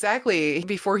vampire. Exactly.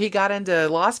 Before he got into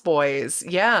Lost Boys.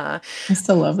 Yeah. I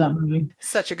still love that movie.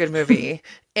 Such a good movie.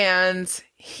 And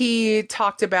he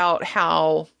talked about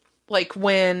how, like,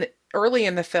 when early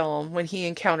in the film, when he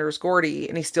encounters Gordy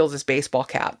and he steals his baseball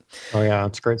cap. Oh, yeah.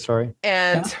 It's a great story.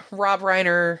 And Rob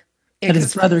Reiner... that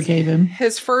his brother gave him.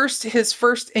 His first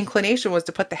inclination was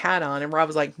to put the hat on, and Rob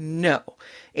was like, "No,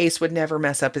 Ace would never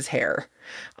mess up his hair."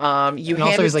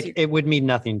 He's like, "It would mean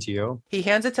nothing to you." He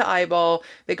hands it to Eyeball.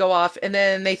 They go off, and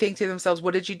then they think to themselves,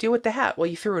 "What did you do with the hat?" Well,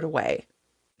 you threw it away.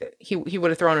 He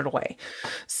would have thrown it away.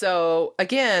 So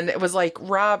again, it was like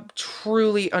Rob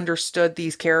truly understood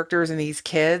these characters and these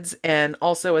kids, and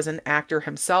also as an actor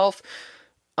himself,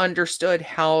 understood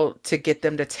how to get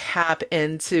them to tap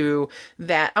into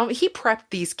that. He prepped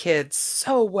these kids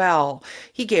so well.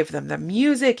 He gave them the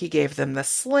music. He gave them the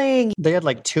slang. They had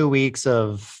like 2 weeks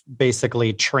of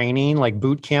basically training, like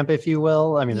boot camp, if you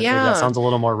will. I mean, that sounds a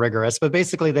little more rigorous, but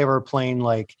basically they were playing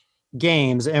like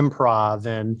games, improv,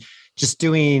 and just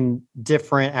doing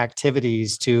different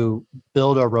activities to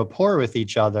build a rapport with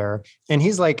each other. And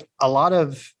he's like, a lot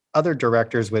of other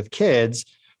directors with kids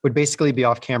would basically be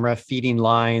off camera feeding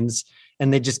lines,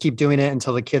 and they'd just keep doing it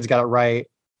until the kids got it right.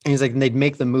 And he's like, and they'd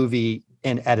make the movie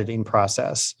an editing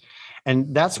process.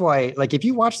 And that's why, like, if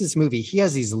you watch this movie, he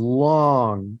has these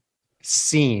long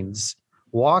scenes,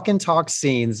 walk and talk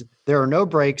scenes. There are no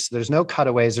breaks. There's no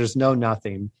cutaways. There's no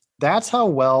nothing. That's how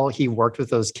well he worked with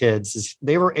those kids. Is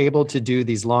they were able to do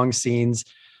these long scenes,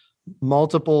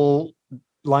 multiple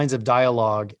lines of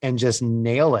dialogue, and just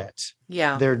nail it.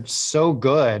 Yeah. They're so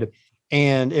good.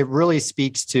 And it really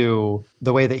speaks to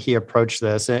the way that he approached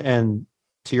this. And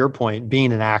to your point,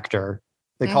 being an actor,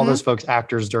 they call those folks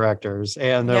actors, directors.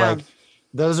 And they're like,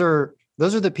 those are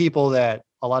the people that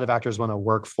a lot of actors want to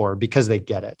work for because they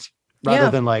get it.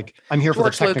 Rather than like, I'm here for the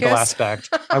technical aspect.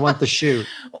 I want the shoot,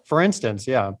 for instance.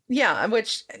 Yeah. Yeah.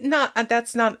 Which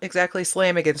that's not exactly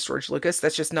slam against George Lucas.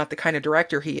 That's just not the kind of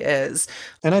director he is.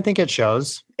 And I think it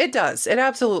shows. It does. It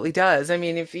absolutely does. I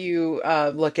mean, if you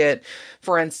look at,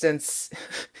 for instance,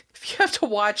 if you have to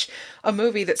watch a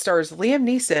movie that stars Liam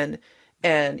Neeson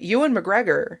and Ewan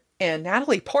McGregor and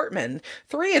Natalie Portman,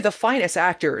 three of the finest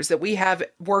actors that we have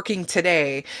working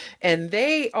today, and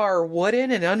they are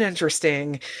wooden and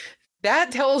uninteresting.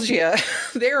 That tells you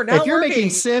they are not If you're working. making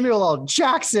Samuel L.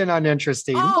 Jackson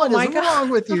uninteresting, Oh what my is God. wrong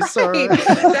with you, Right. sir?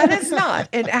 That is not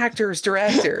an actor's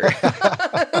director.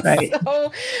 Right.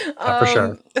 So, For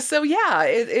sure. So yeah,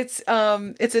 it's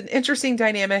an interesting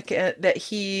dynamic that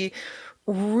he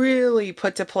really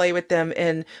put to play with them.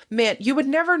 And man, you would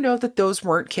never know that those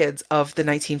weren't kids of the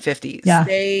 1950s. Yeah.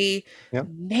 They Yep.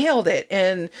 nailed it.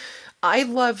 And I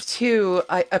love too,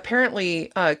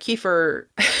 apparently Kiefer,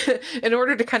 in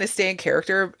order to kind of stay in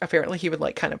character, apparently he would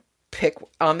like kind of pick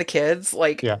on the kids,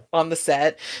 like on the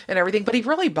set and everything, but he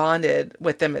really bonded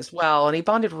with them as well. And he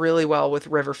bonded really well with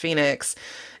River Phoenix.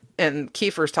 And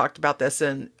Kiefer's talked about this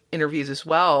in interviews as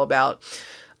well, about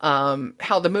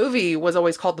how the movie was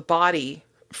always called The Body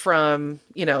from,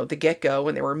 the get-go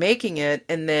when they were making it.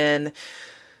 And then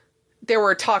there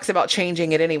were talks about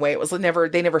changing it anyway.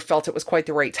 They never felt it was quite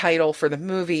the right title for the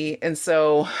movie. And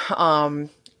so,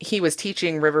 he was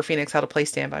teaching River Phoenix how to play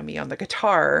Stand By Me on the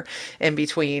guitar in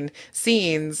between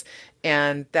scenes.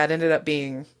 And that ended up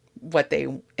being what they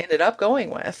ended up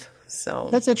going with. So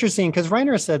that's interesting, because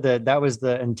Reiner said that was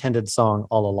the intended song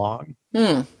all along.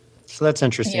 So that's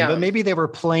interesting. Yeah. But maybe they were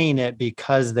playing it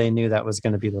because they knew that was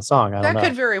going to be the song. I don't know. That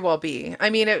could very well be. I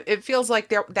mean, it feels like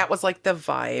that was like the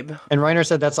vibe. And Reiner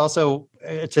said that's also,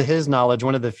 to his knowledge,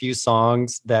 one of the few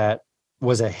songs that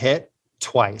was a hit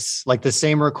twice. Like the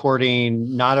same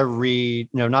recording, not a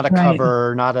not a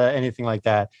cover, not anything like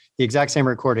that. The exact same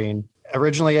recording.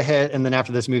 Originally a hit, and then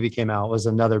after this movie came out, was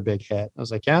another big hit. I was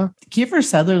like, yeah. Kiefer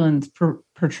Sutherland's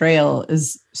portrayal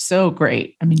is so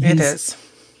great. I mean,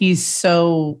 he's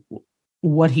so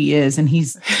what he is, and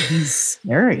he's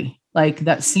scary. Like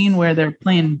that scene where they're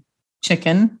playing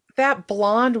chicken. That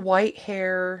blonde white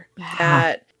hair,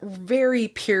 that very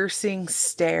piercing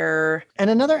stare. And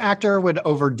another actor would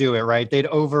overdo it, right? They'd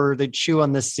chew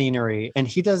on the scenery. And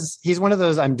he's one of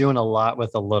those, I'm doing a lot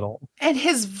with a little. And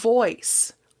his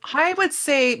voice. I would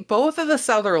say both of the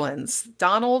Sutherlands,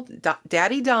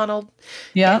 Daddy Donald,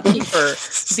 and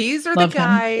Kiefer, these are the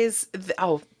guys.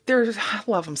 I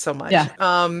love them so much.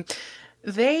 Yeah.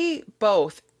 They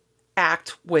both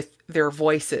act with their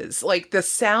voices. Like the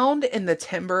sound and the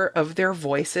timbre of their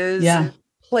voices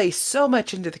play so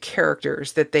much into the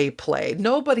characters that they play.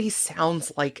 Nobody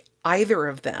sounds like either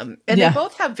of them. And they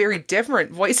both have very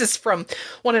different voices from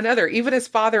one another. Even as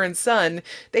father and son,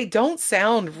 they don't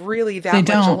sound really that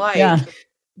much alike. Yeah.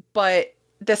 But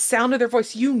the sound of their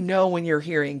voice, when you're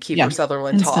hearing Kiefer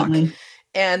Sutherland instantly talk.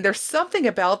 And there's something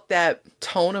about that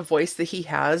tone of voice that he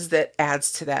has that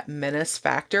adds to that menace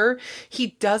factor. He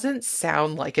doesn't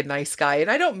sound like a nice guy.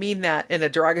 And I don't mean that in a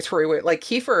derogatory way. Like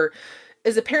Kiefer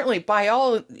is apparently, by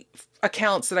all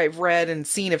accounts that I've read and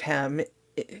seen of him,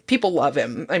 people love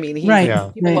him. I mean,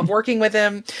 people love working with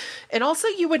him. And also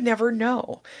you would never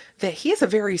know that he is a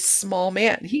very small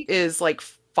man. He is like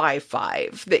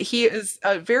 5'5", that he is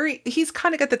he's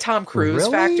kind of got the Tom Cruise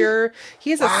factor.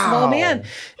 He is a small man.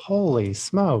 Holy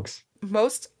smokes.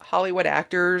 Most Hollywood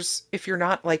actors, if you're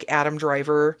not like Adam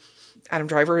Driver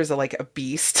is like a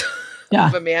beast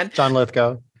of a man. John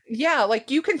Lithgow. Yeah, like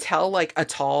you can tell like a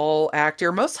tall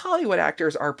actor. Most Hollywood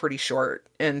actors are pretty short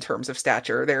in terms of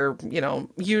stature. They're,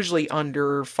 usually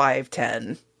under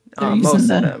 5'10". Most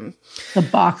of them. The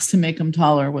box to make them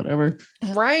taller, whatever.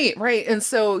 Right. And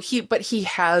so he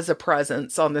has a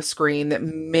presence on the screen that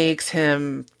makes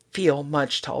him feel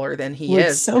much taller than he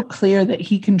is. It's so clear that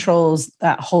he controls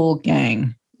that whole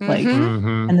gang. Like,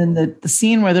 and then the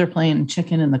scene where they're playing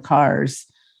chicken in the cars,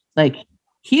 like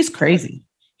he's crazy.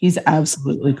 He's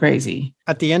absolutely crazy.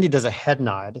 At the end, he does a head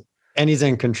nod. And he's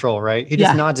in control, right? He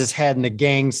just nods his head and the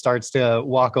gang starts to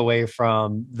walk away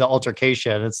from the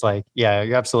altercation. It's like, yeah,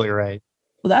 you're absolutely right.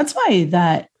 Well, that's why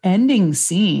that ending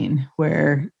scene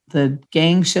where the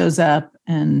gang shows up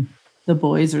and the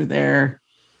boys are there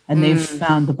and they've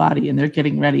found the body and they're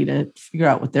getting ready to figure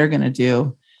out what they're going to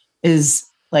do is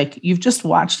like, you've just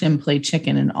watched him play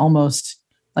chicken and almost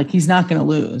like he's not going to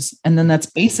lose. And then that's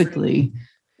basically,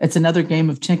 it's another game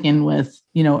of chicken with,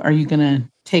 are you going to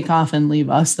take off and leave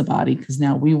us the body because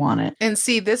now we want it? And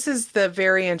see, this is the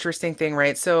very interesting thing,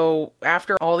 right? So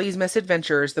after all these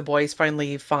misadventures, the boys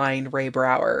finally find Ray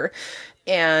Brower.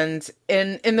 And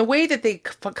in the way that they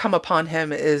come upon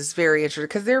him is very interesting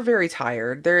because they're very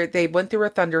tired. They went through a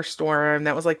thunderstorm.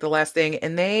 That was like the last thing.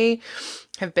 And they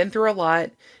have been through a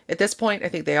lot. At this point, I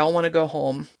think they all want to go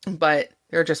home. But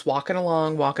They're just walking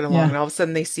along, and all of a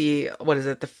sudden they see, what is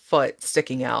it, the foot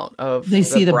sticking out of They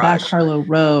see the back brush. Harlow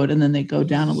Road, and then they go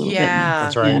down a little bit.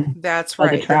 That's right. That's by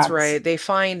the right. That's tracks. right. They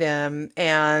find him,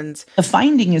 and The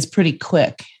finding is pretty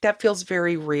quick. that feels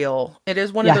very real. It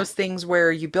is one of those things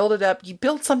where you build it up, you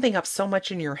build something up so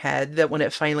much in your head that when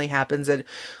it finally happens, it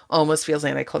almost feels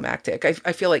anticlimactic.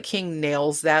 I feel like King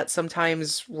nails that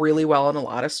sometimes really well in a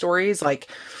lot of stories. Like,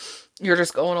 you're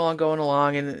just going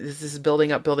along, and this is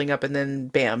building up, and then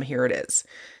bam, here it is.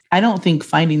 I don't think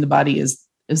finding the body is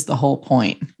the whole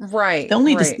point. Right. The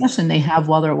only discussion they have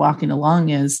while they're walking along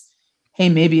is, hey,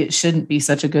 maybe it shouldn't be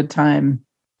such a good time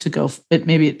to go.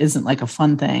 Maybe it isn't like a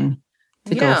fun thing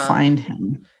to go find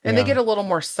him. And they get a little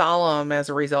more solemn as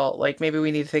a result. Like, maybe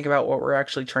we need to think about what we're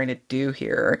actually trying to do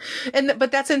here.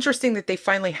 But that's interesting that they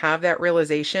finally have that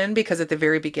realization, because at the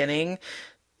very beginning,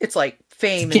 it's like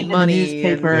fame and money,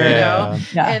 and,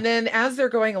 and then as they're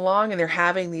going along and they're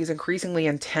having these increasingly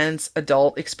intense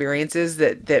adult experiences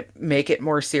that make it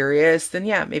more serious, then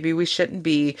maybe we shouldn't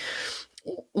be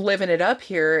living it up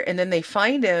here. And then they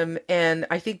find him, and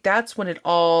I think that's when it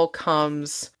all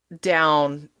comes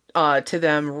down to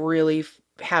them really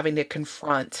having to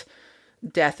confront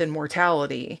death and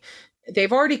mortality.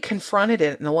 They've already confronted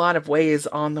it in a lot of ways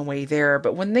on the way there,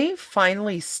 but when they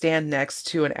finally stand next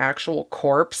to an actual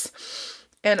corpse,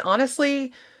 and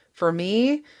honestly, for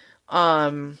me,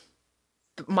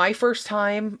 my first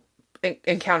time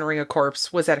encountering a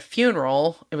corpse was at a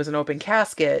funeral. It was an open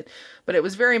casket, but it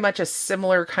was very much a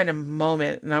similar kind of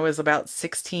moment. And I was about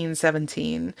 16,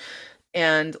 17,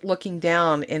 and looking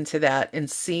down into that and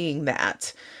seeing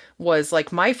that was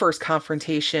like my first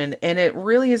confrontation. And it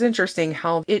really is interesting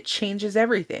how it changes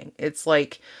everything. It's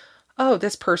like, oh,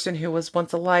 this person who was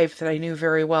once alive that I knew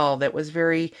very well, that was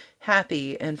very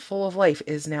happy and full of life,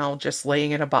 is now just laying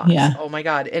in a box. Yeah. Oh my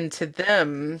God. And to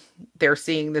them, they're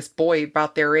seeing this boy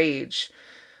about their age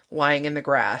lying in the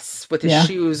grass with his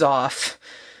shoes off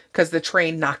because the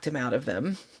train knocked him out of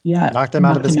them. Yeah. Knocked him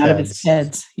out of his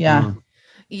heads. Yeah. Mm.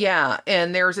 Yeah,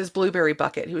 and there was his blueberry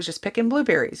bucket. He was just picking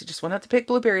blueberries. He just went out to pick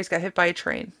blueberries, got hit by a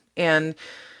train. And,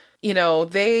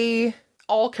 they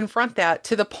all confront that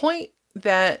to the point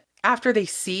that after they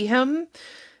see him,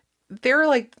 they're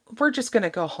like, we're just going to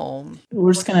go home.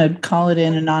 We're just going to call it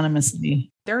in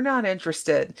anonymously. They're not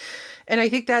interested. And I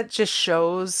think that just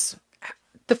shows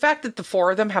the fact that the four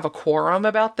of them have a quorum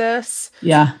about this.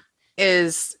 Yeah.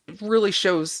 Really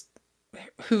shows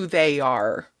who they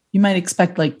are. You might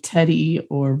expect like Teddy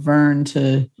or Vern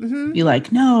to be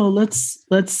like, no,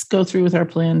 let's go through with our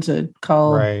plan to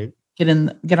call, get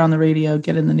on the radio,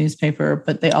 get in the newspaper.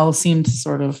 But they all seem to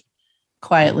sort of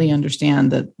quietly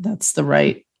understand that that's the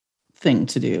right thing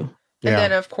to do. And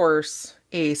then, of course,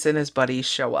 Ace and his buddies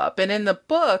show up. And in the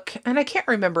book, and I can't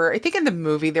remember, I think in the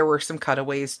movie there were some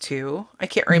cutaways too. I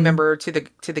can't remember to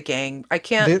the gang. I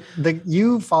can't.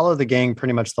 You follow the gang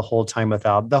pretty much the whole time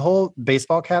without the whole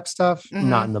baseball cap stuff.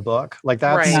 Not in the book. Like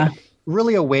that's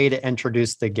really a way to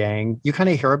introduce the gang. You kind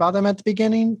of hear about them at the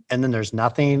beginning, and then there's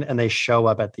nothing, and they show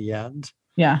up at the end.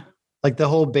 Yeah, like the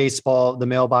whole baseball, the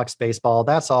mailbox baseball.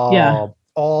 That's all. Yeah.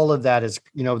 All of that is,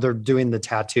 they're doing the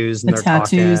tattoos and they're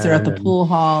talking. They're at the pool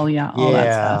hall. Yeah. All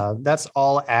that stuff. That's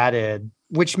all added,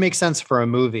 which makes sense for a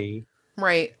movie.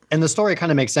 Right. And the story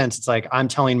kind of makes sense. It's like, I'm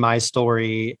telling my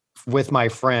story with my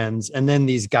friends, and then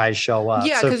these guys show up.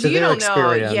 Yeah, because you don't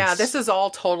know. Yeah, this is all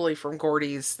totally from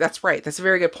Gordy's. That's right. That's a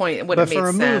very good point. But for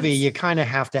a movie, you kind of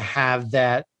have to have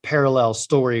that parallel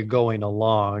story going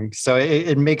along. So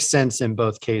it makes sense in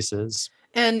both cases.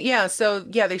 And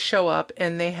they show up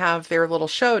and they have their little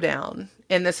showdown.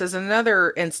 And this is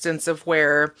another instance of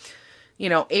where,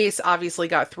 Ace obviously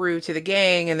got through to the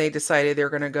gang and they decided they're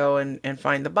going to go and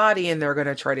find the body and they're going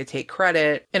to try to take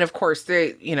credit. And of course,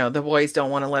 they, the boys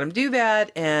don't want to let him do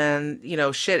that. And,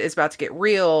 shit is about to get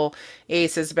real.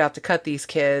 Ace is about to cut these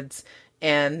kids.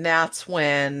 And that's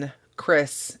when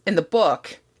Chris, in the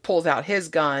book, pulls out his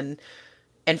gun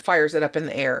and fires it up in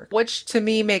the air, which to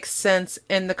me makes sense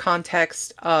in the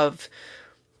context of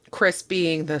Chris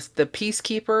being the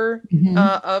peacekeeper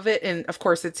of it. And of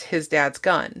course, it's his dad's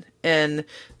gun. And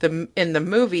in the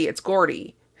movie, it's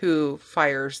Gordy who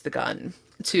fires the gun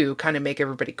to kind of make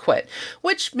everybody quit,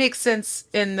 which makes sense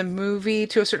in the movie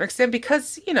to a certain extent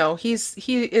because,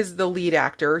 he is the lead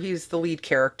actor. He's the lead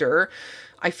character.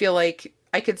 I feel like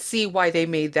I could see why they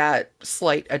made that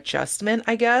slight adjustment,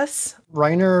 I guess.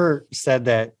 Reiner said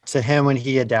that to him when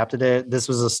he adapted it, this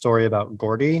was a story about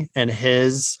Gordy and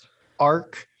his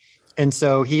arc. And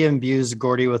so he imbues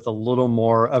Gordy with a little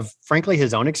more of, frankly,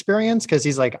 his own experience, because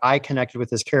he's like, I connected with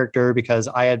this character because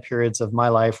I had periods of my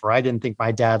life where I didn't think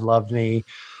my dad loved me.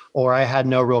 or I had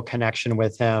no real connection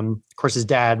with him. Of course, his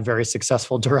dad, very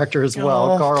successful director as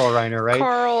well, Oh, Carl Reiner, right?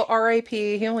 Carl,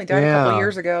 R.I.P. He only died a couple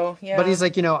years ago. Yeah. But he's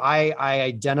like, I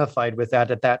identified with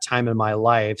that at that time in my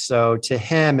life. So to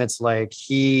him, it's like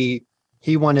he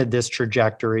wanted this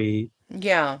trajectory.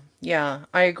 Yeah, yeah,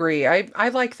 I agree. I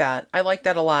like that. I like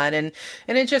that a lot. And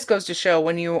it just goes to show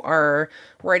when you are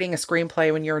writing a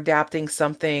screenplay, when you're adapting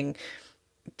something,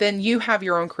 then you have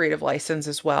your own creative license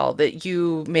as well, that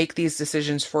you make these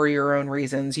decisions for your own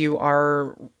reasons. You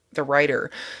are the writer,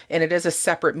 and it is a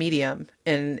separate medium,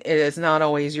 and it is not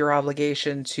always your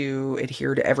obligation to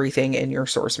adhere to everything in your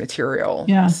source material.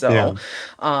 Yeah. So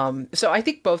I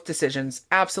think both decisions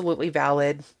absolutely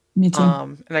valid. Me too.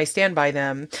 And I stand by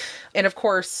them. And of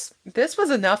course, this was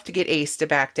enough to get Ace to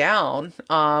back down,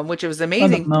 which was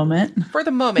amazing for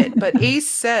the moment. But Ace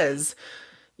says,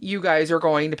 you guys are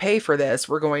going to pay for this.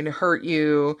 We're going to hurt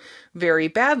you very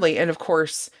badly. And of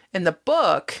course, in the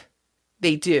book,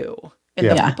 they do. In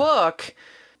the book,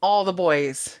 all the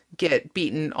boys get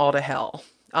beaten all to hell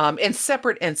in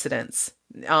separate incidents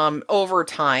over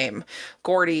time.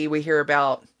 Gordy, we hear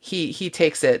about, he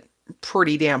takes it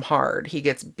pretty damn hard. He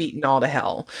gets beaten all to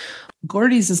hell.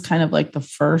 Gordy's is kind of like the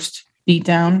first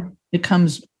beatdown. It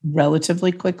comes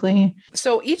relatively quickly.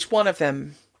 So each one of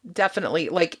them definitely,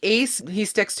 like Ace, he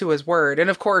sticks to his word. And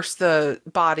of course, the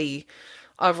body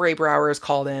of Ray Brower is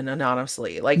called in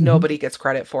anonymously. Like nobody gets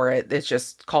credit for it. It's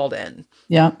just called in.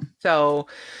 Yeah. So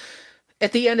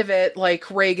at the end of it,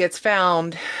 like Ray gets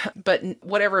found, but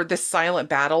whatever this silent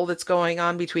battle that's going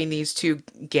on between these two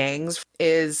gangs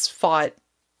is fought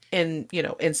in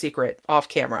secret, off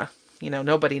camera.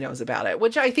 Nobody knows about it,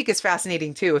 which I think is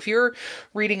fascinating too. If you're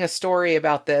reading a story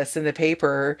about this in the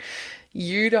paper,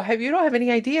 you don't have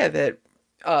any idea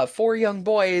that 4 young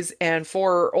boys and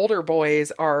 4 older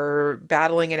boys are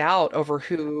battling it out over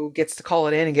who gets to call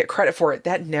it in and get credit for it.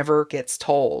 That never gets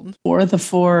told. For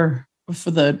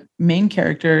the main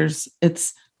characters,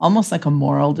 it's almost like a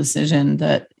moral decision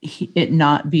that it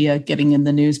not be a getting in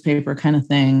the newspaper kind of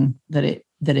thing, that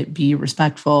it be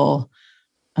respectful.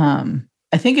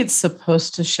 I think it's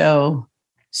supposed to show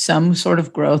some sort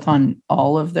of growth on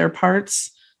all of their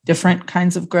parts, different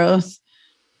kinds of growth.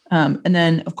 And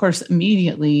then, of course,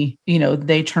 immediately,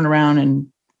 they turn around and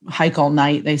hike all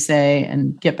night, they say,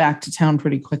 and get back to town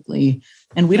pretty quickly.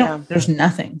 And there's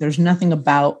nothing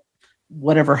about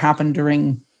whatever happened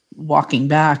during walking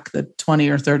back the 20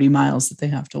 or 30 miles that they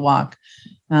have to walk.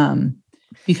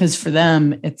 Because for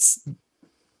them, it's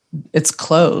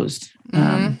closed.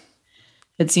 Mm-hmm.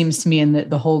 It seems to me, and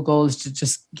the whole goal is to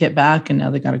just get back, and now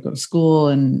they got to go to school,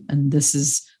 and this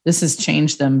has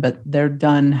changed them, but they're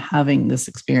done having this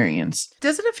experience.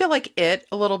 Doesn't it feel like it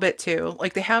a little bit too?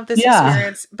 Like they have this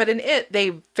experience, but in it,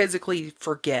 they physically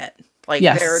forget. Like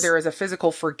there is a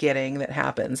physical forgetting that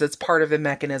happens. It's part of the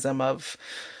mechanism of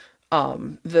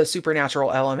the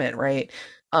supernatural element, right?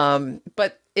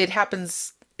 But it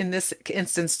happens in this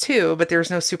instance too, but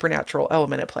there's no supernatural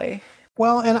element at play.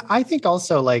 Well, and I think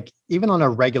also, like, even on a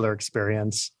regular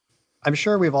experience, I'm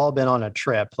sure we've all been on a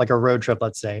trip, like a road trip,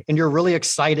 let's say, and you're really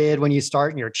excited when you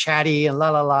start and you're chatty and la,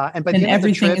 la, la. And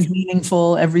everything is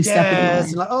meaningful every step of the way.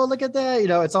 And like, oh, look at that.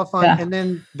 It's all fun. Yeah. And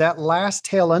then that last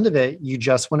tail end of it, you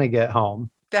just want to get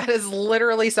home. That is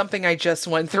literally something I just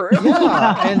went through.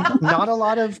 Yeah. And not a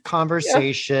lot of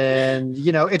conversation.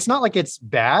 Yeah. It's not like it's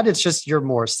bad. It's just you're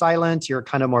more silent. You're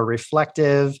kind of more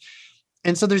reflective.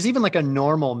 And so there's even like a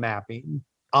normal mapping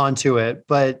onto it.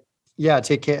 But yeah,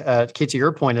 Kate, to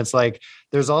your point, it's like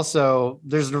there's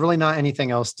really not anything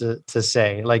else to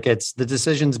say. Like the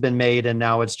decision's been made, and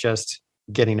now it's just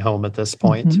getting home at this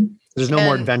point. Mm-hmm. There's no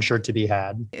more adventure to be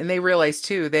had. And they realize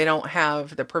too, they don't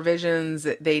have the provisions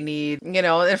that they need, and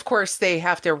of course they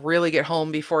have to really get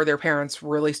home before their parents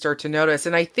really start to notice.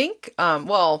 And I think,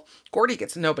 Gordy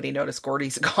nobody noticed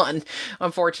Gordy's gone.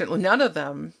 Unfortunately, none of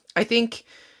them. I think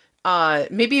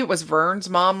maybe it was Vern's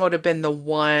mom would have been the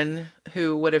one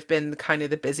who would have been kind of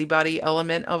the busybody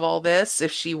element of all this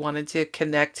if she wanted to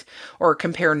connect or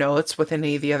compare notes with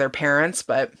any of the other parents.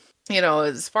 But,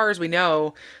 as far as we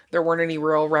know, there weren't any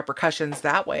real repercussions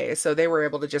that way. So they were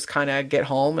able to just kind of get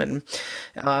home and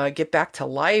get back to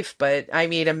life. But I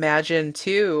mean, imagine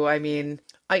too, I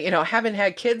haven't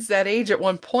had kids that age at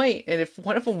one point. And if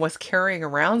one of them was carrying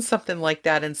around something like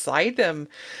that inside them,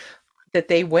 that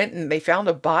they went and they found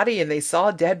a body and they saw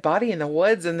a dead body in the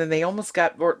woods, and then they almost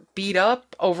got beat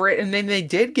up over it. And then they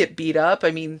did get beat up.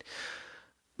 I mean,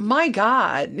 my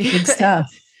God. Good stuff.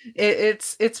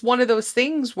 It's one of those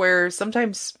things where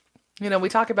sometimes, We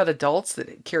talk about adults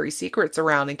that carry secrets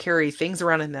around and carry things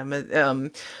around in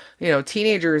them.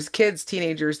 Teenagers,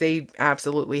 they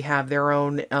absolutely have their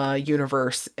own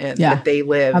universe and Yeah, that they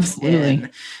live absolutely.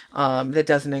 in, that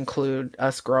doesn't include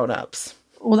us grown-ups.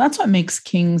 Well, that's what makes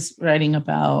King's writing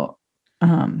about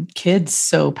kids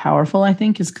so powerful, I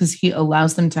think, is because he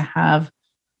allows them to have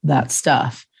that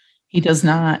stuff. He does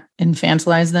not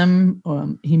infantilize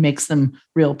them. He makes them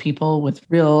real people with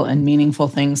real and meaningful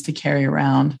things to carry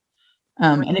around.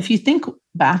 And if you think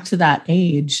back to that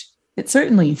age, it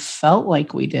certainly felt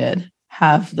like we did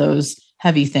have those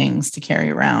heavy things to carry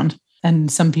around.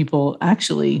 And some people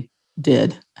actually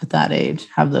did at that age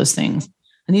have those things.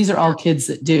 And these are all kids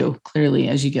that do, clearly,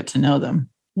 as you get to know them.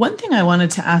 One thing I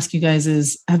wanted to ask you guys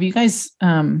is, have you guys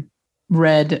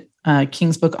read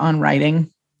King's book on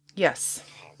writing? Yes.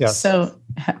 Yes. So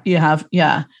you have,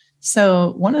 yeah.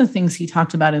 So one of the things he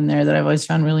talked about in there that I've always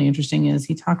found really interesting is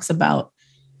he talks about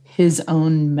his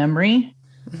own memory.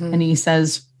 Mm-hmm. And he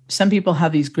says some people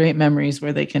have these great memories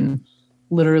where they can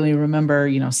literally remember,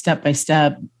 step by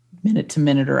step, minute to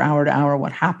minute or hour to hour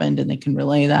what happened, and they can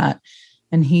relay that.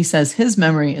 And he says his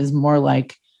memory is more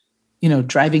like,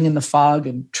 driving in the fog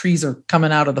and trees are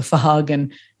coming out of the fog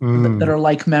and that are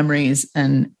like memories.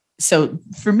 And so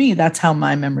for me, that's how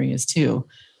my memory is too.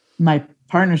 My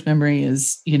partner's memory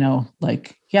is, at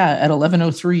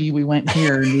 11:03 we went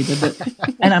here and we did it.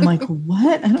 And I'm like,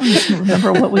 what? I don't even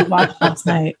remember what we watched last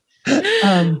night.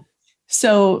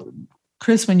 So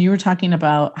Chris, when you were talking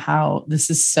about how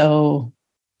this is so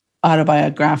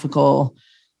autobiographical,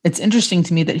 it's interesting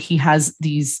to me that he has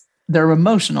they're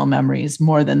emotional memories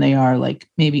more than they are like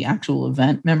maybe actual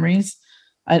event memories.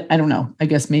 I don't know. I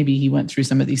guess maybe he went through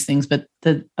some of these things, but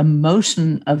the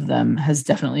emotion of them has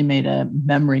definitely made a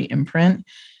memory imprint.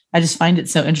 I just find it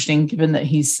so interesting, given that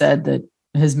he said that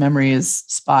his memory is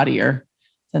spottier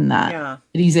than that,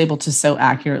 that he's able to so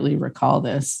accurately recall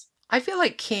this. I feel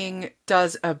like King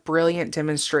does a brilliant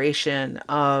demonstration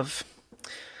of,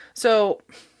 so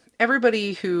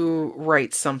everybody who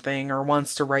writes something or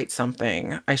wants to write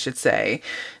something, I should say,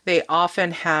 they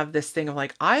often have this thing of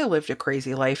like, I lived a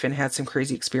crazy life and had some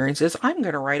crazy experiences. I'm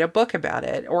going to write a book about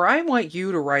it. Or I want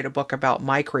you to write a book about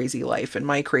my crazy life and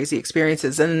my crazy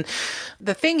experiences. And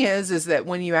the thing is that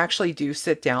when you actually do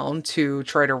sit down to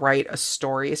try to write a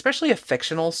story, especially a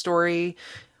fictional story,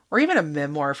 or even a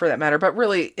memoir for that matter, but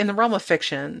really in the realm of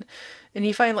fiction, and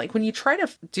you find like when you try to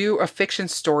do a fiction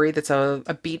story that's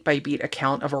a beat by beat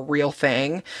account of a real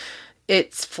thing,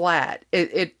 it's flat.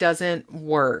 It doesn't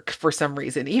work for some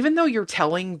reason. Even though you're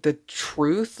telling the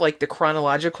truth, like the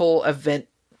chronological event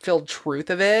filled truth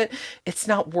of it, it's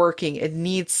not working. It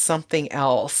needs something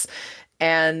else.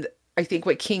 And I think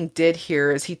what King did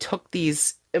here is he took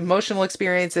these emotional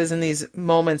experiences and these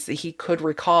moments that he could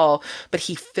recall, but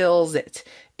he fills it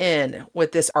in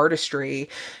with this artistry.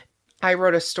 I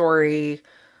wrote a story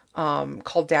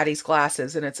called Daddy's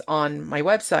Glasses, and it's on my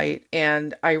website.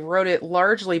 And I wrote it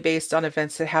largely based on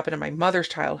events that happened in my mother's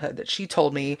childhood that she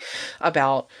told me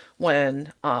about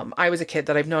when I was a kid,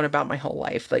 that I've known about my whole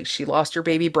life. Like, she lost her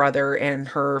baby brother and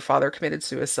her father committed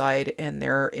suicide. And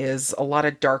there is a lot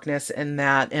of darkness in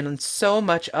that. And so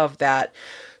much of that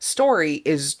story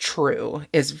is true,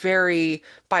 is very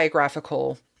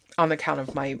biographical on account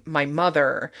of my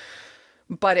mother.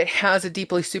 But it has a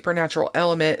deeply supernatural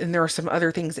element, and there are some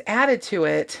other things added to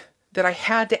it that I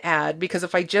had to add, because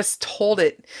if I just told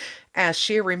it as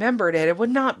she remembered it, it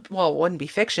wouldn't be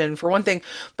fiction for one thing,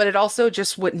 but it also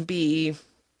just wouldn't be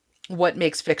what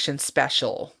makes fiction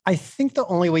special. I think the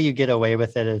only way you get away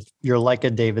with it is you're like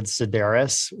a David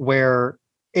Sedaris, where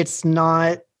it's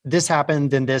not this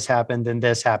happened, then this happened, then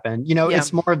this happened.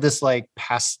 It's more of this like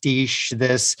pastiche,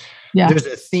 there's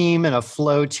a theme and a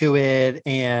flow to it.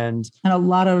 And a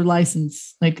lot of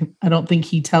license. Like, I don't think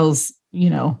he tells,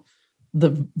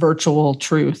 the virtual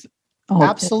truth.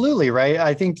 Absolutely. Right.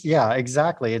 I think, yeah,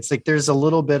 exactly. It's like, there's a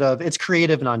little bit of, it's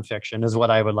creative nonfiction is what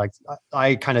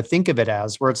I kind of think of it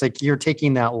as, where it's like, you're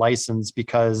taking that license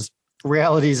because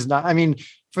reality is not,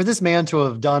 for this man to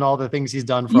have done all the things he's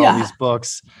done for all these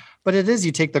books, but it is,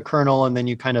 you take the kernel and then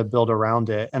you kind of build around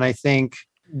it. And I think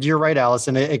you're right,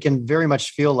 Allison. It can very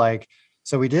much feel like,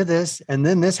 so we did this and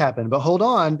then this happened, but hold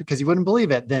on, because you wouldn't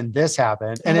believe it. Then this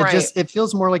happened. And it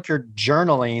feels more like you're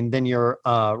journaling than you're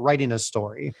writing a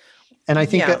story. And I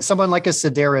think that someone like a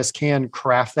Sedaris can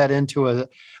craft that into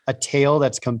a tale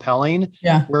that's compelling,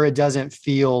 where it doesn't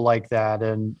feel like that.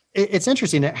 And it's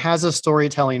interesting. It has a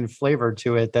storytelling flavor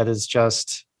to it that is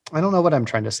just, I don't know what I'm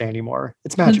trying to say anymore.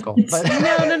 It's magical. But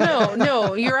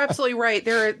No, you're absolutely right.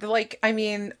 They're like,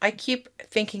 I keep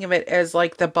thinking of it as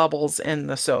like the bubbles in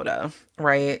the soda,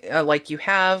 right? Like you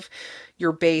have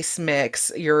base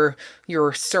mix, your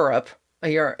syrup,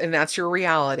 and that's your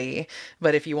reality.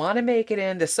 But if you want to make it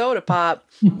into soda pop,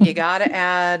 you got to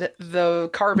add the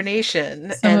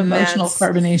carbonation. Some emotional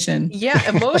carbonation. Yeah,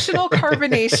 emotional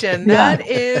carbonation. Yeah. That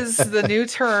is the new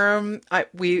term.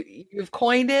 You've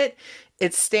coined it.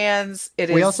 It stands.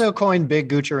 We also coined Big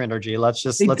Goocher Energy. Let's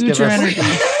give Goocher us energy.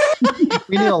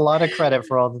 We need a lot of credit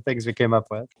for all the things we came up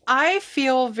with. I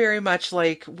feel very much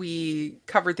like we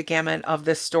covered the gamut of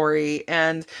this story,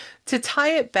 and to tie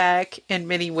it back in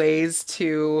many ways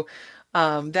to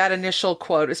that initial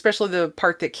quote, especially the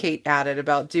part that Kate added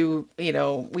about, do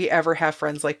we ever have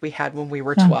friends like we had when we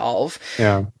were 12?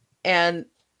 Yeah. And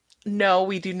no,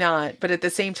 we do not. But at the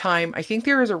same time, I think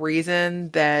there is a reason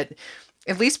that,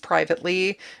 at least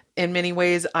privately, in many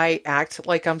ways, I act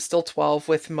like I'm still 12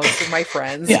 with most of my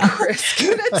friends. Yeah. Chris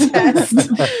can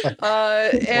attest.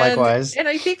 Likewise. And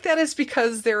I think that is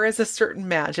because there is a certain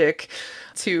magic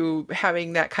to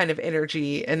having that kind of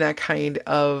energy and that kind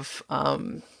of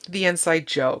the inside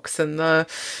jokes and the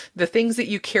things that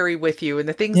you carry with you and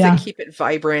the things that keep it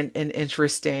vibrant and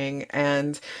interesting.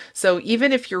 And so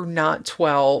even if you're not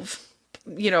 12,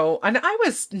 and I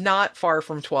was not far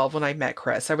from 12 when I met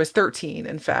Chris. I was 13,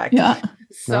 in fact. Yeah.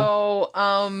 So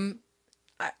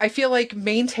I feel like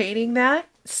maintaining that,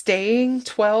 staying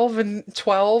 12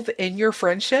 in your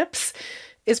friendships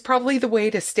is probably the way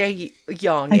to stay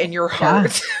young in your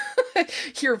heart.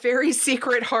 Your very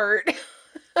secret heart.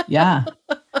 Yeah.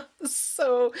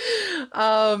 So,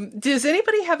 does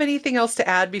anybody have anything else to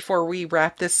add before we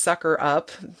wrap this sucker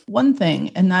up? One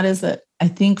thing, and that is that I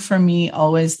think for me,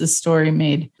 always the story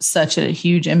made such a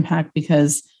huge impact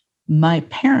because my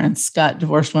parents got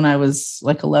divorced when I was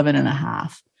like 11 and a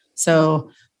half.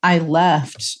 So I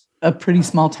left a pretty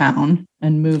small town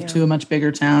and moved to a much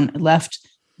bigger town. I left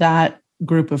that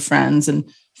group of friends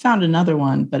and found another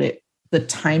one, but the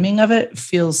timing of it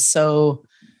feels so,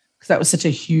 because that was such a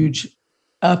huge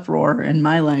uproar in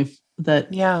my life that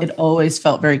it always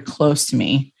felt very close to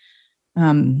me,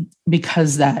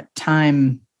 because that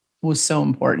time was so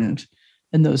important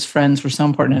and those friends were so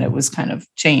important and it was kind of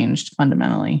changed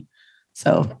fundamentally.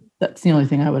 So that's the only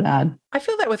thing I would add. I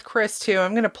feel that with Chris too.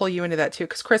 I'm going to pull you into that too,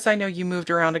 because Chris, I know you moved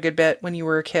around a good bit when you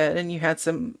were a kid and you had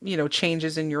some,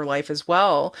 changes in your life as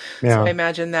well. Yeah. So I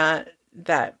imagine that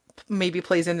maybe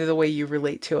plays into the way you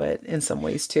relate to it in some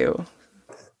ways too.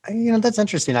 That's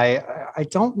interesting. I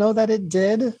don't know that it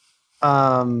did.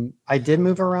 I did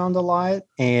move around a lot.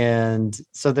 And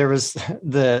so there was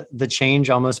the change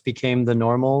almost became the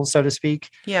normal, so to speak.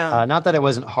 Yeah. Not that it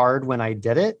wasn't hard when I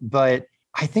did it, but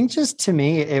I think just to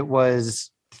me, it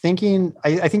was thinking,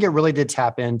 I think it really did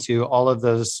tap into all of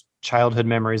those childhood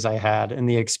memories I had and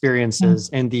the experiences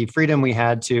and the freedom we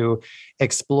had to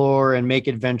explore and make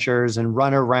adventures and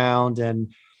run around.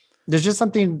 And there's just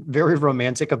something very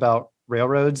romantic about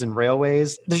railroads and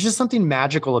railways. There's just something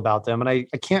magical about them. And I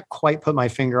can't quite put my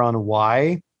finger on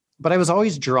why, but I was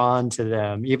always drawn to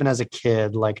them, even as a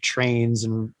kid, like trains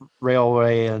and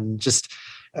railway and just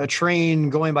a train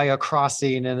going by a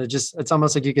crossing. And it's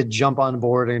almost like you could jump on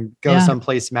board and go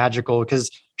someplace magical,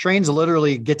 because trains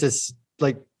literally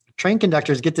train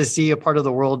conductors get to see a part of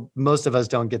the world most of us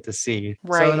don't get to see.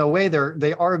 Right. So in a way,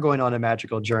 they are going on a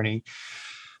magical journey.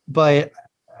 But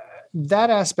that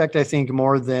aspect, I think,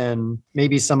 more than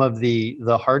maybe some of the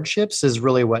hardships is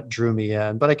really what drew me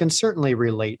in. But I can certainly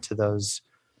relate to those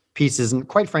pieces. And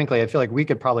quite frankly, I feel like we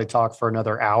could probably talk for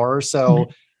another hour or so.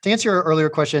 To answer your earlier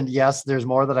question, yes, there's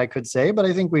more that I could say, but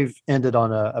I think we've ended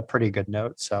on a pretty good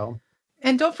note. So,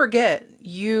 and don't forget,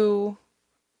 you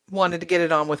wanted to get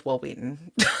it on with Will Wheaton.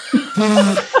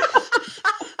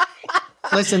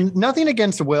 Listen, nothing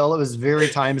against Will. It was very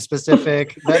time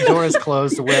specific. That door is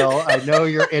closed, Will. I know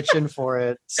you're itching for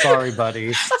it. Sorry,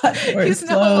 buddy. He's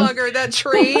no longer that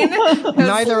train.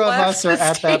 Neither of us are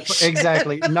at that.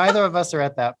 Exactly. Neither of us are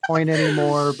at that point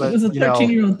anymore. But it was a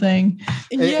 13-year-old thing.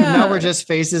 Now we're just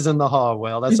faces in the hall,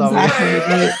 Will. That's all we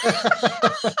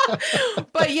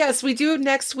But yes, we do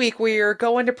next week. We're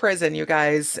going to prison, you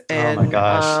guys. And, oh my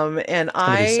gosh. And it's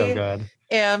gonna be so good.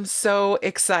 Am so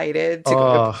excited to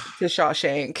go to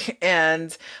Shawshank,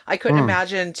 and I couldn't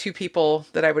imagine two people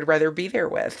that I would rather be there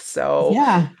with. So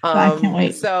I can't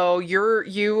wait. So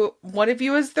one of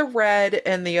you is the Red,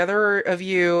 and the other of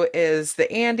you is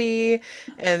the Andy,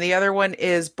 and the other one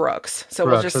is Brooks. So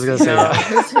Brooks, we'll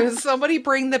just somebody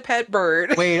bring the pet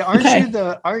bird. Wait, aren't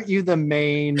you the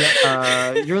main?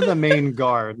 You're the main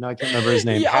guard. No, I can't remember his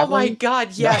name. Yeah, oh my God,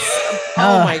 yes.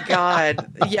 Oh my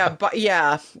God, yeah, but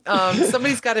yeah.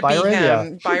 Somebody's got to be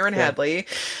him, Byron Hadley.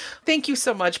 Thank you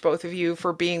so much, both of you,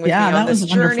 for being with me that on this was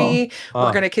journey. wonderful.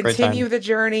 We're going to Great continue time. the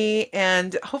journey,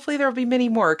 and hopefully there will be many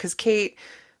more, because Kate,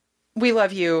 we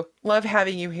love you. Love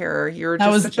having you here. You're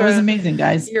just that was amazing,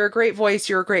 guys. You're a great voice.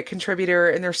 You're a great contributor,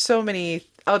 and there's so many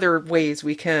other ways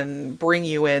we can bring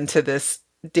you into this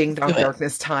Ding Dong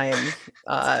Darkness Time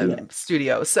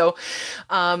studio. So,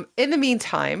 in the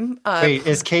meantime, wait,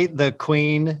 is Kate the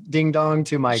queen ding dong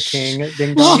to my king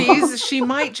ding dong? she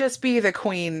might just be the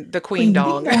queen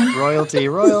dong.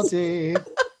 Royalty.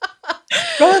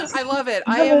 I love it.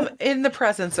 I am in the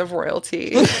presence of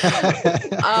royalty.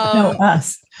 No,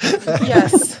 us.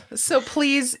 Yes. So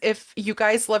please, if you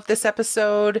guys love this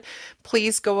episode,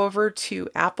 please go over to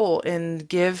Apple and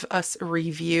give us a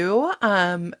review,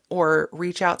 or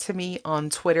reach out to me on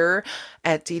Twitter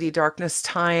at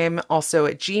dddarknesstime, also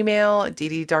at Gmail,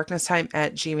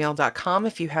 dddarknesstime@gmail.com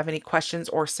if you have any questions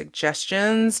or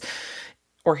suggestions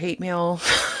or hate mail,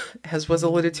 as was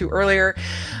alluded to earlier.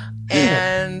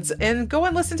 And go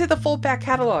and listen to the full back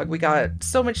catalog. We got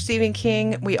so much Stephen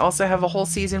King. We also have a whole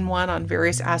season 1 on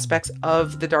various aspects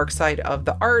of the dark side of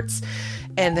the arts.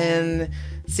 And then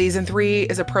season 3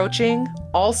 is approaching.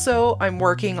 Also, I'm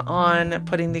working on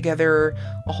putting together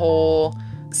a whole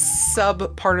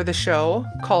sub part of the show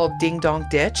called Ding Dong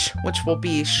Ditch, which will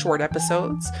be short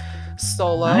episodes,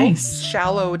 solo,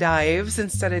 shallow dives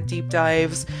instead of deep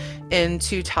dives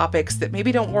into topics that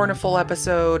maybe don't warrant a full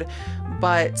episode,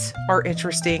 but are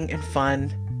interesting and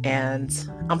fun. And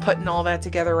I'm putting all that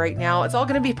together right now. It's all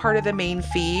going to be part of the main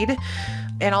feed,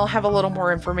 and I'll have a little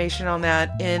more information on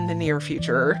that in the near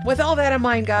future. With all that in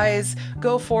mind, guys,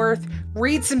 go forth,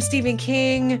 read some Stephen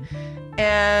King,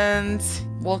 and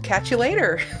we'll catch you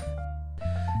later.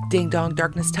 Ding Dong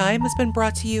Darkness Time has been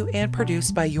brought to you and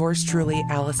produced by yours truly,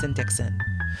 Allison Dixon.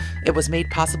 It was made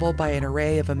possible by an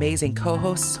array of amazing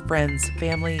co-hosts, friends,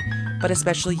 family, but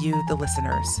especially you, the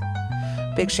listeners.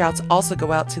 Big shouts also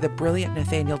go out to the brilliant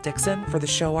Nathaniel Dixon for the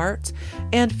show art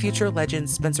and future legend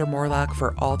Spencer Morlock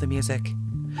for all the music.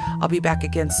 I'll be back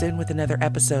again soon with another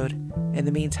episode. In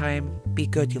the meantime, be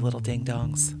good, you little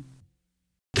ding-dongs.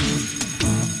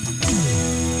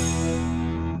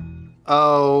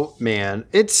 Oh, man.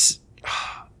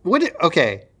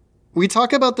 Okay. We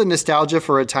talk about the nostalgia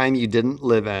for a time you didn't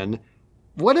live in.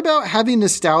 What about having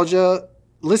nostalgia,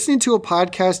 listening to a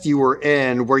podcast you were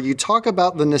in where you talk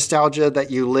about the nostalgia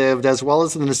that you lived as well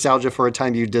as the nostalgia for a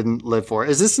time you didn't live for?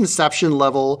 Is this Inception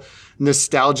level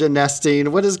nostalgia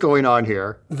nesting? What is going on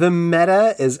here? The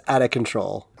meta is out of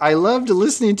control. I loved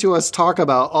listening to us talk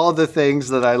about all the things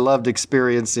that I loved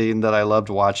experiencing, that I loved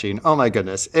watching. Oh my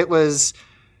goodness. It was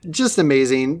just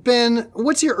amazing. Ben,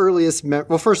 what's your earliest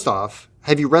well, first off,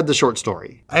 have you read the short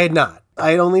story? I had not. I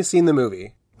had only seen the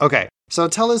movie. Okay. So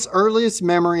tell us earliest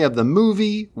memory of the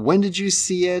movie. When did you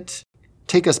see it?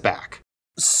 Take us back.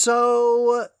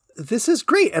 So this is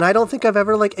great. And I don't think I've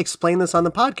ever explained this on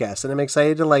the podcast. And I'm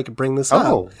excited to bring this up.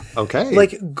 Oh, okay.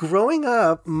 Growing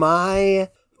up, my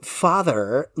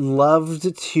father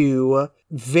loved to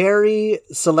very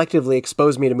selectively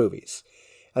expose me to movies.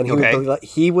 And we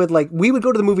would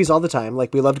go to the movies all the time.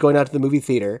 We loved going out to the movie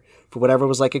theater for whatever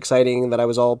was exciting that I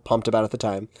was all pumped about at the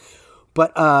time.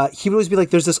 But he would always be like,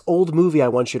 there's this old movie I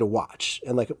want you to watch.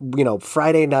 And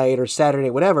Friday night or Saturday,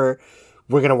 whatever,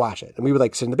 we're going to watch it. And we would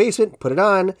sit in the basement, put it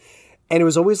on. And it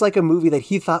was always a movie that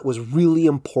he thought was really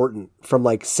important from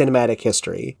cinematic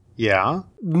history. Yeah.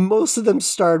 Most of them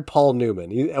starred Paul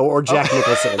Newman or Jack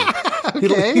Nicholson.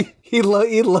 Okay. He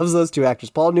loves those two actors,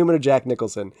 Paul Newman or Jack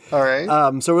Nicholson. All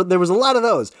right. So there was a lot of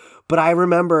those. But I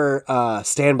remember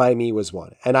Stand By Me was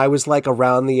one. And I was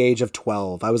around the age of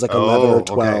 12. I was 11 or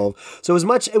 12. Okay. So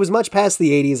it was much past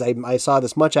the 80s. I saw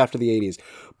this much after the 80s.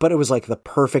 But it was the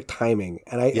perfect timing.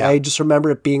 And I just remember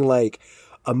it being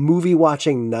a movie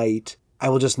watching night I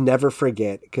will just never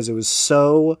forget because it was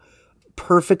so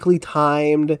perfectly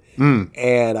timed.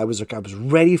 And I was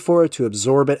ready for it, to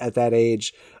absorb it at that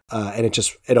age. And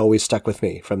it always stuck with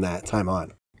me from that time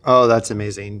on. Oh, that's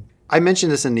amazing. I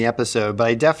mentioned this in the episode, but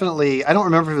I don't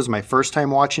remember if it was my first time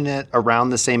watching it around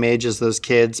the same age as those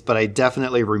kids, but I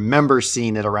definitely remember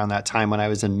seeing it around that time when I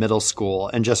was in middle school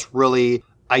and just really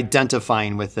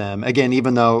identifying with them. Again,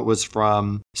 even though it was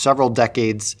from several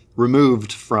decades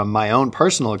removed from my own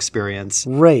personal experience.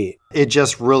 Right. It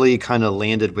just really kind of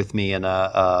landed with me in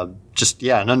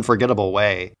an unforgettable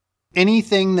way.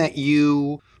 Anything that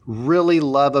you really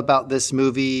love about this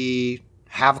movie,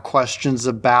 have questions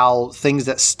about, things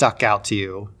that stuck out to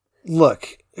you?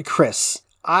 Look, Chris,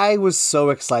 I was so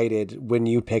excited when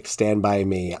you picked Stand By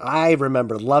Me. I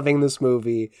remember loving this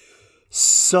movie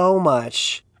so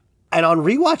much. And on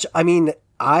rewatch,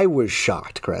 I was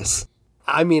shocked, Chris.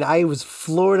 I mean, I was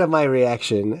floored at my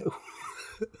reaction,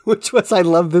 which was I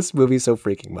love this movie so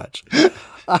freaking much.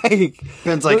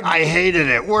 Ben's like, I hated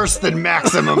it. Worse than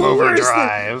Maximum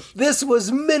Overdrive. This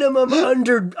was minimum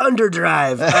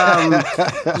underdrive.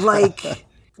 Like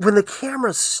when the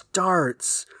camera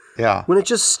starts. Yeah. When it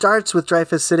just starts with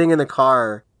Dreyfuss sitting in the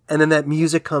car and then that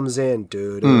music comes in.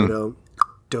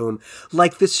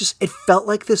 Like this just, it felt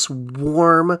like this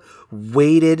warm,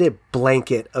 weighted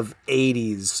blanket of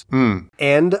 80s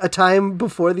and a time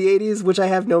before the 80s, which I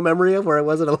have no memory of where I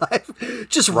wasn't alive,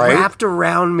 just wrapped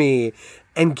around me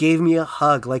and gave me a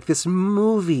hug. Like this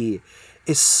movie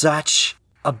is such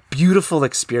a beautiful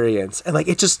experience. And like,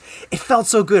 it felt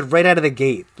so good right out of the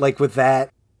gate. Like with that,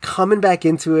 coming back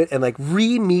into it and like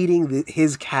re-meeting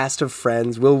his cast of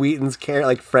friends, Will Wheaton's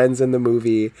friends in the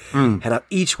movie, and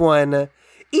each one,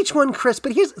 Chris.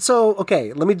 But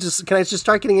okay, can I just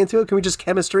start getting into it? Can we just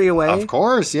chemistry away? Of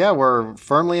course, yeah, we're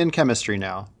firmly in chemistry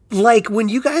now. Like when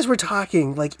you guys were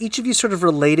talking, like each of you sort of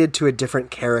related to a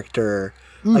different character,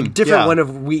 like different one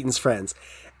of Wheaton's friends.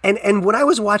 And when I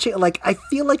was watching, like, I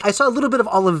feel like I saw a little bit of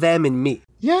all of them in me.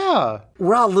 Yeah.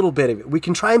 We're all a little bit of it. We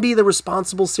can try and be the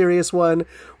responsible, serious one.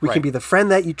 We can be the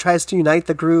friend that tries to unite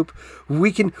the group.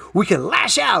 We can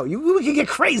lash out. We can get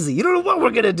crazy. You don't know what we're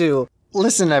going to do.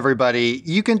 Listen, everybody,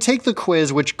 you can take the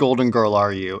quiz, which Golden Girl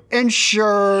are you? And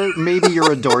sure, maybe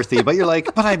you're a Dorothy, but you're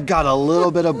like, but I've got a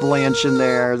little bit of Blanche in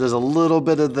there. There's a little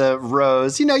bit of the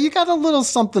Rose. You know, you got a little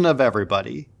something of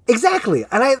everybody. Exactly.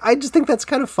 And I just think that's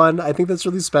kind of fun. I think that's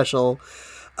really special.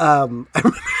 I remember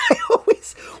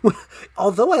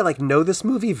although I know this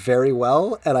movie very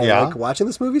well and I like watching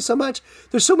this movie so much,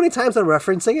 there's so many times I'm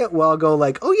referencing it where I'll go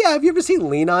like, oh yeah, have you ever seen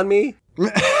Lean on Me? No,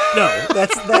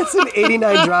 that's an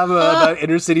 89 drama about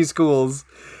inner city schools.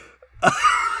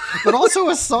 But also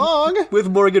a song with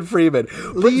Morgan Freeman.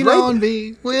 Lean on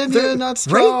me when you're not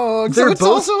strong. Right? So it's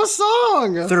also a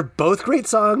song. They're both great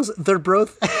songs. They're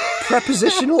both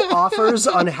prepositional offers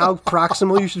on how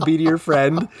proximal you should be to your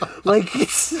friend. Like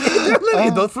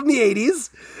they're both from the 80s.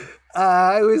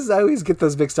 I always get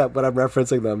those mixed up when I'm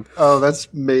referencing them. Oh, that's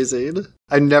amazing.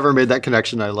 I never made that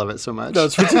connection. I love it so much. No,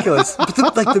 it's ridiculous.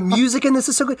 But the music in this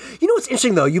is so good. You know what's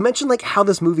interesting though? You mentioned how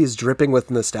this movie is dripping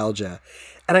with nostalgia.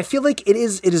 And I feel like it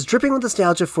is dripping with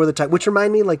nostalgia for the time, which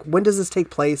remind me, when does this take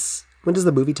place? When does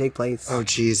the movie take place? Oh,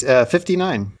 geez.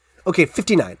 59. Okay,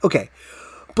 59. Okay.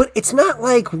 But it's not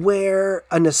like where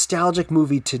a nostalgic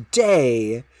movie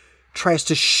today tries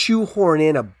to shoehorn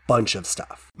in a bunch of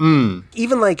stuff.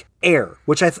 Even like Air,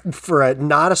 which for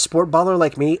not a sport baller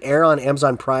like me, Air on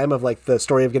Amazon Prime of the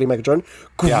story of getting Michael Jordan,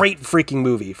 great freaking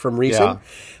movie from recent. Yeah.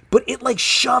 But it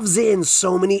shoves in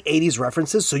so many 80s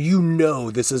references, so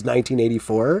this is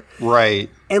 1984. Right.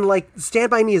 And Stand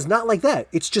By Me is not like that.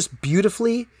 It's just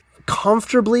beautifully,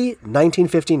 comfortably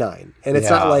 1959. And it's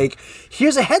not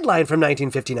here's a headline from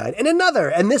 1959 and another,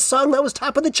 and this song that was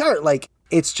top of the chart.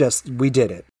 It's just, we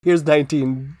did it. Here's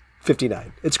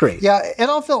 1959. It's great. Yeah, it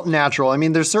all felt natural. I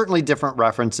mean, there's certainly different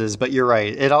references, but you're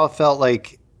right. It all felt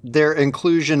like their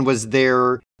inclusion was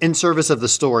there in service of the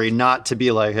story, not to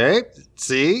be like, hey,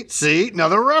 see,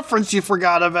 another reference you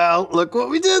forgot about. Look what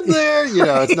we did there. You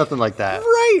know, it's nothing like that.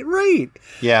 Right.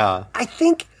 Yeah. I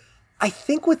think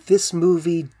what this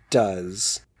movie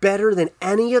does better than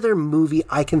any other movie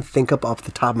I can think of off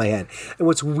the top of my head. And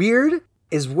what's weird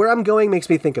is where I'm going makes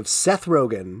me think of Seth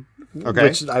Rogen,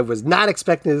 which I was not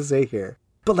expecting to say here.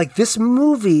 But this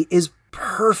movie is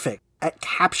perfect at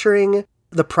capturing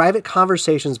the private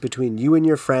conversations between you and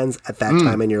your friends at that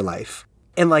time in your life.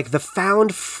 And the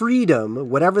found freedom,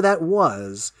 whatever that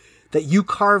was, that you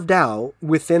carved out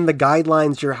within the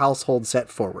guidelines your household set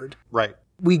forward. Right.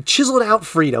 We chiseled out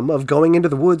freedom of going into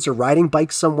the woods or riding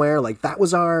bikes somewhere. That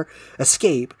was our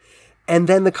escape. And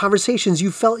then the conversations you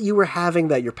felt you were having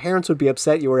that your parents would be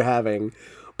upset you were having,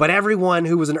 but everyone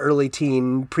who was an early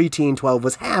teen, preteen, 12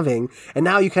 was having. And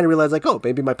now you kind of realize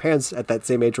maybe my parents at that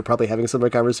same age were probably having similar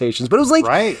conversations. But it was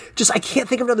I can't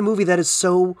think of another movie that is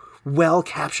so well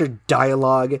captured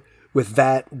dialogue with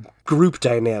that group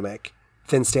dynamic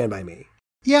than Stand By Me.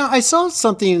 Yeah, I saw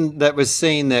something that was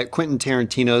saying that Quentin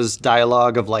Tarantino's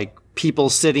dialogue of people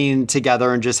sitting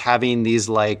together and just having these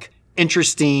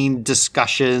interesting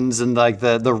discussions and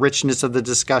the richness of the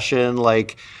discussion,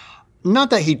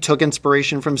 not that he took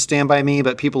inspiration from Stand By Me,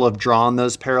 but people have drawn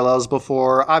those parallels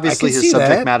before. Obviously, his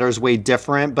subject matter is way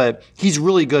different, but he's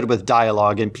really good with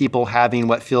dialogue and people having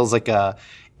what feels like a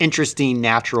interesting,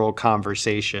 natural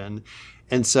conversation.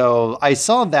 And so I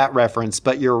saw that reference,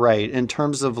 but you're right. In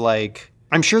terms of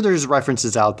I'm sure there's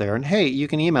references out there. And hey, you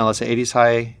can email us at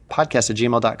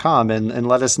 80shighpodcast@gmail.com and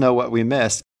let us know what we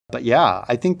missed. But yeah,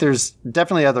 I think there's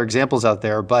definitely other examples out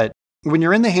there. But when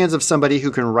you're in the hands of somebody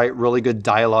who can write really good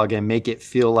dialogue and make it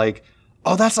feel like,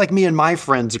 oh, that's like me and my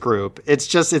friends group.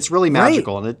 It's really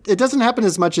magical. Right. And it doesn't happen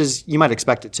as much as you might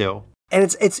expect it to. And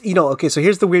it's okay, so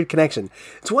here's the weird connection.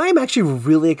 It's why I'm actually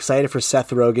really excited for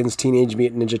Seth Rogen's Teenage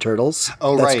Mutant Ninja Turtles.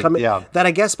 Oh, right, yeah. That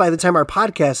I guess by the time our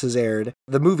podcast is aired,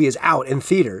 the movie is out in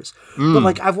theaters. But,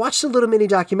 like, I've watched a little mini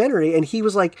documentary, and he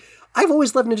was like, I've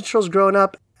always loved Ninja Turtles growing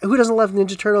up. Who doesn't love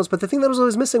Ninja Turtles? But the thing that was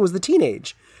always missing was the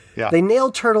teenage. Yeah. They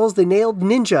nailed Turtles, they nailed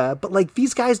Ninja, but, like,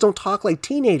 these guys don't talk like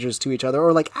teenagers to each other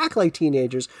or, like, act like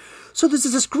teenagers. So there's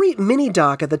this great mini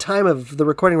doc at the time of the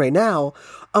recording right now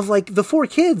of, like, the four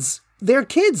kids. They're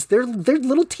kids. They're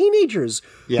little teenagers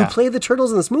who play the turtles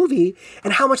in this movie,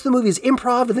 and how much the movie is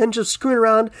improv and then just screwing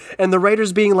around, and the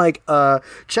writers being like,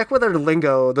 check what their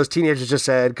lingo those teenagers just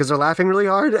said, because they're laughing really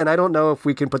hard, and I don't know if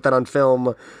we can put that on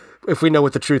film if we know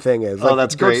what the true thing is. Like,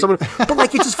 that's great. But,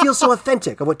 like, it just feels so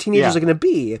authentic of what teenagers are going to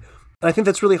be. And I think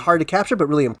that's really hard to capture, but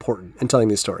really important in telling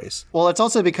these stories. Well, it's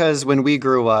also because when we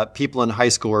grew up, people in high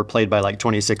school were played by, like,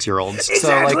 26-year-olds.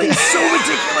 Exactly. So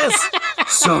ridiculous.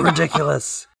 So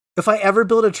ridiculous. If I ever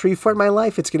build a tree fort in my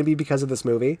life, it's going to be because of this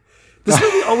movie. This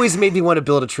movie always made me want to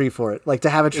build a tree fort, like to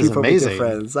have a tree fort with your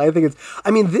friends.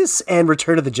 This and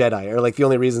Return of the Jedi are like the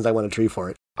only reasons I want a tree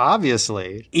fort.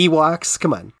 Obviously. Ewoks,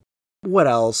 come on. What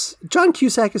else? John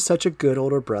Cusack is such a good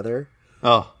older brother.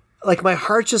 Oh. Like, my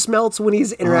heart just melts when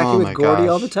he's interacting with Gordy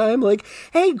all the time. Like,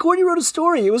 hey, Gordy wrote a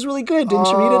story. It was really good. Didn't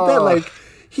you read it then? Like,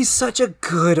 he's such a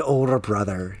good older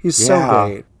brother. He's so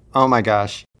great. Oh my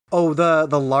gosh. Oh, the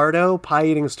Lardo pie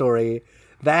eating story.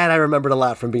 That I remembered a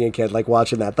lot from being a kid, like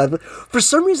watching that. For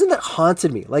some reason, that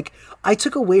haunted me. Like, I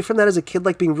took away from that as a kid,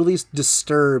 like being really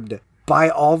disturbed by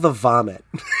all the vomit.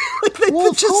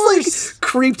 It just like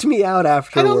creeped me out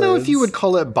afterwards. I don't know if you would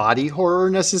call it body horror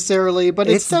necessarily, but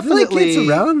it's definitely it's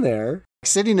around there.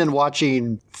 Sitting and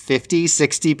watching 50,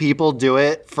 60 people do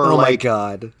it for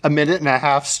a minute and a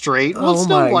half straight. Well, it's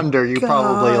no wonder you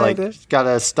probably like got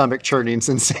a stomach churning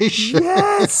sensation.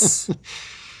 Yes.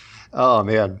 Oh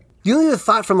man. The only other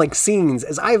thought from like scenes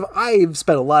is I've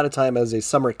spent a lot of time as a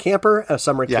summer camper, a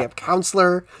summer camp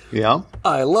counselor. Yeah.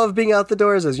 I love being out the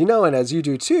doors, as you know, and as you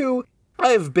do too.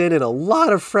 I've been in a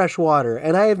lot of fresh water,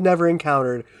 and I have never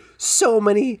encountered so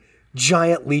many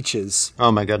giant leeches.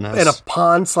 Oh my goodness. In a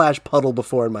pond/puddle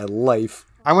before in my life.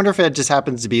 I wonder if it just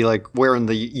happens to be like where in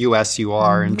the U.S. you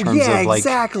are in terms of like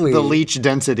the leech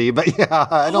density. But yeah,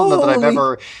 I don't know that I've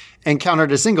ever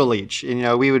encountered a single leech. You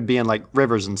know, we would be in like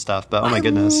rivers and stuff, but oh my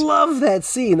goodness. I love that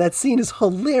scene. That scene is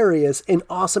hilarious and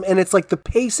awesome. And it's like the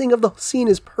pacing of the scene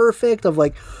is perfect of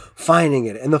like finding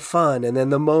it and the fun. And then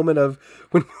the moment of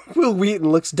when Will Wheaton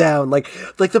looks down, like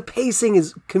the pacing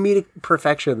is comedic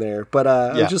perfection there. But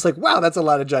I was just like, wow, that's a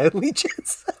lot of giant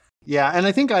leeches. Yeah, and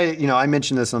I think I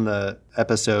mentioned this on the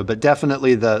episode, but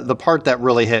definitely the part that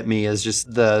really hit me is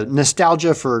just the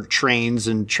nostalgia for trains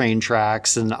and train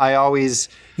tracks. And I always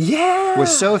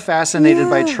was so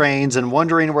fascinated by trains and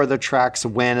wondering where the tracks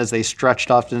went as they stretched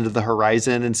off into the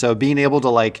horizon. And so being able to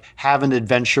like have an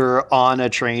adventure on a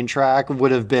train track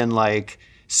would have been like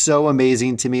so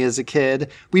amazing to me as a kid.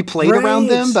 We played around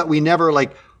them, but we never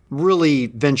like really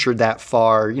ventured that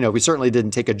far. You know, we certainly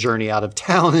didn't take a journey out of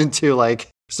town into like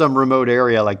some remote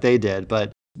area like they did,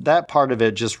 but that part of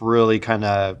it just really kind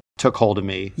of took hold of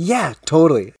me. Yeah,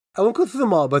 totally. I won't go through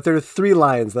them all, but there are 3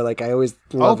 lines that like I always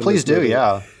love. Oh, please do,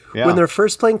 yeah. When they're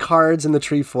first playing cards in the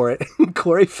tree fort,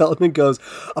 Corey Feldman goes,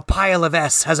 "A pile of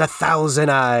S has 1,000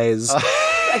 eyes."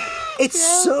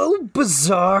 It's so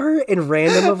bizarre and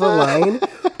random of a line,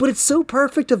 but it's so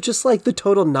perfect of just like the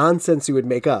total nonsense you would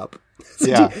make up.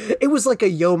 Yeah. It was like a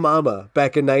Yo Mama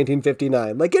back in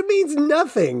 1959. Like, it means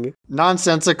nothing.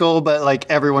 Nonsensical, but like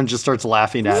everyone just starts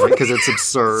laughing at it because it's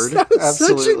absurd. That was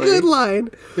such a good line.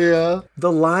 Yeah.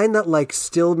 The line that like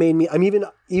still made me, I'm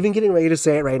even getting ready to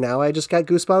say it right now, I just got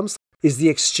goosebumps, is the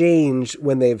exchange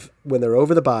when they're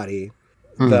over the body,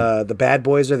 the bad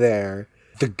boys are there,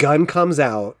 the gun comes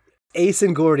out, Ace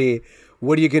and Gordy,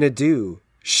 what are you going to do?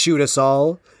 Shoot us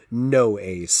all? No,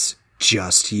 Ace.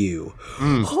 Just you.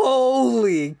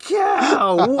 Holy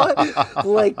cow. What?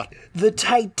 Like the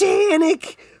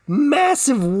Titanic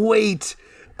massive weight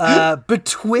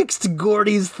betwixt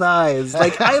Gordy's thighs.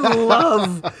 Like, I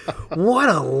love, what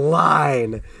a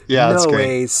line. Yeah, no, that's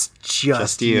great. Ace,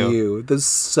 just you. That's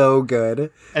so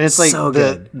good. And it's like so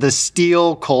the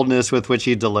steel coldness with which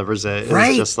he delivers it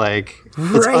is just like,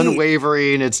 it's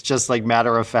unwavering. It's just like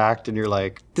matter of fact. And you're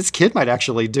like, this kid might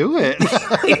actually do it.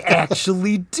 Might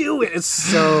actually do it. It's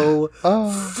so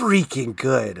freaking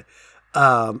good.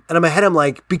 And in my head, I'm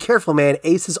like, be careful, man.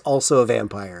 Ace is also a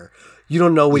vampire. You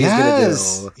don't know what he's going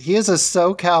to do. He is a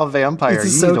SoCal vampire.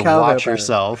 He's You a need to SoCal watch vampire.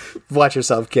 yourself. Watch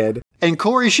yourself, kid. And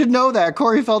Corey should know that.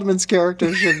 Corey Feldman's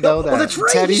character should know that. Oh, that's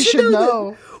right. Teddy He should that.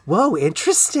 know. Whoa,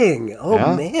 interesting. Oh,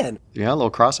 Yeah. man. Yeah, a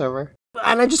little crossover.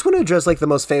 And I just want to address like the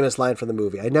most famous line from the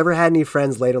movie. I never had any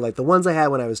friends later like the ones I had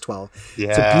when I was 12. Yeah.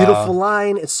 It's a beautiful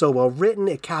line. It's so well written.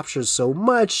 It captures so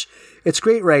much. It's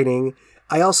great writing.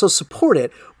 I also support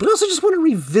it, but I also just want to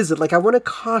revisit. Like, I want to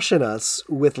caution us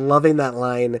with loving that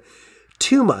line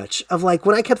too much. Of like,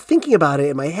 when I kept thinking about it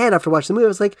in my head after watching the movie, I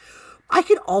was like, I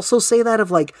could also say that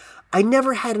of like, I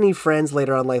never had any friends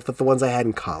later on in life like the ones I had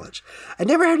in college. I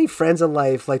never had any friends in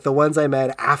life like the ones I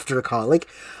met after college. Like,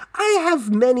 I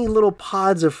have many little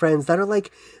pods of friends that are like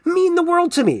mean the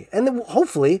world to me. And then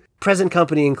hopefully, present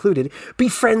company included, be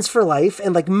friends for life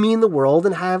and like mean the world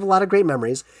and have a lot of great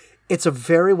memories. It's a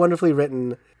very wonderfully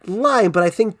written line, but I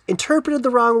think interpreted the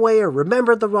wrong way or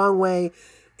remembered the wrong way.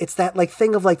 It's that like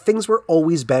thing of like things were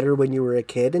always better when you were a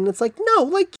kid. And it's like, no,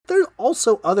 like there's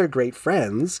also other great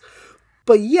friends.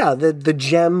 But yeah, the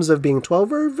gems of being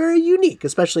 12 are very unique,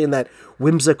 especially in that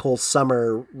whimsical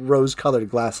summer rose-colored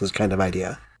glasses kind of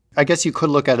idea. I guess you could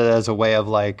look at it as a way of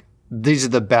like, these are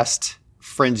the best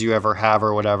friends you ever have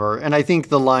or whatever. And I think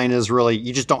the line is really,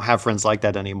 you just don't have friends like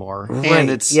that anymore. Right, And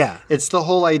it's yeah. it's the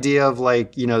whole idea of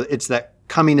like, you know, it's that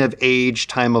coming of age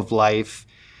time of life.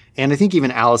 And I think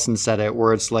even Allison said it,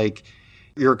 where it's like,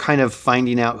 you're kind of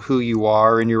finding out who you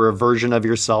are and you're a version of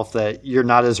yourself that you're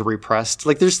not as repressed.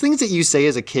 Like there's things that you say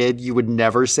as a kid you would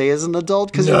never say as an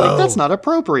adult because you're like, that's not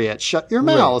appropriate. Shut your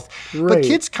mouth. Right. But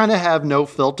kids kind of have no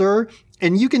filter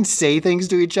and you can say things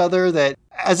to each other that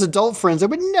as adult friends I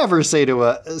would never say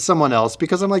to someone else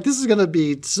because I'm like, this is going to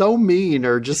be so mean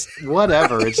or just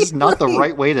whatever. It's just not the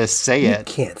right way to say it.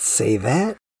 You can't say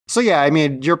that. So yeah, I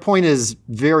mean, your point is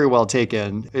very well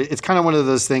taken. It's kind of one of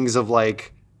those things of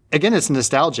like, again, it's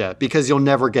nostalgia because you'll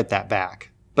never get that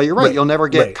back. But you're right, you'll never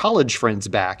get college friends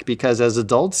back because as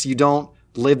adults, you don't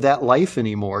live that life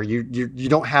anymore. You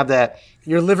don't have that.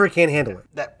 Your liver can't handle it.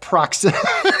 That proximity,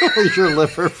 your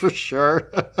liver for sure,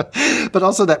 but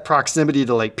also that proximity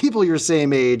to like people your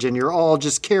same age and you're all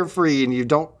just carefree and you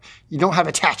don't have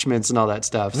attachments and all that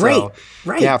stuff. So,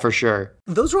 right. Yeah, for sure.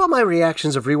 Those are all my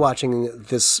reactions of rewatching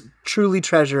this truly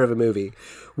treasure of a movie.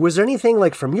 Was there anything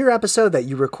like from your episode that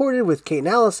you recorded with Kate and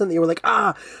Allison that you were like,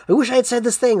 I wish I had said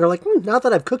this thing, or like, now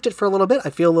that I've cooked it for a little bit, I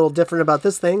feel a little different about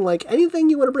this thing. Like anything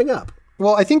you want to bring up?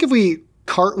 Well, I think if we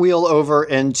cartwheel over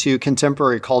into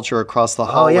contemporary culture across the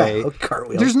hallway,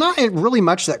 cartwheel. There's not really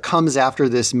much that comes after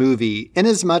this movie, in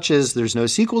as much as there's no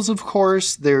sequels, of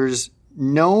course. There's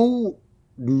no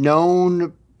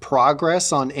known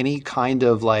progress on any kind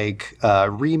of like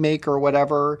remake or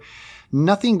whatever.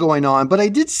 Nothing going on. But I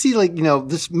did see like, you know,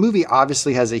 this movie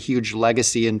obviously has a huge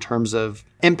legacy in terms of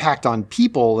impact on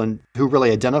people and who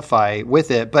really identify with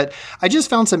it. But I just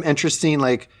found some interesting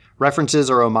like references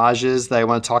or homages that I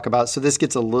want to talk about. So this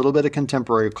gets a little bit of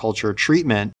contemporary culture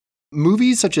treatment.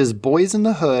 Movies such as Boys in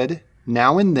the Hood,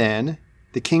 Now and Then,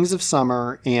 The Kings of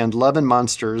Summer, and Love and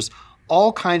Monsters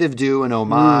all kind of do an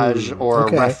homage or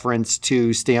a reference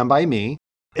to Stand By Me.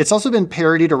 It's also been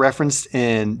parodied or referenced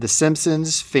in The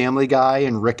Simpsons, Family Guy,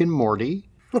 and Rick and Morty,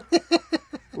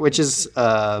 which is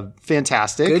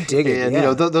fantastic. Good digging. And, you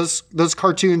know, those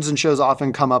cartoons and shows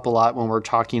often come up a lot when we're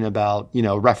talking about, you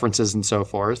know, references and so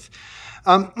forth.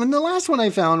 And the last one I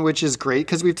found, which is great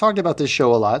because we've talked about this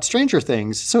show a lot, Stranger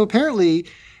Things. So apparently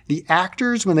the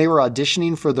actors, when they were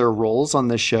auditioning for their roles on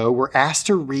the show, were asked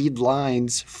to read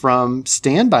lines from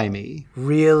Stand By Me.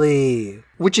 Really?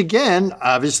 Which again,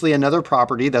 obviously another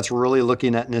property that's really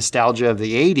looking at nostalgia of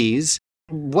the 80s.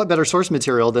 What better source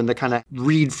material than to kind of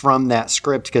read from that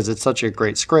script because it's such a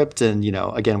great script. And, you know,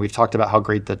 again, we've talked about how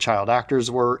great the child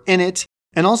actors were in it.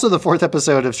 And also the fourth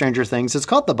episode of Stranger Things is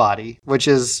called The Body, which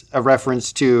is a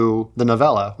reference to the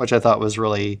novella, which I thought was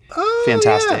really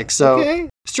fantastic. Yeah. So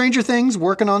Stranger Things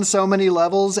working on so many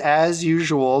levels as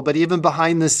usual, but even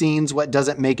behind the scenes, what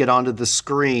doesn't make it onto the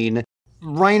screen,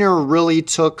 Reiner really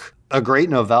took a great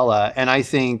novella and I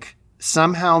think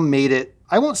somehow made it,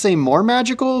 I won't say more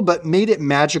magical, but made it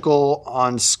magical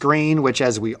on screen, which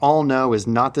as we all know is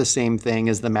not the same thing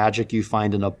as the magic you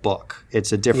find in a book.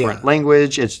 It's a different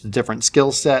language. It's a different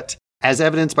skill set, as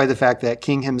evidenced by the fact that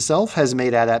King himself has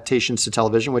made adaptations to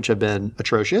television, which have been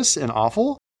atrocious and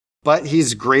awful, but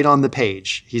he's great on the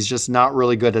page. He's just not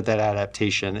really good at that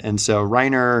adaptation. And so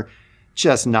Reiner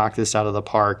just knocked this out of the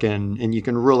park. And you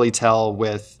can really tell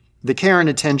with the care and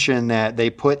attention that they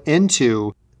put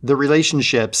into the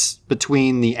relationships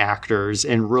between the actors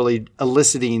and really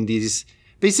eliciting these,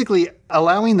 basically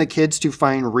allowing the kids to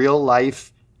find real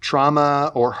life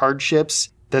trauma or hardships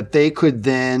that they could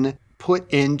then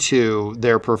put into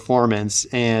their performance.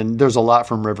 And there's a lot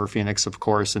from River Phoenix, of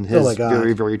course, and his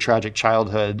very, very tragic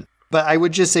childhood. But I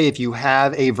would just say if you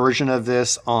have a version of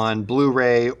this on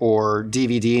Blu-ray or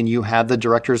DVD and you have the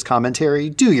director's commentary,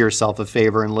 do yourself a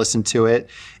favor and listen to it.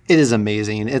 It is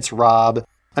amazing. It's Rob.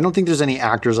 I don't think there's any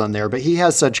actors on there, but he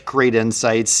has such great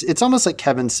insights. It's almost like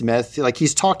Kevin Smith. Like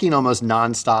he's talking almost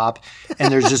nonstop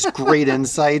and there's just great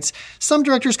insights. Some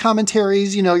directors'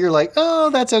 commentaries, you're like, oh,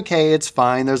 that's okay. It's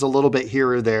fine. There's a little bit here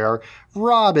or there.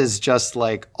 Rob is just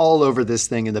like all over this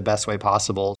thing in the best way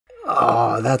possible.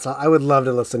 Oh, I would love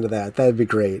to listen to that. That'd be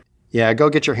great. Yeah, go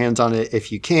get your hands on it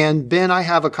if you can. Ben, I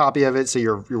have a copy of it, so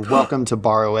you're welcome to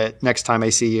borrow it next time I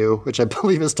see you, which I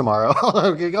believe is tomorrow.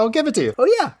 I'll give it to you.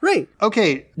 Oh, yeah, right.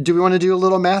 Okay, do we want to do a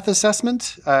little math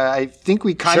assessment? I think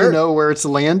we kind of know where it's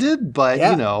landed, but, I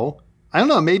don't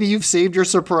know. Maybe you've saved your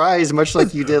surprise, much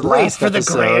like you did last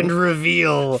episode. For the grand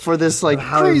reveal. For this,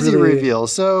 crazy reveal.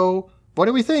 So, what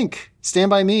do we think? Stand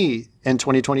By Me in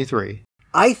 2023.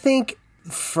 I think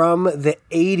from the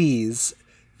 80s...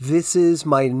 this is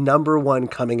my number one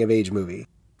coming of age movie.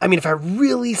 I mean, if I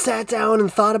really sat down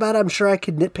and thought about it, I'm sure I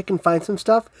could nitpick and find some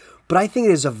stuff, but I think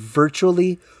it is a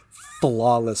virtually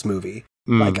flawless movie.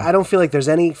 I don't feel like there's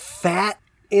any fat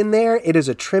in there. It is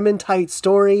a trim and tight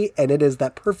story, and it is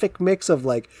that perfect mix of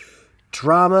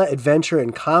drama, adventure,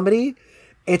 and comedy.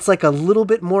 It's like a little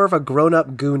bit more of a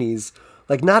grown-up Goonies.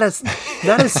 Not as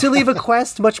silly of a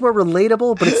quest, much more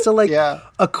relatable, but it's still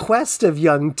a quest of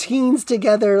young teens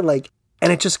together,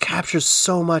 and it just captures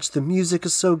so much. The music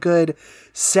is so good.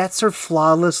 Sets are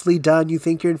flawlessly done. You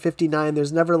think you're in 59.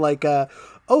 There's never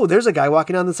there's a guy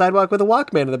walking down the sidewalk with a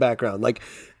Walkman in the background.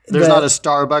 There's not a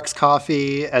Starbucks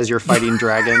coffee as you're fighting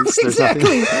dragons.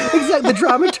 Exactly. The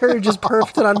dramaturge is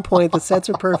perfect and on point. The sets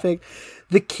are perfect.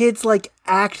 The kids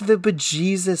act the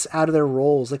bejesus out of their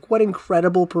roles. What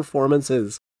incredible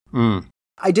performances.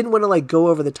 I didn't want to go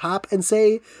over the top and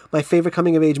say my favorite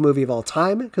coming of age movie of all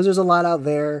time, because there's a lot out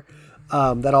there.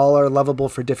 That all are lovable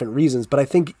for different reasons. But I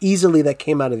think easily that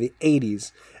came out of the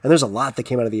 80s. And there's a lot that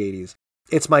came out of the 80s.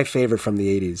 It's my favorite from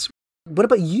the 80s. What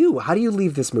about you? How do you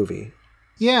leave this movie?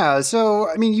 Yeah, so,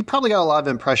 I mean, you probably got a lot of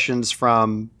impressions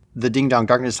from the Ding Dong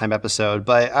Darkness Time episode,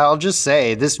 but I'll just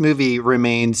say this movie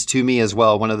remains, to me as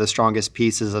well, one of the strongest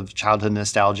pieces of childhood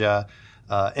nostalgia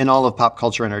in all of pop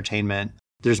culture entertainment.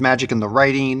 There's magic in the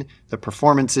writing, the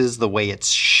performances, the way it's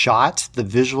shot. The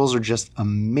visuals are just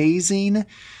amazing.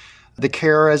 The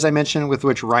care, as I mentioned, with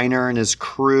which Reiner and his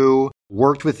crew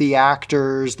worked with the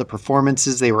actors, the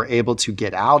performances they were able to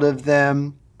get out of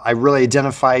them. I really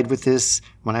identified with this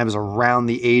when I was around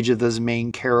the age of those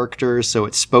main characters, so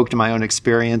it spoke to my own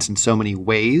experience in so many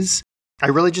ways. I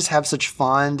really just have such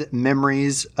fond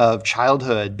memories of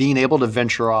childhood, being able to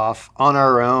venture off on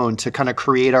our own to kind of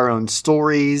create our own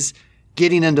stories,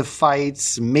 getting into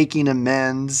fights, making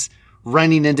amends,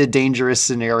 running into dangerous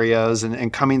scenarios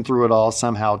and coming through it all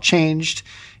somehow changed,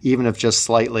 even if just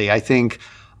slightly. I think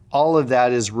all of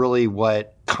that is really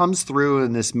what comes through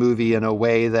in this movie in a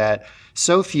way that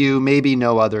so few, maybe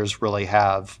no others really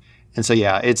have. And so,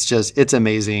 yeah, it's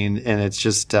amazing. And it's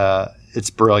just, it's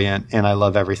brilliant. And I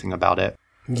love everything about it.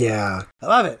 Yeah, I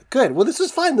love it. Good. Well, this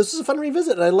was fun. This was a fun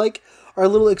revisit. And I like our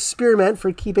little experiment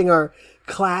for keeping our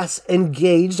class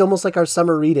engaged, almost like our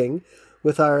summer reading,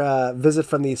 with our visit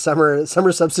from the summer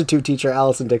substitute teacher,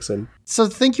 Allison Dixon. So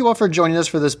thank you all for joining us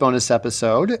for this bonus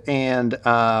episode. And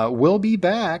we'll be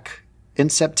back in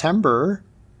September.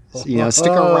 So,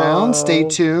 stick around. Stay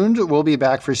tuned. We'll be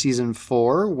back for season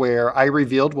 4, where I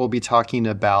revealed we'll be talking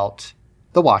about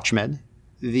The Watchmen,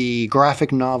 the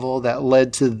graphic novel that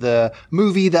led to the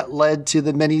movie that led to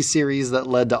the miniseries that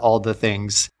led to all the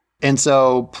things. And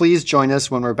so please join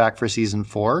us when we're back for season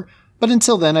 4. But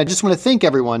until then, I just want to thank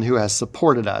everyone who has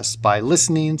supported us by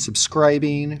listening,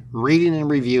 subscribing, reading and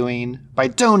reviewing, by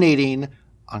donating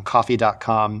on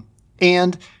Ko-fi.com.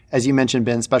 And, as you mentioned,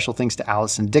 Ben, special thanks to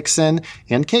Allison Dixon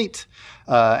and Kate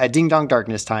at Ding Dong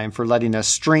Darkness Time for letting us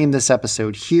stream this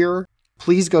episode here.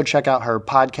 Please go check out her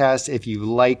podcast if you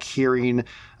like hearing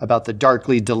about the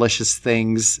darkly delicious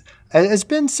things. As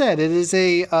Ben said, it is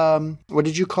a, what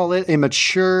did you call it? A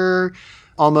mature,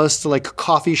 almost like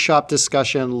coffee shop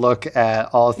discussion look at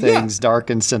all things dark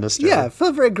and sinister. Yeah, it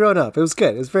felt very grown up. It was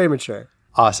good. It was very mature.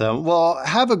 Awesome. Well,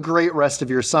 have a great rest of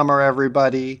your summer,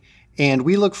 everybody. And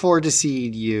we look forward to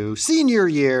seeing you senior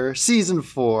year, season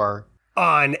 4.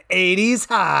 On 80s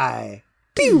High.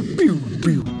 Pew, pew,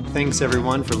 pew. Thanks,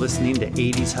 everyone, for listening to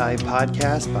 80s High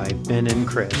Podcast by Ben and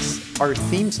Chris. Our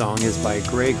theme song is by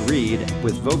Greg Reed,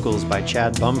 with vocals by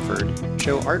Chad Bumford.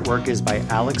 Show artwork is by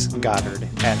Alex Goddard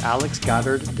at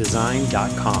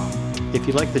alexgoddarddesign.com. If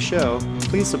you like the show,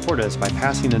 please support us by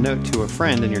passing a note to a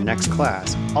friend in your next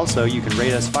class. Also, you can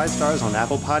rate us 5 stars on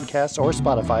Apple Podcasts or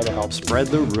Spotify to help spread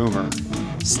the rumor.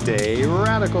 Stay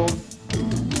radical.